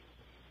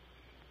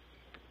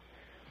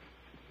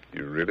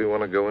 You really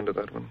want to go into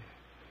that one?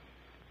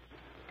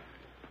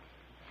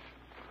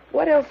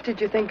 What else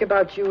did you think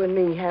about you and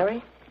me,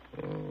 Harry?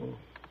 Oh.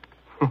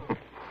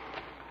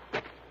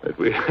 That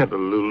we had a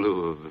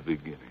Lulu of the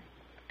beginning.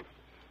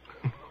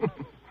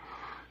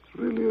 It's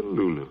really a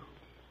Lulu.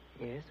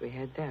 Yes, we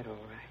had that all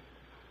right.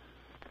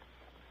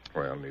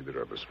 Well, neither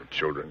of us were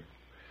children.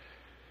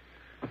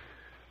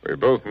 We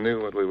both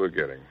knew what we were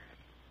getting.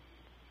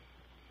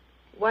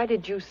 Why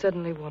did you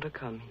suddenly want to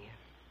come here?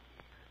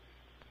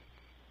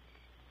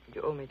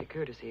 You owe me the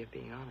courtesy of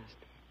being honest.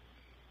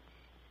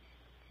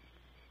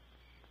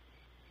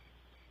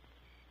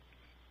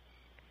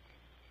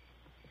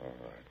 All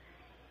right.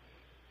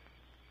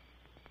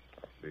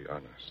 I'll be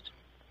honest.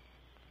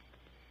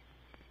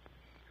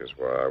 Because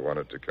why I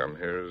wanted to come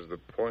here is the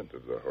point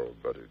of the whole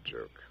buddy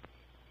joke.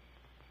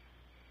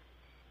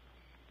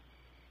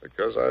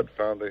 Because I'd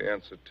found the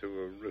answer to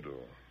a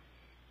riddle.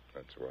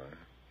 That's why.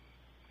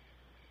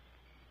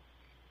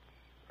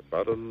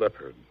 About a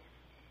leopard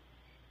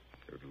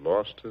who'd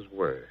lost his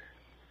way.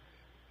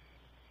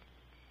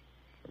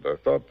 And I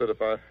thought that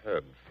if I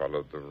had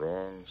followed the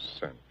wrong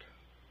scent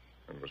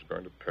and was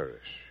going to perish,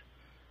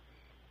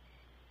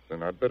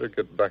 then I'd better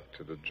get back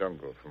to the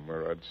jungle from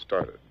where I'd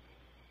started.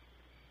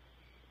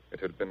 It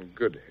had been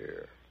good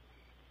here.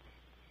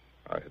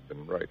 I had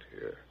been right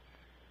here.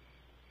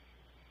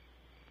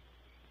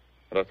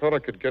 And I thought I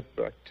could get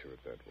back to it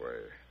that way.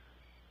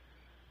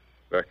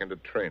 Back into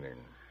training.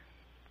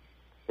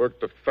 Work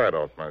the fat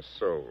off my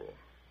soul.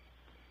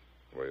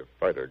 The way a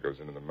fighter goes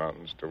into the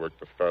mountains to work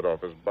the fat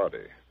off his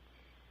body.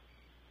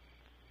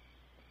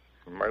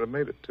 I might have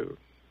made it, too.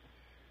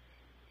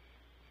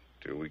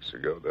 2 weeks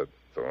ago, that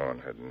thorn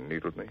had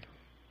needled me.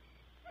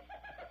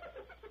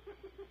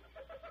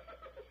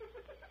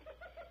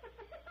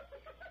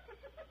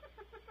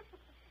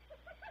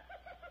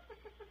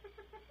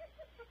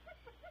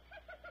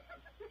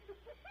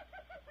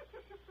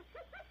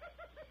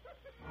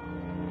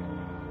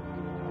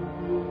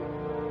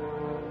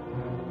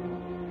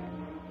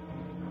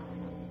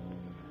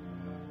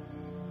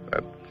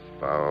 That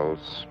foul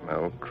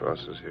smell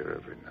crosses here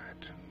every night.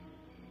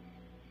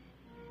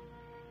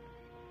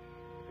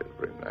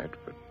 Every night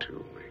for 2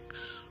 weeks.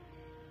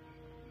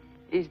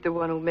 He's the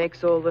one who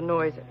makes all the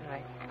noise at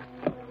night.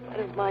 I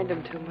don't mind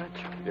him too much.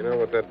 You know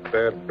what that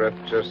bad breath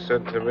just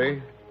said to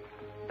me?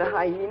 The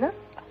hyena?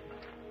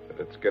 That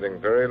it's getting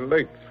very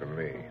late for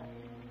me.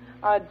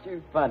 Aren't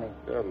you funny?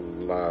 A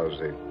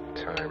lousy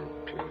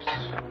timepiece.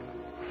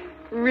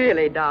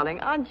 Really, darling,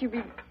 aren't you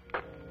be...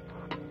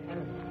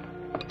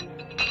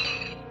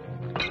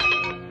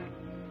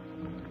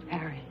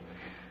 Harry.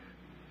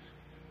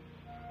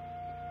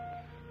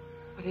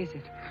 What is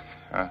it?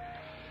 Huh?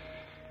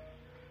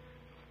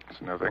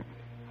 It's nothing.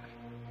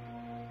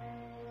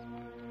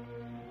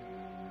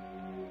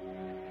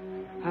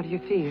 How do you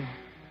feel?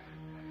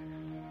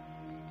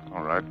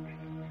 All right.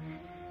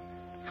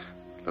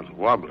 A little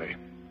wobbly.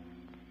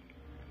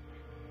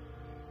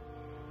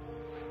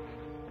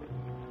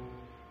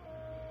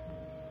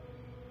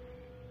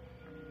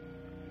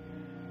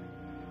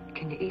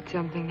 Can you eat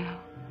something now?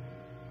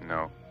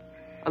 No.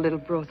 A little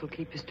broth will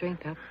keep your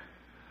strength up.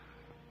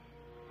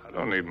 I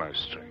don't need my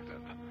strength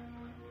up.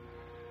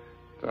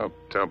 Don't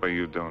tell me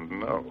you don't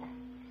know.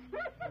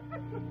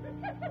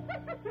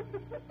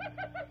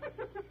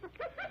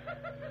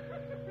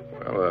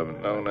 Well, I've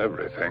known known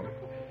everything,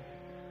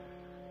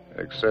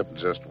 except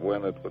just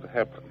when it would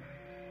happen.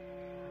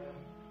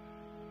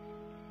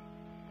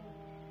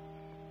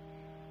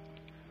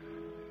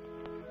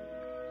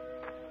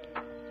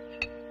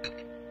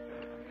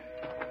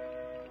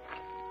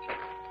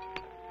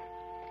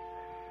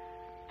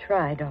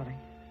 Try, darling.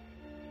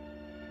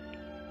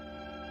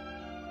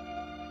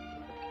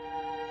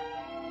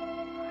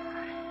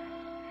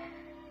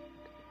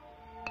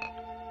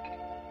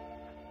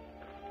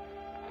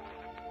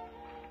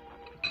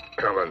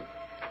 Helen,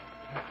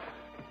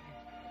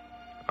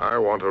 I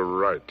want to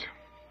write.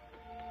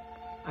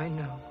 I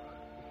know.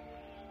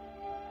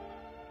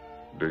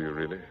 Do you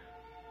really?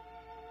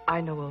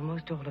 I know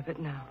almost all of it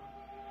now.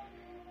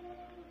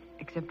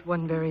 Except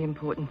one very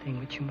important thing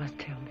which you must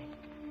tell me.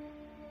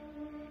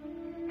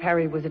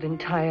 Harry, was it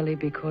entirely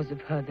because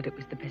of her that it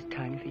was the best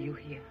time for you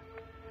here?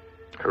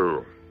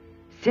 Who?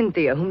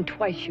 Cynthia, whom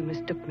twice you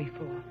mistook me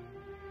for.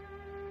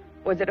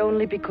 Was it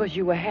only because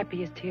you were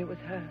happiest here with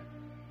her?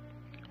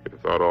 If you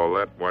thought all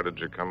that, why did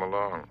you come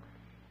along?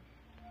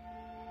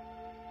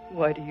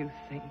 Why do you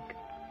think?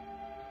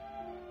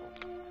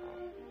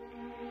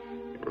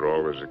 You were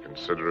always a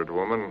considerate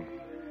woman.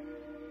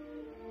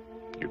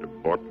 You'd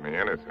have bought me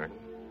anything.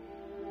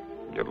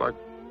 You'd like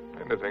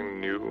anything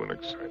new and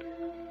exciting.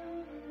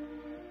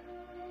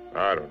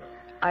 I don't know.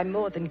 I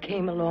more than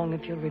came along,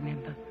 if you'll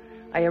remember.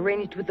 I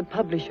arranged with the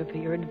publisher for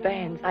your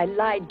advance. I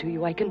lied to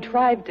you. I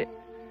contrived it.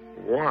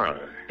 Why?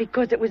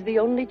 Because it was the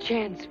only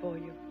chance for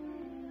you.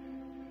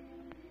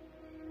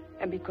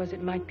 And because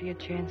it might be a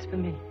chance for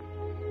me.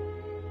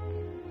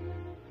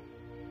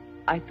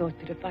 I thought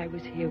that if I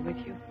was here with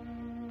you,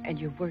 and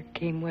your work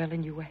came well,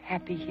 and you were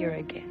happy here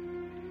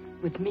again,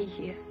 with me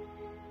here,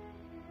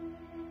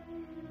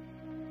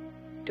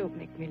 don't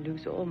make me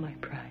lose all my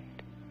pride.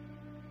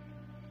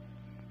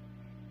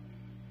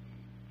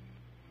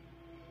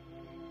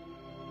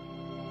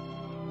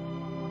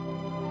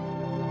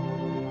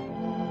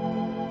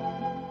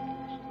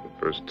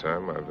 First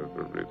time I've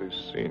ever really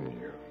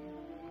seen you.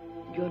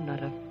 You're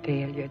not a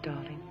failure,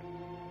 darling.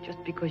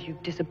 Just because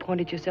you've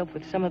disappointed yourself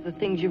with some of the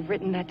things you've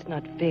written, that's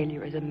not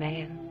failure as a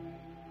man.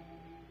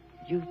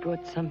 You've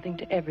brought something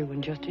to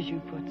everyone, just as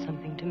you've brought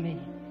something to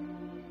me.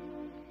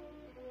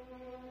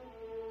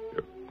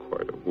 You're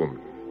quite a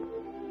woman.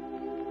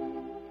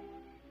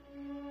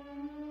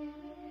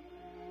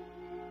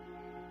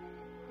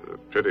 It's a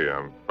pity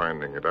I'm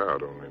finding it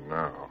out only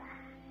now.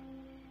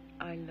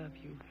 I love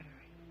you, Harry.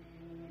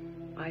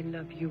 I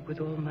love you with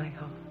all my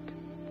heart.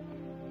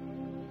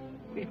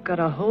 We've got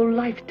a whole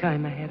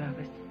lifetime ahead of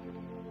us.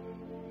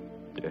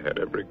 You had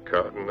every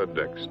card in the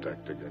deck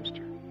stacked against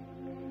you.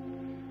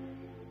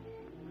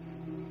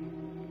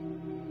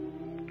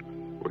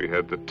 We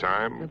had the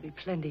time. There'll be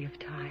plenty of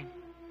time.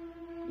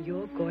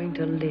 You're going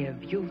to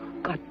live. You've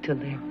got to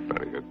live.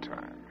 Plenty of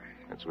time.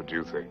 That's what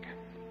you think.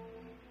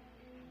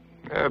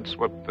 That's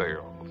what they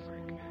all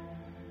think.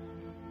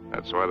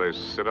 That's why they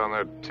sit on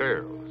their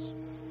tails.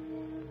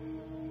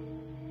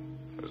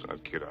 Let's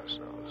not kid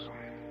ourselves.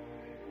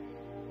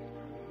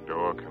 The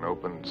door can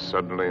open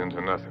suddenly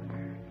into nothing.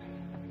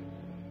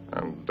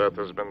 And death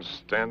has been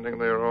standing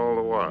there all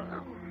the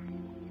while.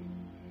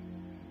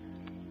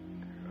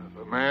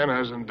 If a man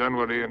hasn't done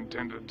what he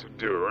intended to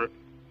do,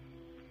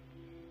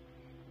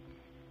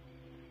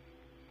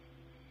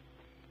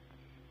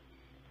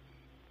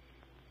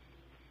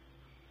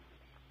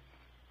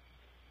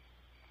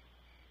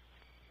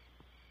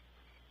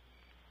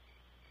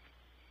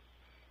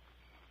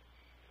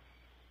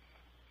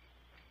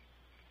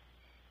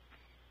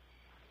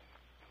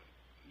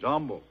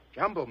 Jumbo.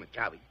 Jumbo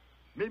Machawi.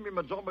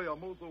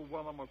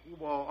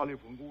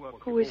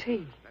 Who is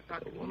he?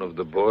 one of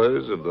the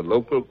boys of the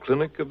local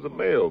clinic of the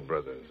Mayo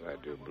brothers, I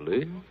do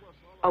believe.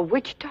 A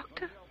witch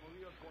doctor?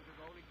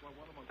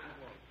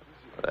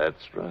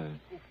 That's right.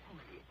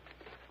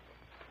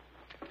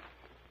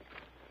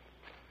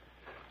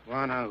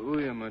 Wana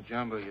uya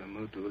majamba ya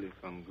mutuli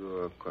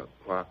fangua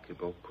kwa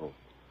kiboko.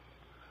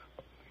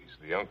 He's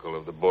the uncle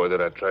of the boy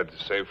that I tried to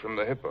save from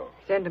the hippo.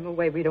 Send him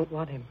away. We don't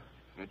want him.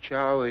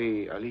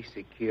 Machawi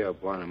alisikia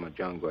bwana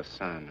majangwa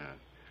sana.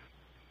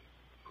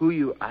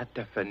 Huyu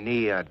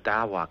atafania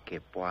dawa ke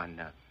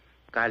bwana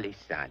kali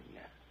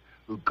sana.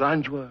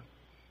 Ugonjwa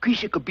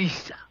kisha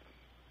kabisa.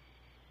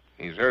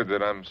 He's heard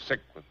that I'm sick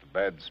with the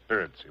bad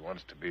spirits. He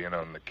wants to be in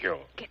on the kill.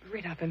 Get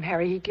rid of him,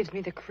 Harry. He gives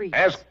me the creeps.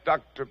 Ask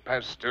Dr.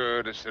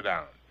 Pasteur to sit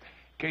down.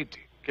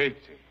 Katie.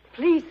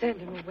 Please send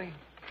him away.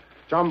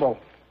 Jumbo.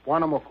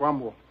 Bwana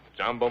Mokwambo.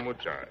 Jumbo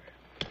Muchai.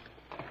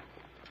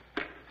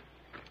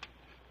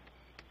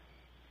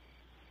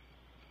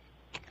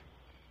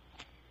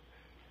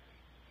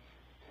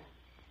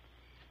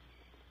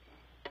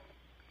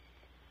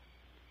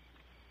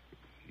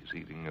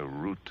 Eating a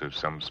root of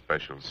some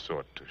special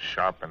sort to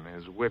sharpen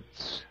his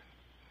wits.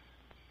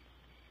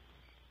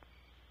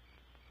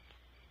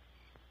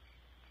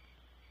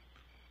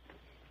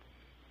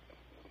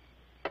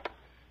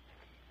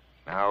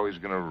 Now he's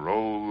going to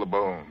roll the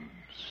bones.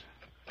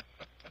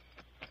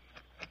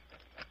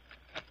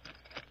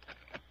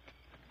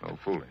 No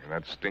fooling. In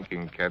that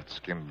stinking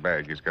catskin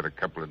bag, he's got a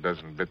couple of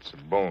dozen bits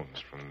of bones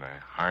from the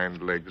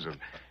hind legs of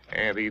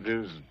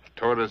anteaters,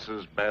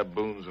 tortoises,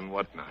 baboons, and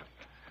whatnot.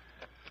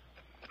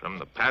 From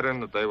the pattern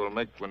that they will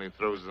make when he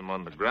throws them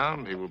on the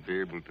ground, he will be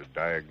able to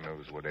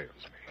diagnose what ails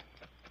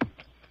me.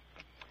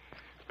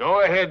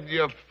 Go ahead,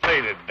 you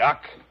faded,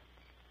 Doc.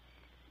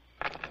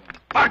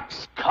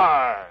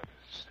 Boxcars!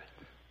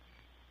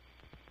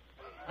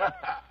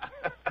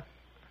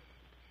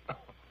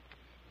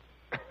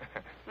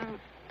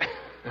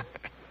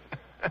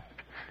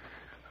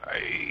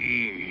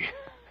 Aye.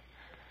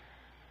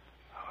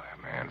 Oh, that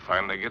man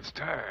finally gets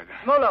tired.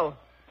 Molo,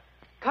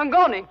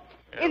 Congoni,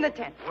 in the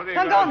tent. What are you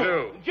Congoni. going to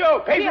do?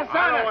 Joe, I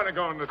don't want to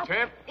go in the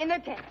tent. In the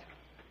tent.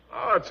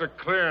 Oh, it's a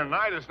clear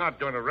night. It's not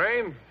going to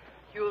rain.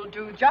 You'll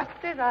do just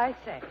as I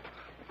say.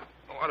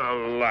 What a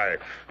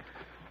life.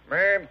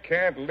 Man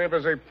can't live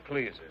as he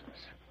pleases.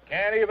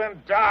 Can't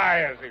even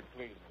die as he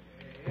pleases.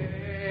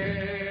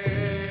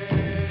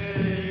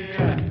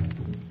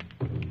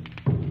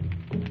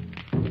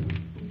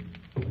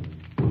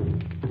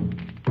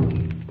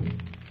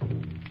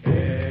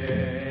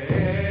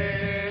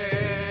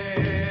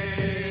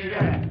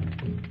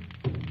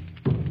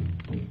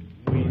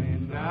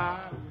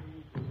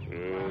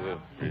 Through the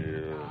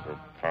fields of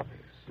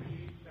poppies.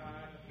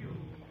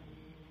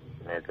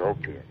 Like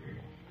opium.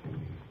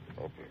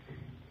 Opium.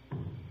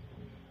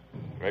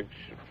 Makes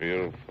you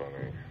feel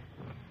funny.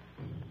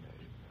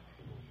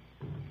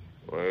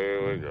 Away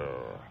we go.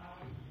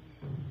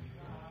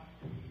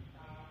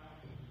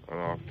 And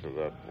off to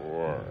that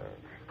war.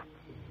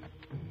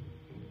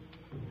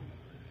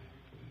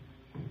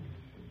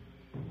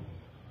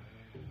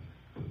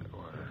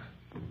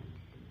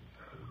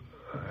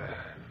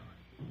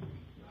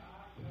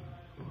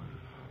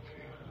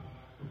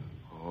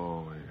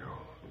 Oh, we go.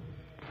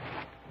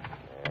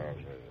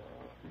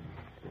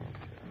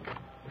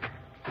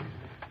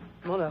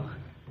 Molo.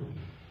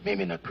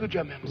 Mimi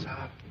nakuja, mem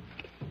sahab.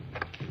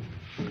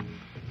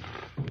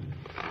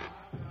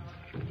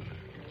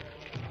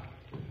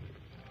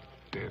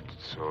 Dead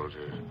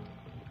soldiers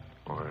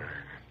wearing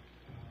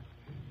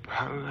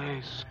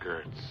ballet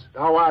skirts.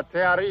 Dawa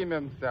teari,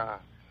 mem sahab.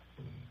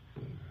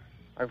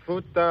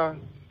 Mafuta,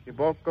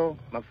 kiboko,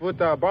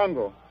 mafuta,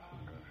 bongo.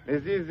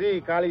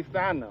 Mizizi,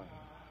 kalistana.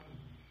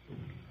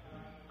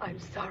 I'm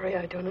sorry,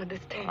 I don't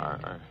understand.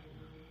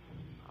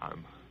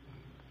 I'm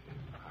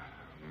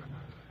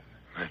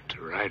meant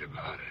to write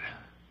about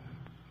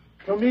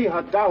it. To me,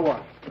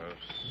 hadawa.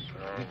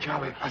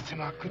 Nichawe,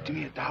 asema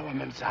kutumi dawa,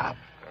 mem sahab.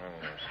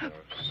 I've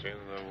seen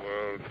the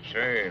world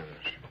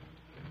change.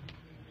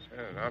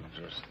 Not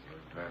just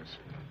the fancy,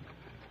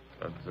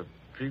 but the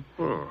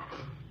people.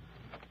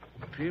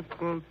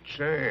 People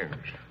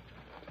change.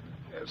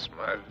 It's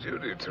my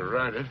duty to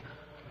write it.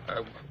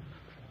 I've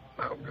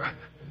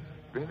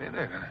been in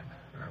it.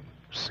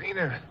 I've seen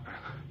it.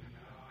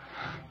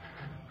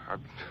 I've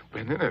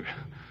been in it.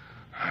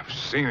 I've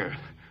seen it.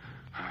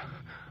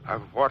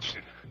 I've watched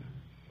it.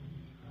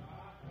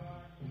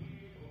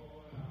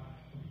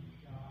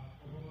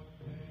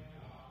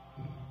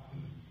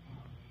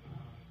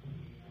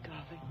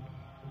 Darling,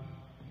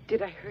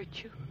 did I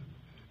hurt you?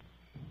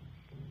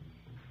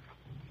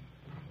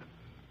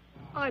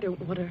 I don't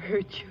want to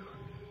hurt you.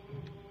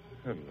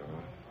 Hello.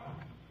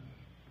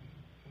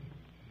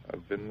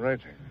 I've been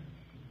writing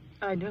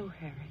I know,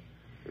 Harry.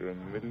 for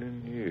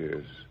 1,000,000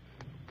 years.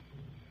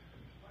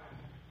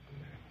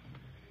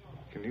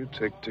 Can you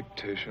take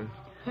dictation?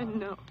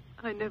 No,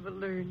 I never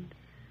learned.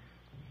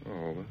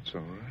 Oh, that's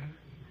all right.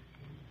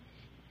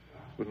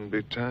 Wouldn't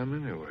be time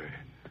anyway.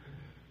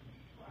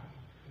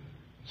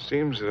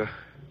 Seems that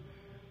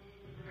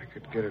I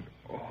could get it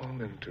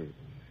all into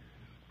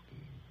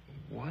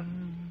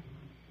one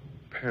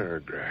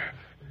paragraph.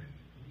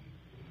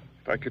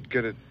 If I could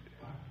get it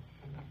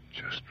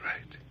just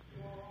right.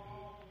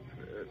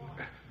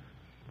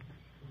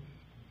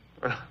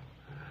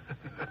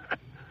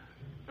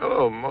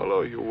 Hello,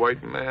 Molo, you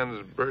white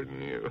man's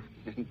burden, you.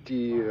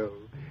 Indio.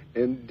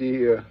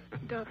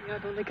 Darling,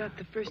 I've only got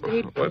the first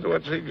aid.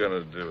 What's he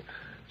gonna do?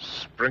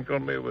 Sprinkle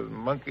me with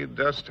monkey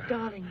dust?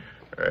 Darling.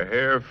 A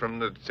hair from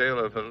the tail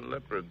of a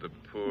leopard, the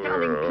poor...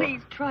 Darling,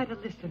 please try to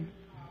listen.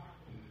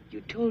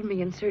 You told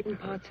me in certain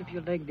parts of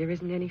your leg there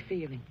isn't any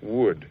feeling.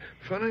 Wood.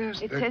 Funny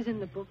as It says in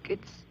the book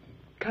it's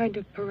kind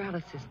of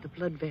paralysis, the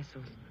blood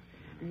vessels.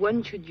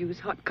 One should use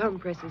hot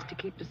compresses to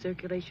keep the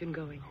circulation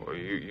going. Oh,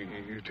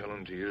 you tell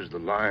him to use the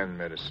lion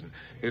medicine.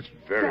 It's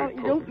very Darling,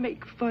 potent. don't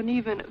make fun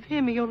even of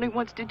him. He only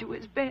wants to do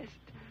his best.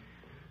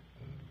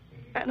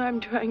 And I'm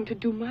trying to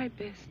do my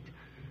best.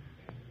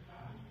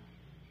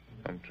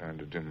 I'm trying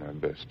to do my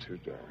best, too,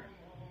 darling.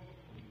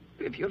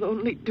 If you'll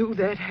only do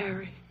that,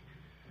 Harry.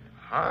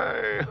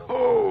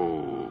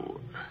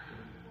 Hi-ho,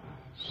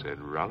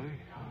 said Raleigh.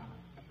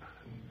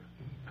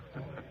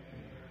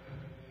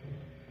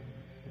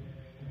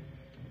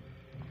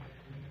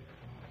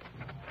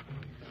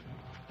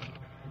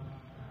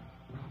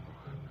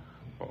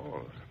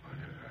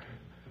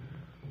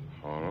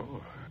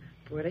 Oh.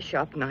 With a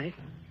sharp knife.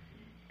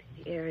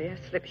 The area,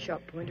 slip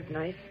sharp point of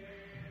knife.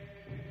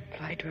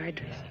 Apply dry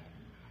dressing.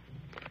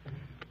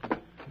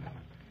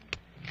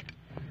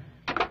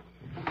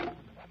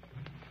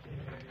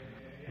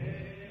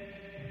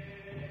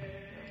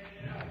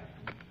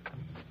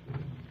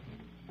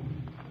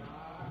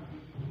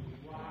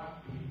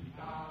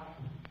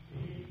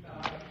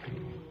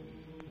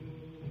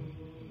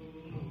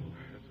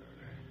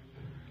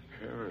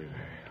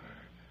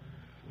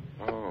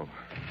 Oh.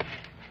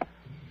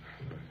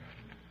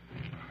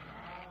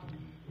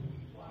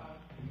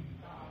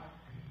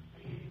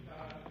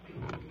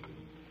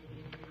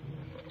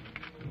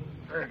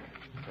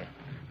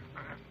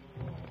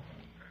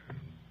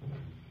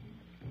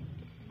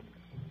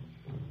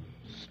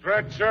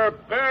 Stretcher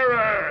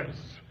bearers!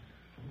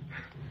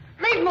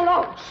 Leave him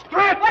alone!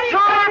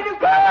 Stretcher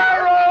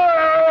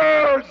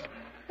bearers!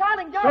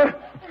 Darling, don't.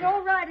 It's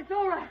all right. It's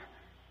all right.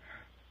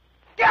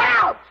 Get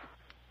out!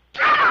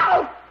 Get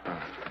out!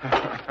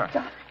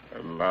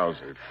 A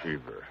lousy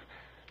fever.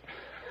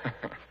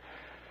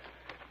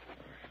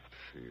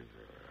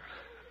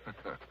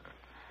 Fever.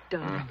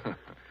 Darling,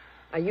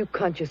 are you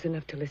conscious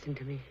enough to listen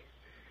to me?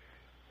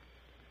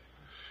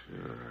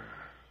 Sure.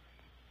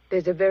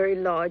 There's a very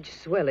large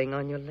swelling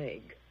on your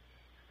leg.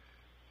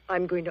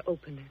 I'm going to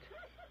open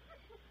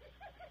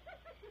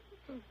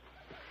it.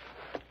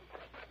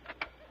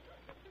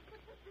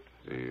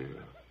 Do you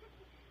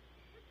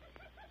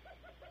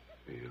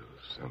feel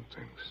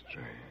something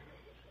strange?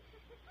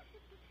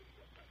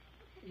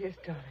 Yes,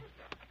 darling.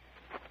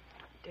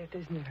 Death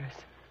is near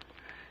us.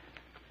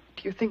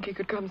 Do you think he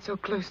could come so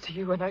close to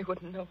you and I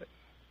wouldn't know it?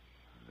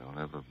 I don't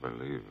ever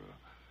believe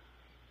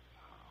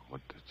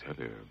what to tell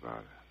you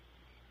about it.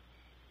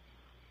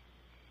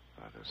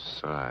 About a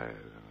side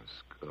and a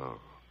skull.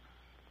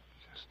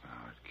 Just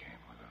now it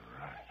came with a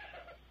rush.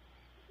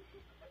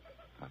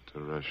 Not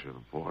the rush of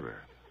water,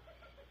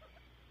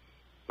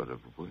 but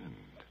of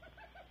wind.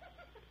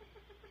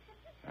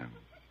 And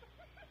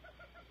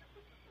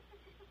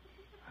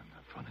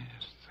the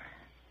funniest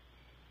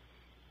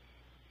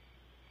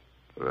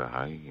thing, the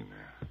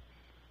hyena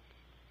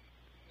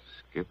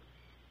skipped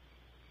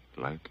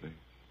lightly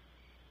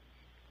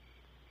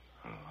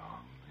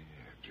along the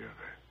edge of it.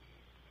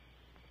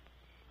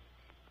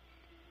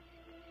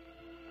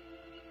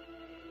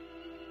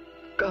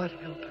 God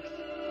help us.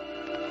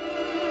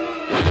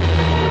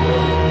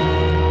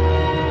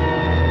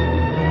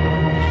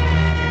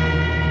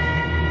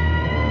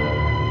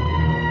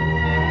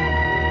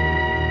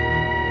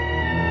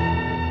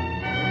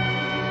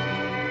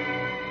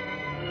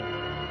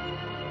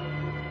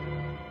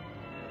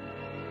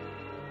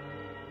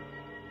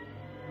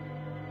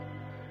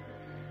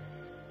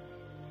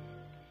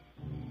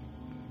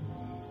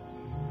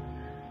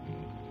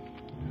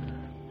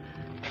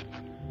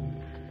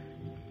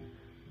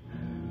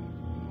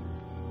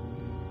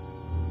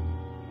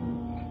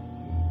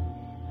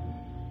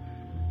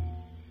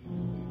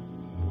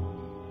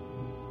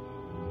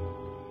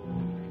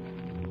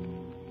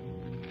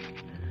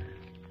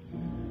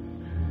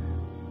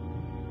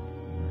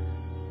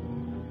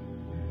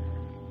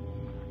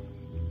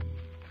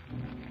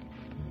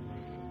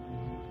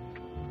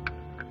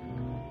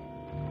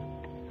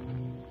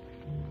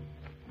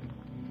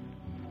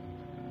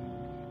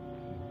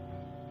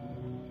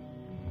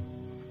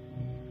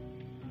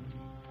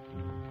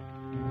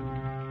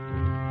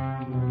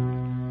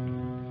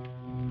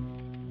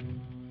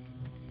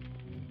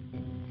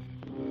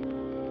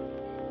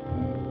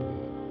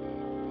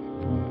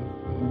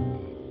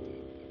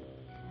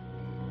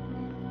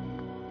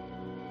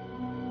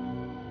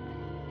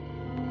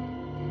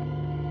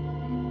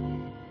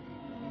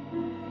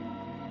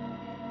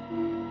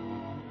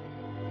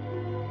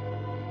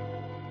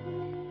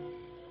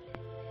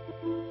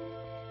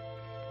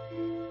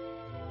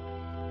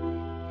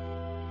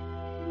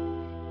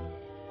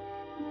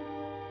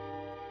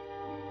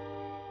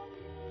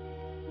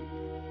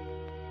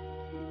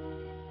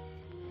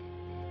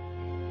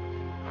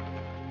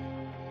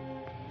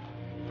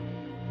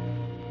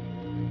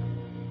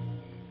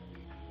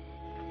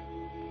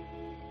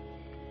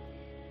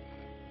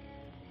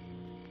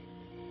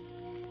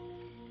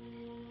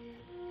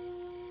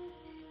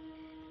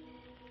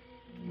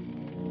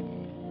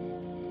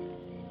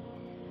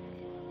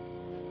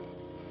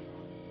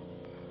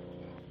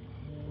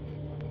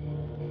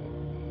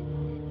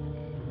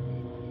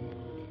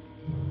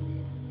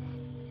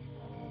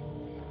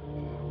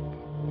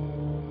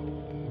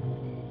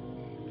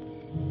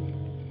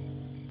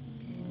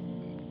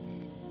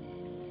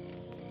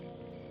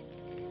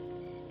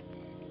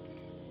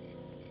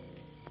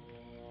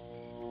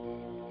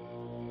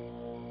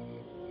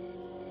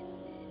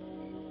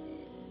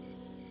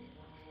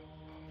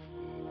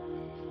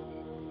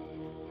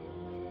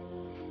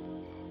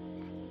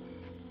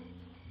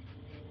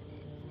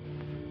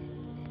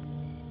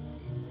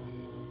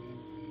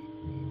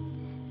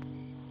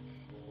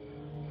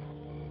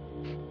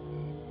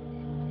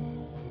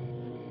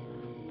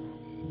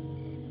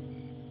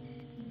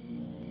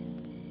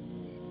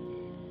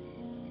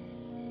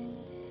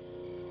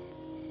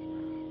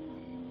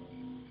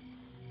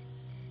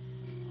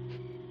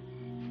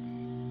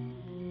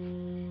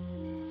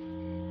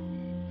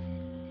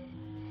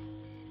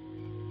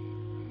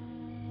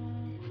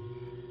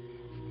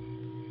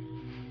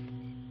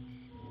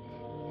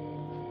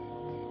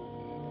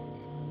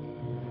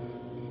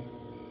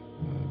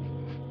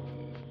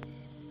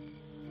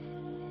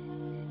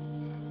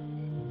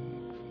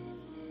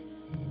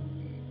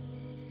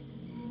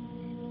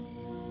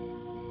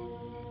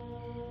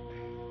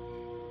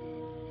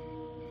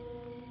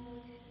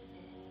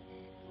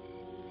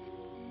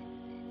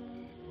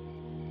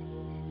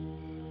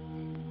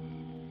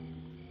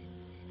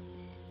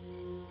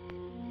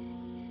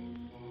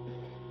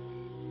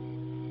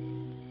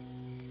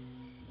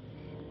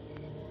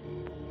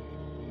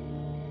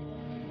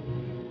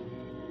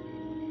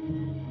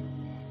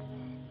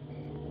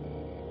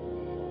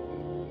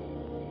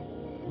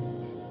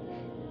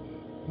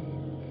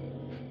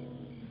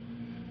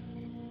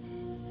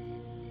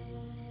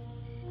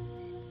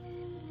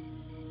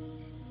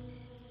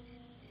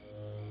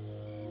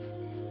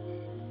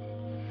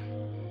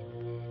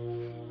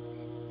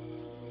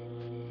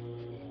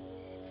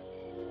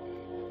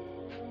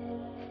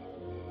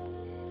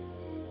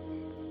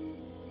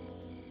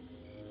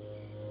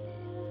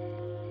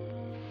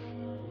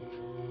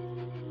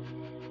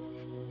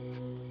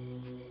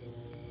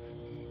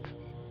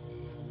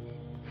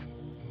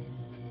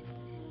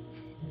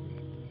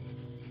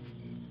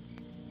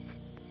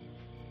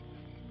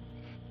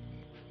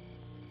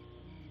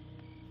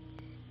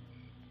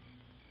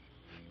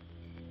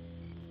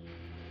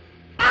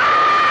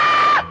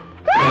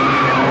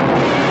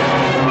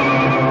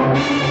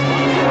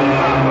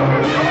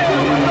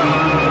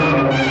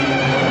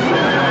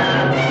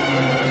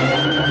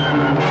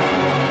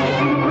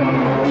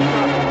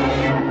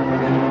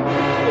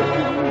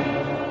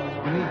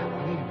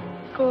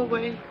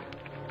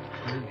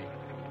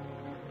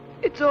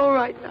 It's all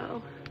right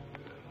now.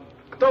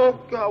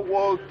 Toka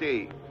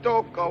wote.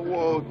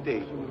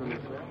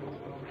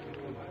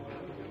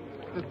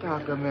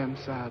 Nataka mem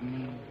sa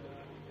amin.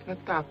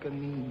 Nataka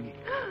nini.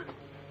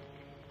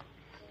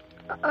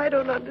 I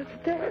don't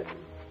understand.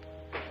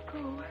 Go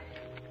away.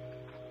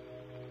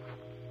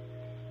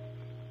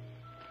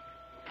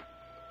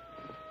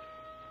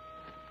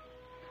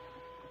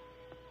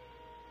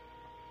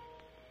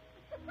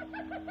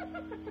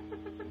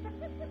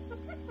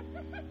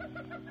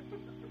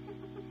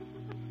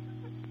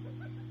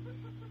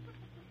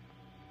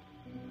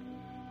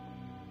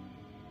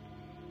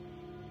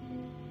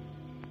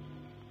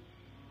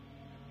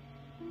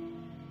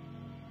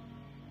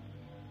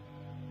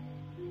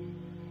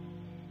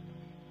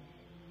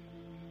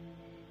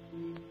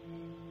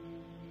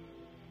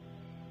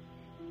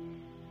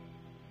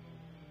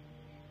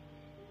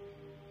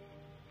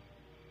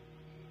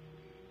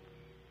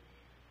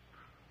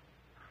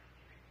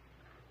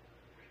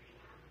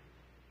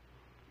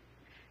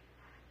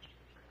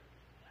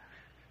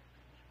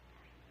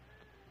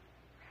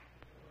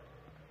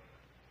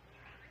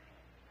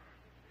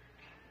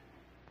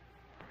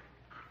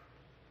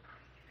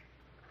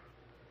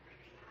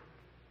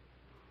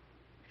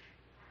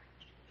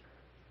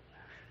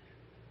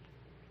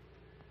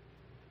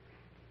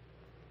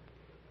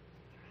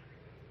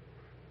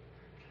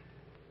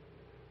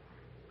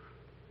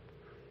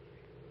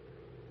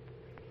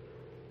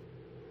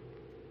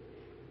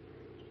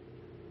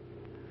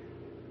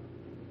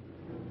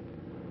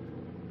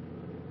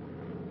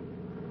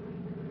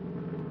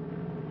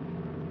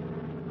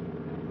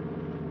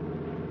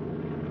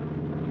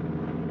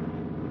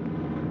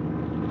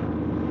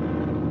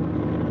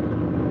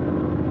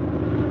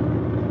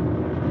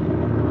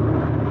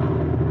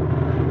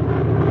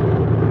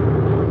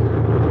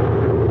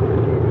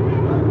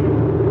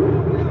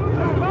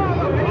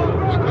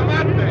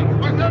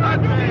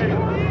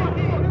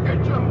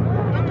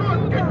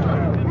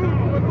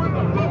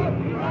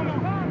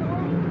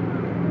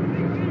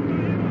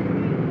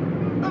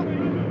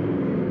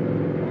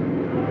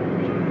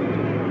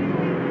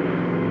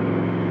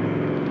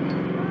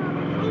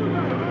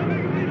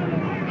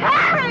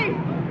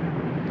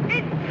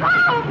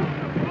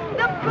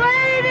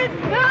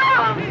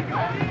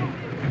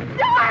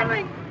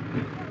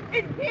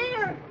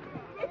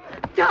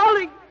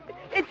 Darling,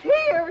 it's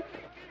here.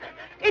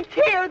 It's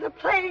here, the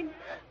plane.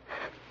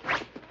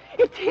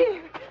 It's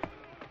here.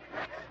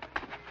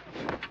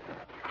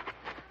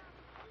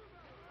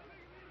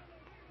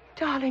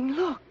 Darling,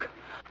 look.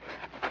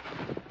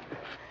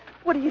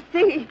 What do you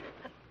see?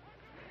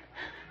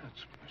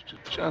 That's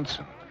Mr.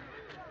 Johnson.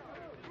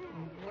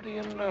 What do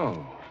you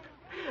know?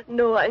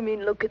 No, I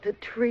mean, look at the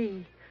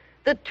tree.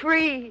 The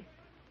tree.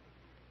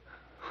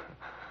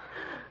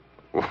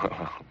 Well,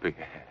 I'll be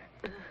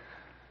hanged.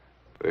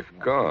 They've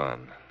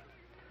gone.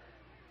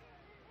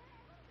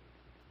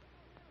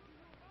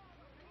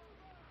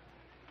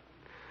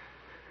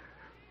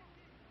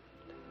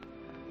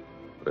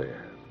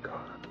 There.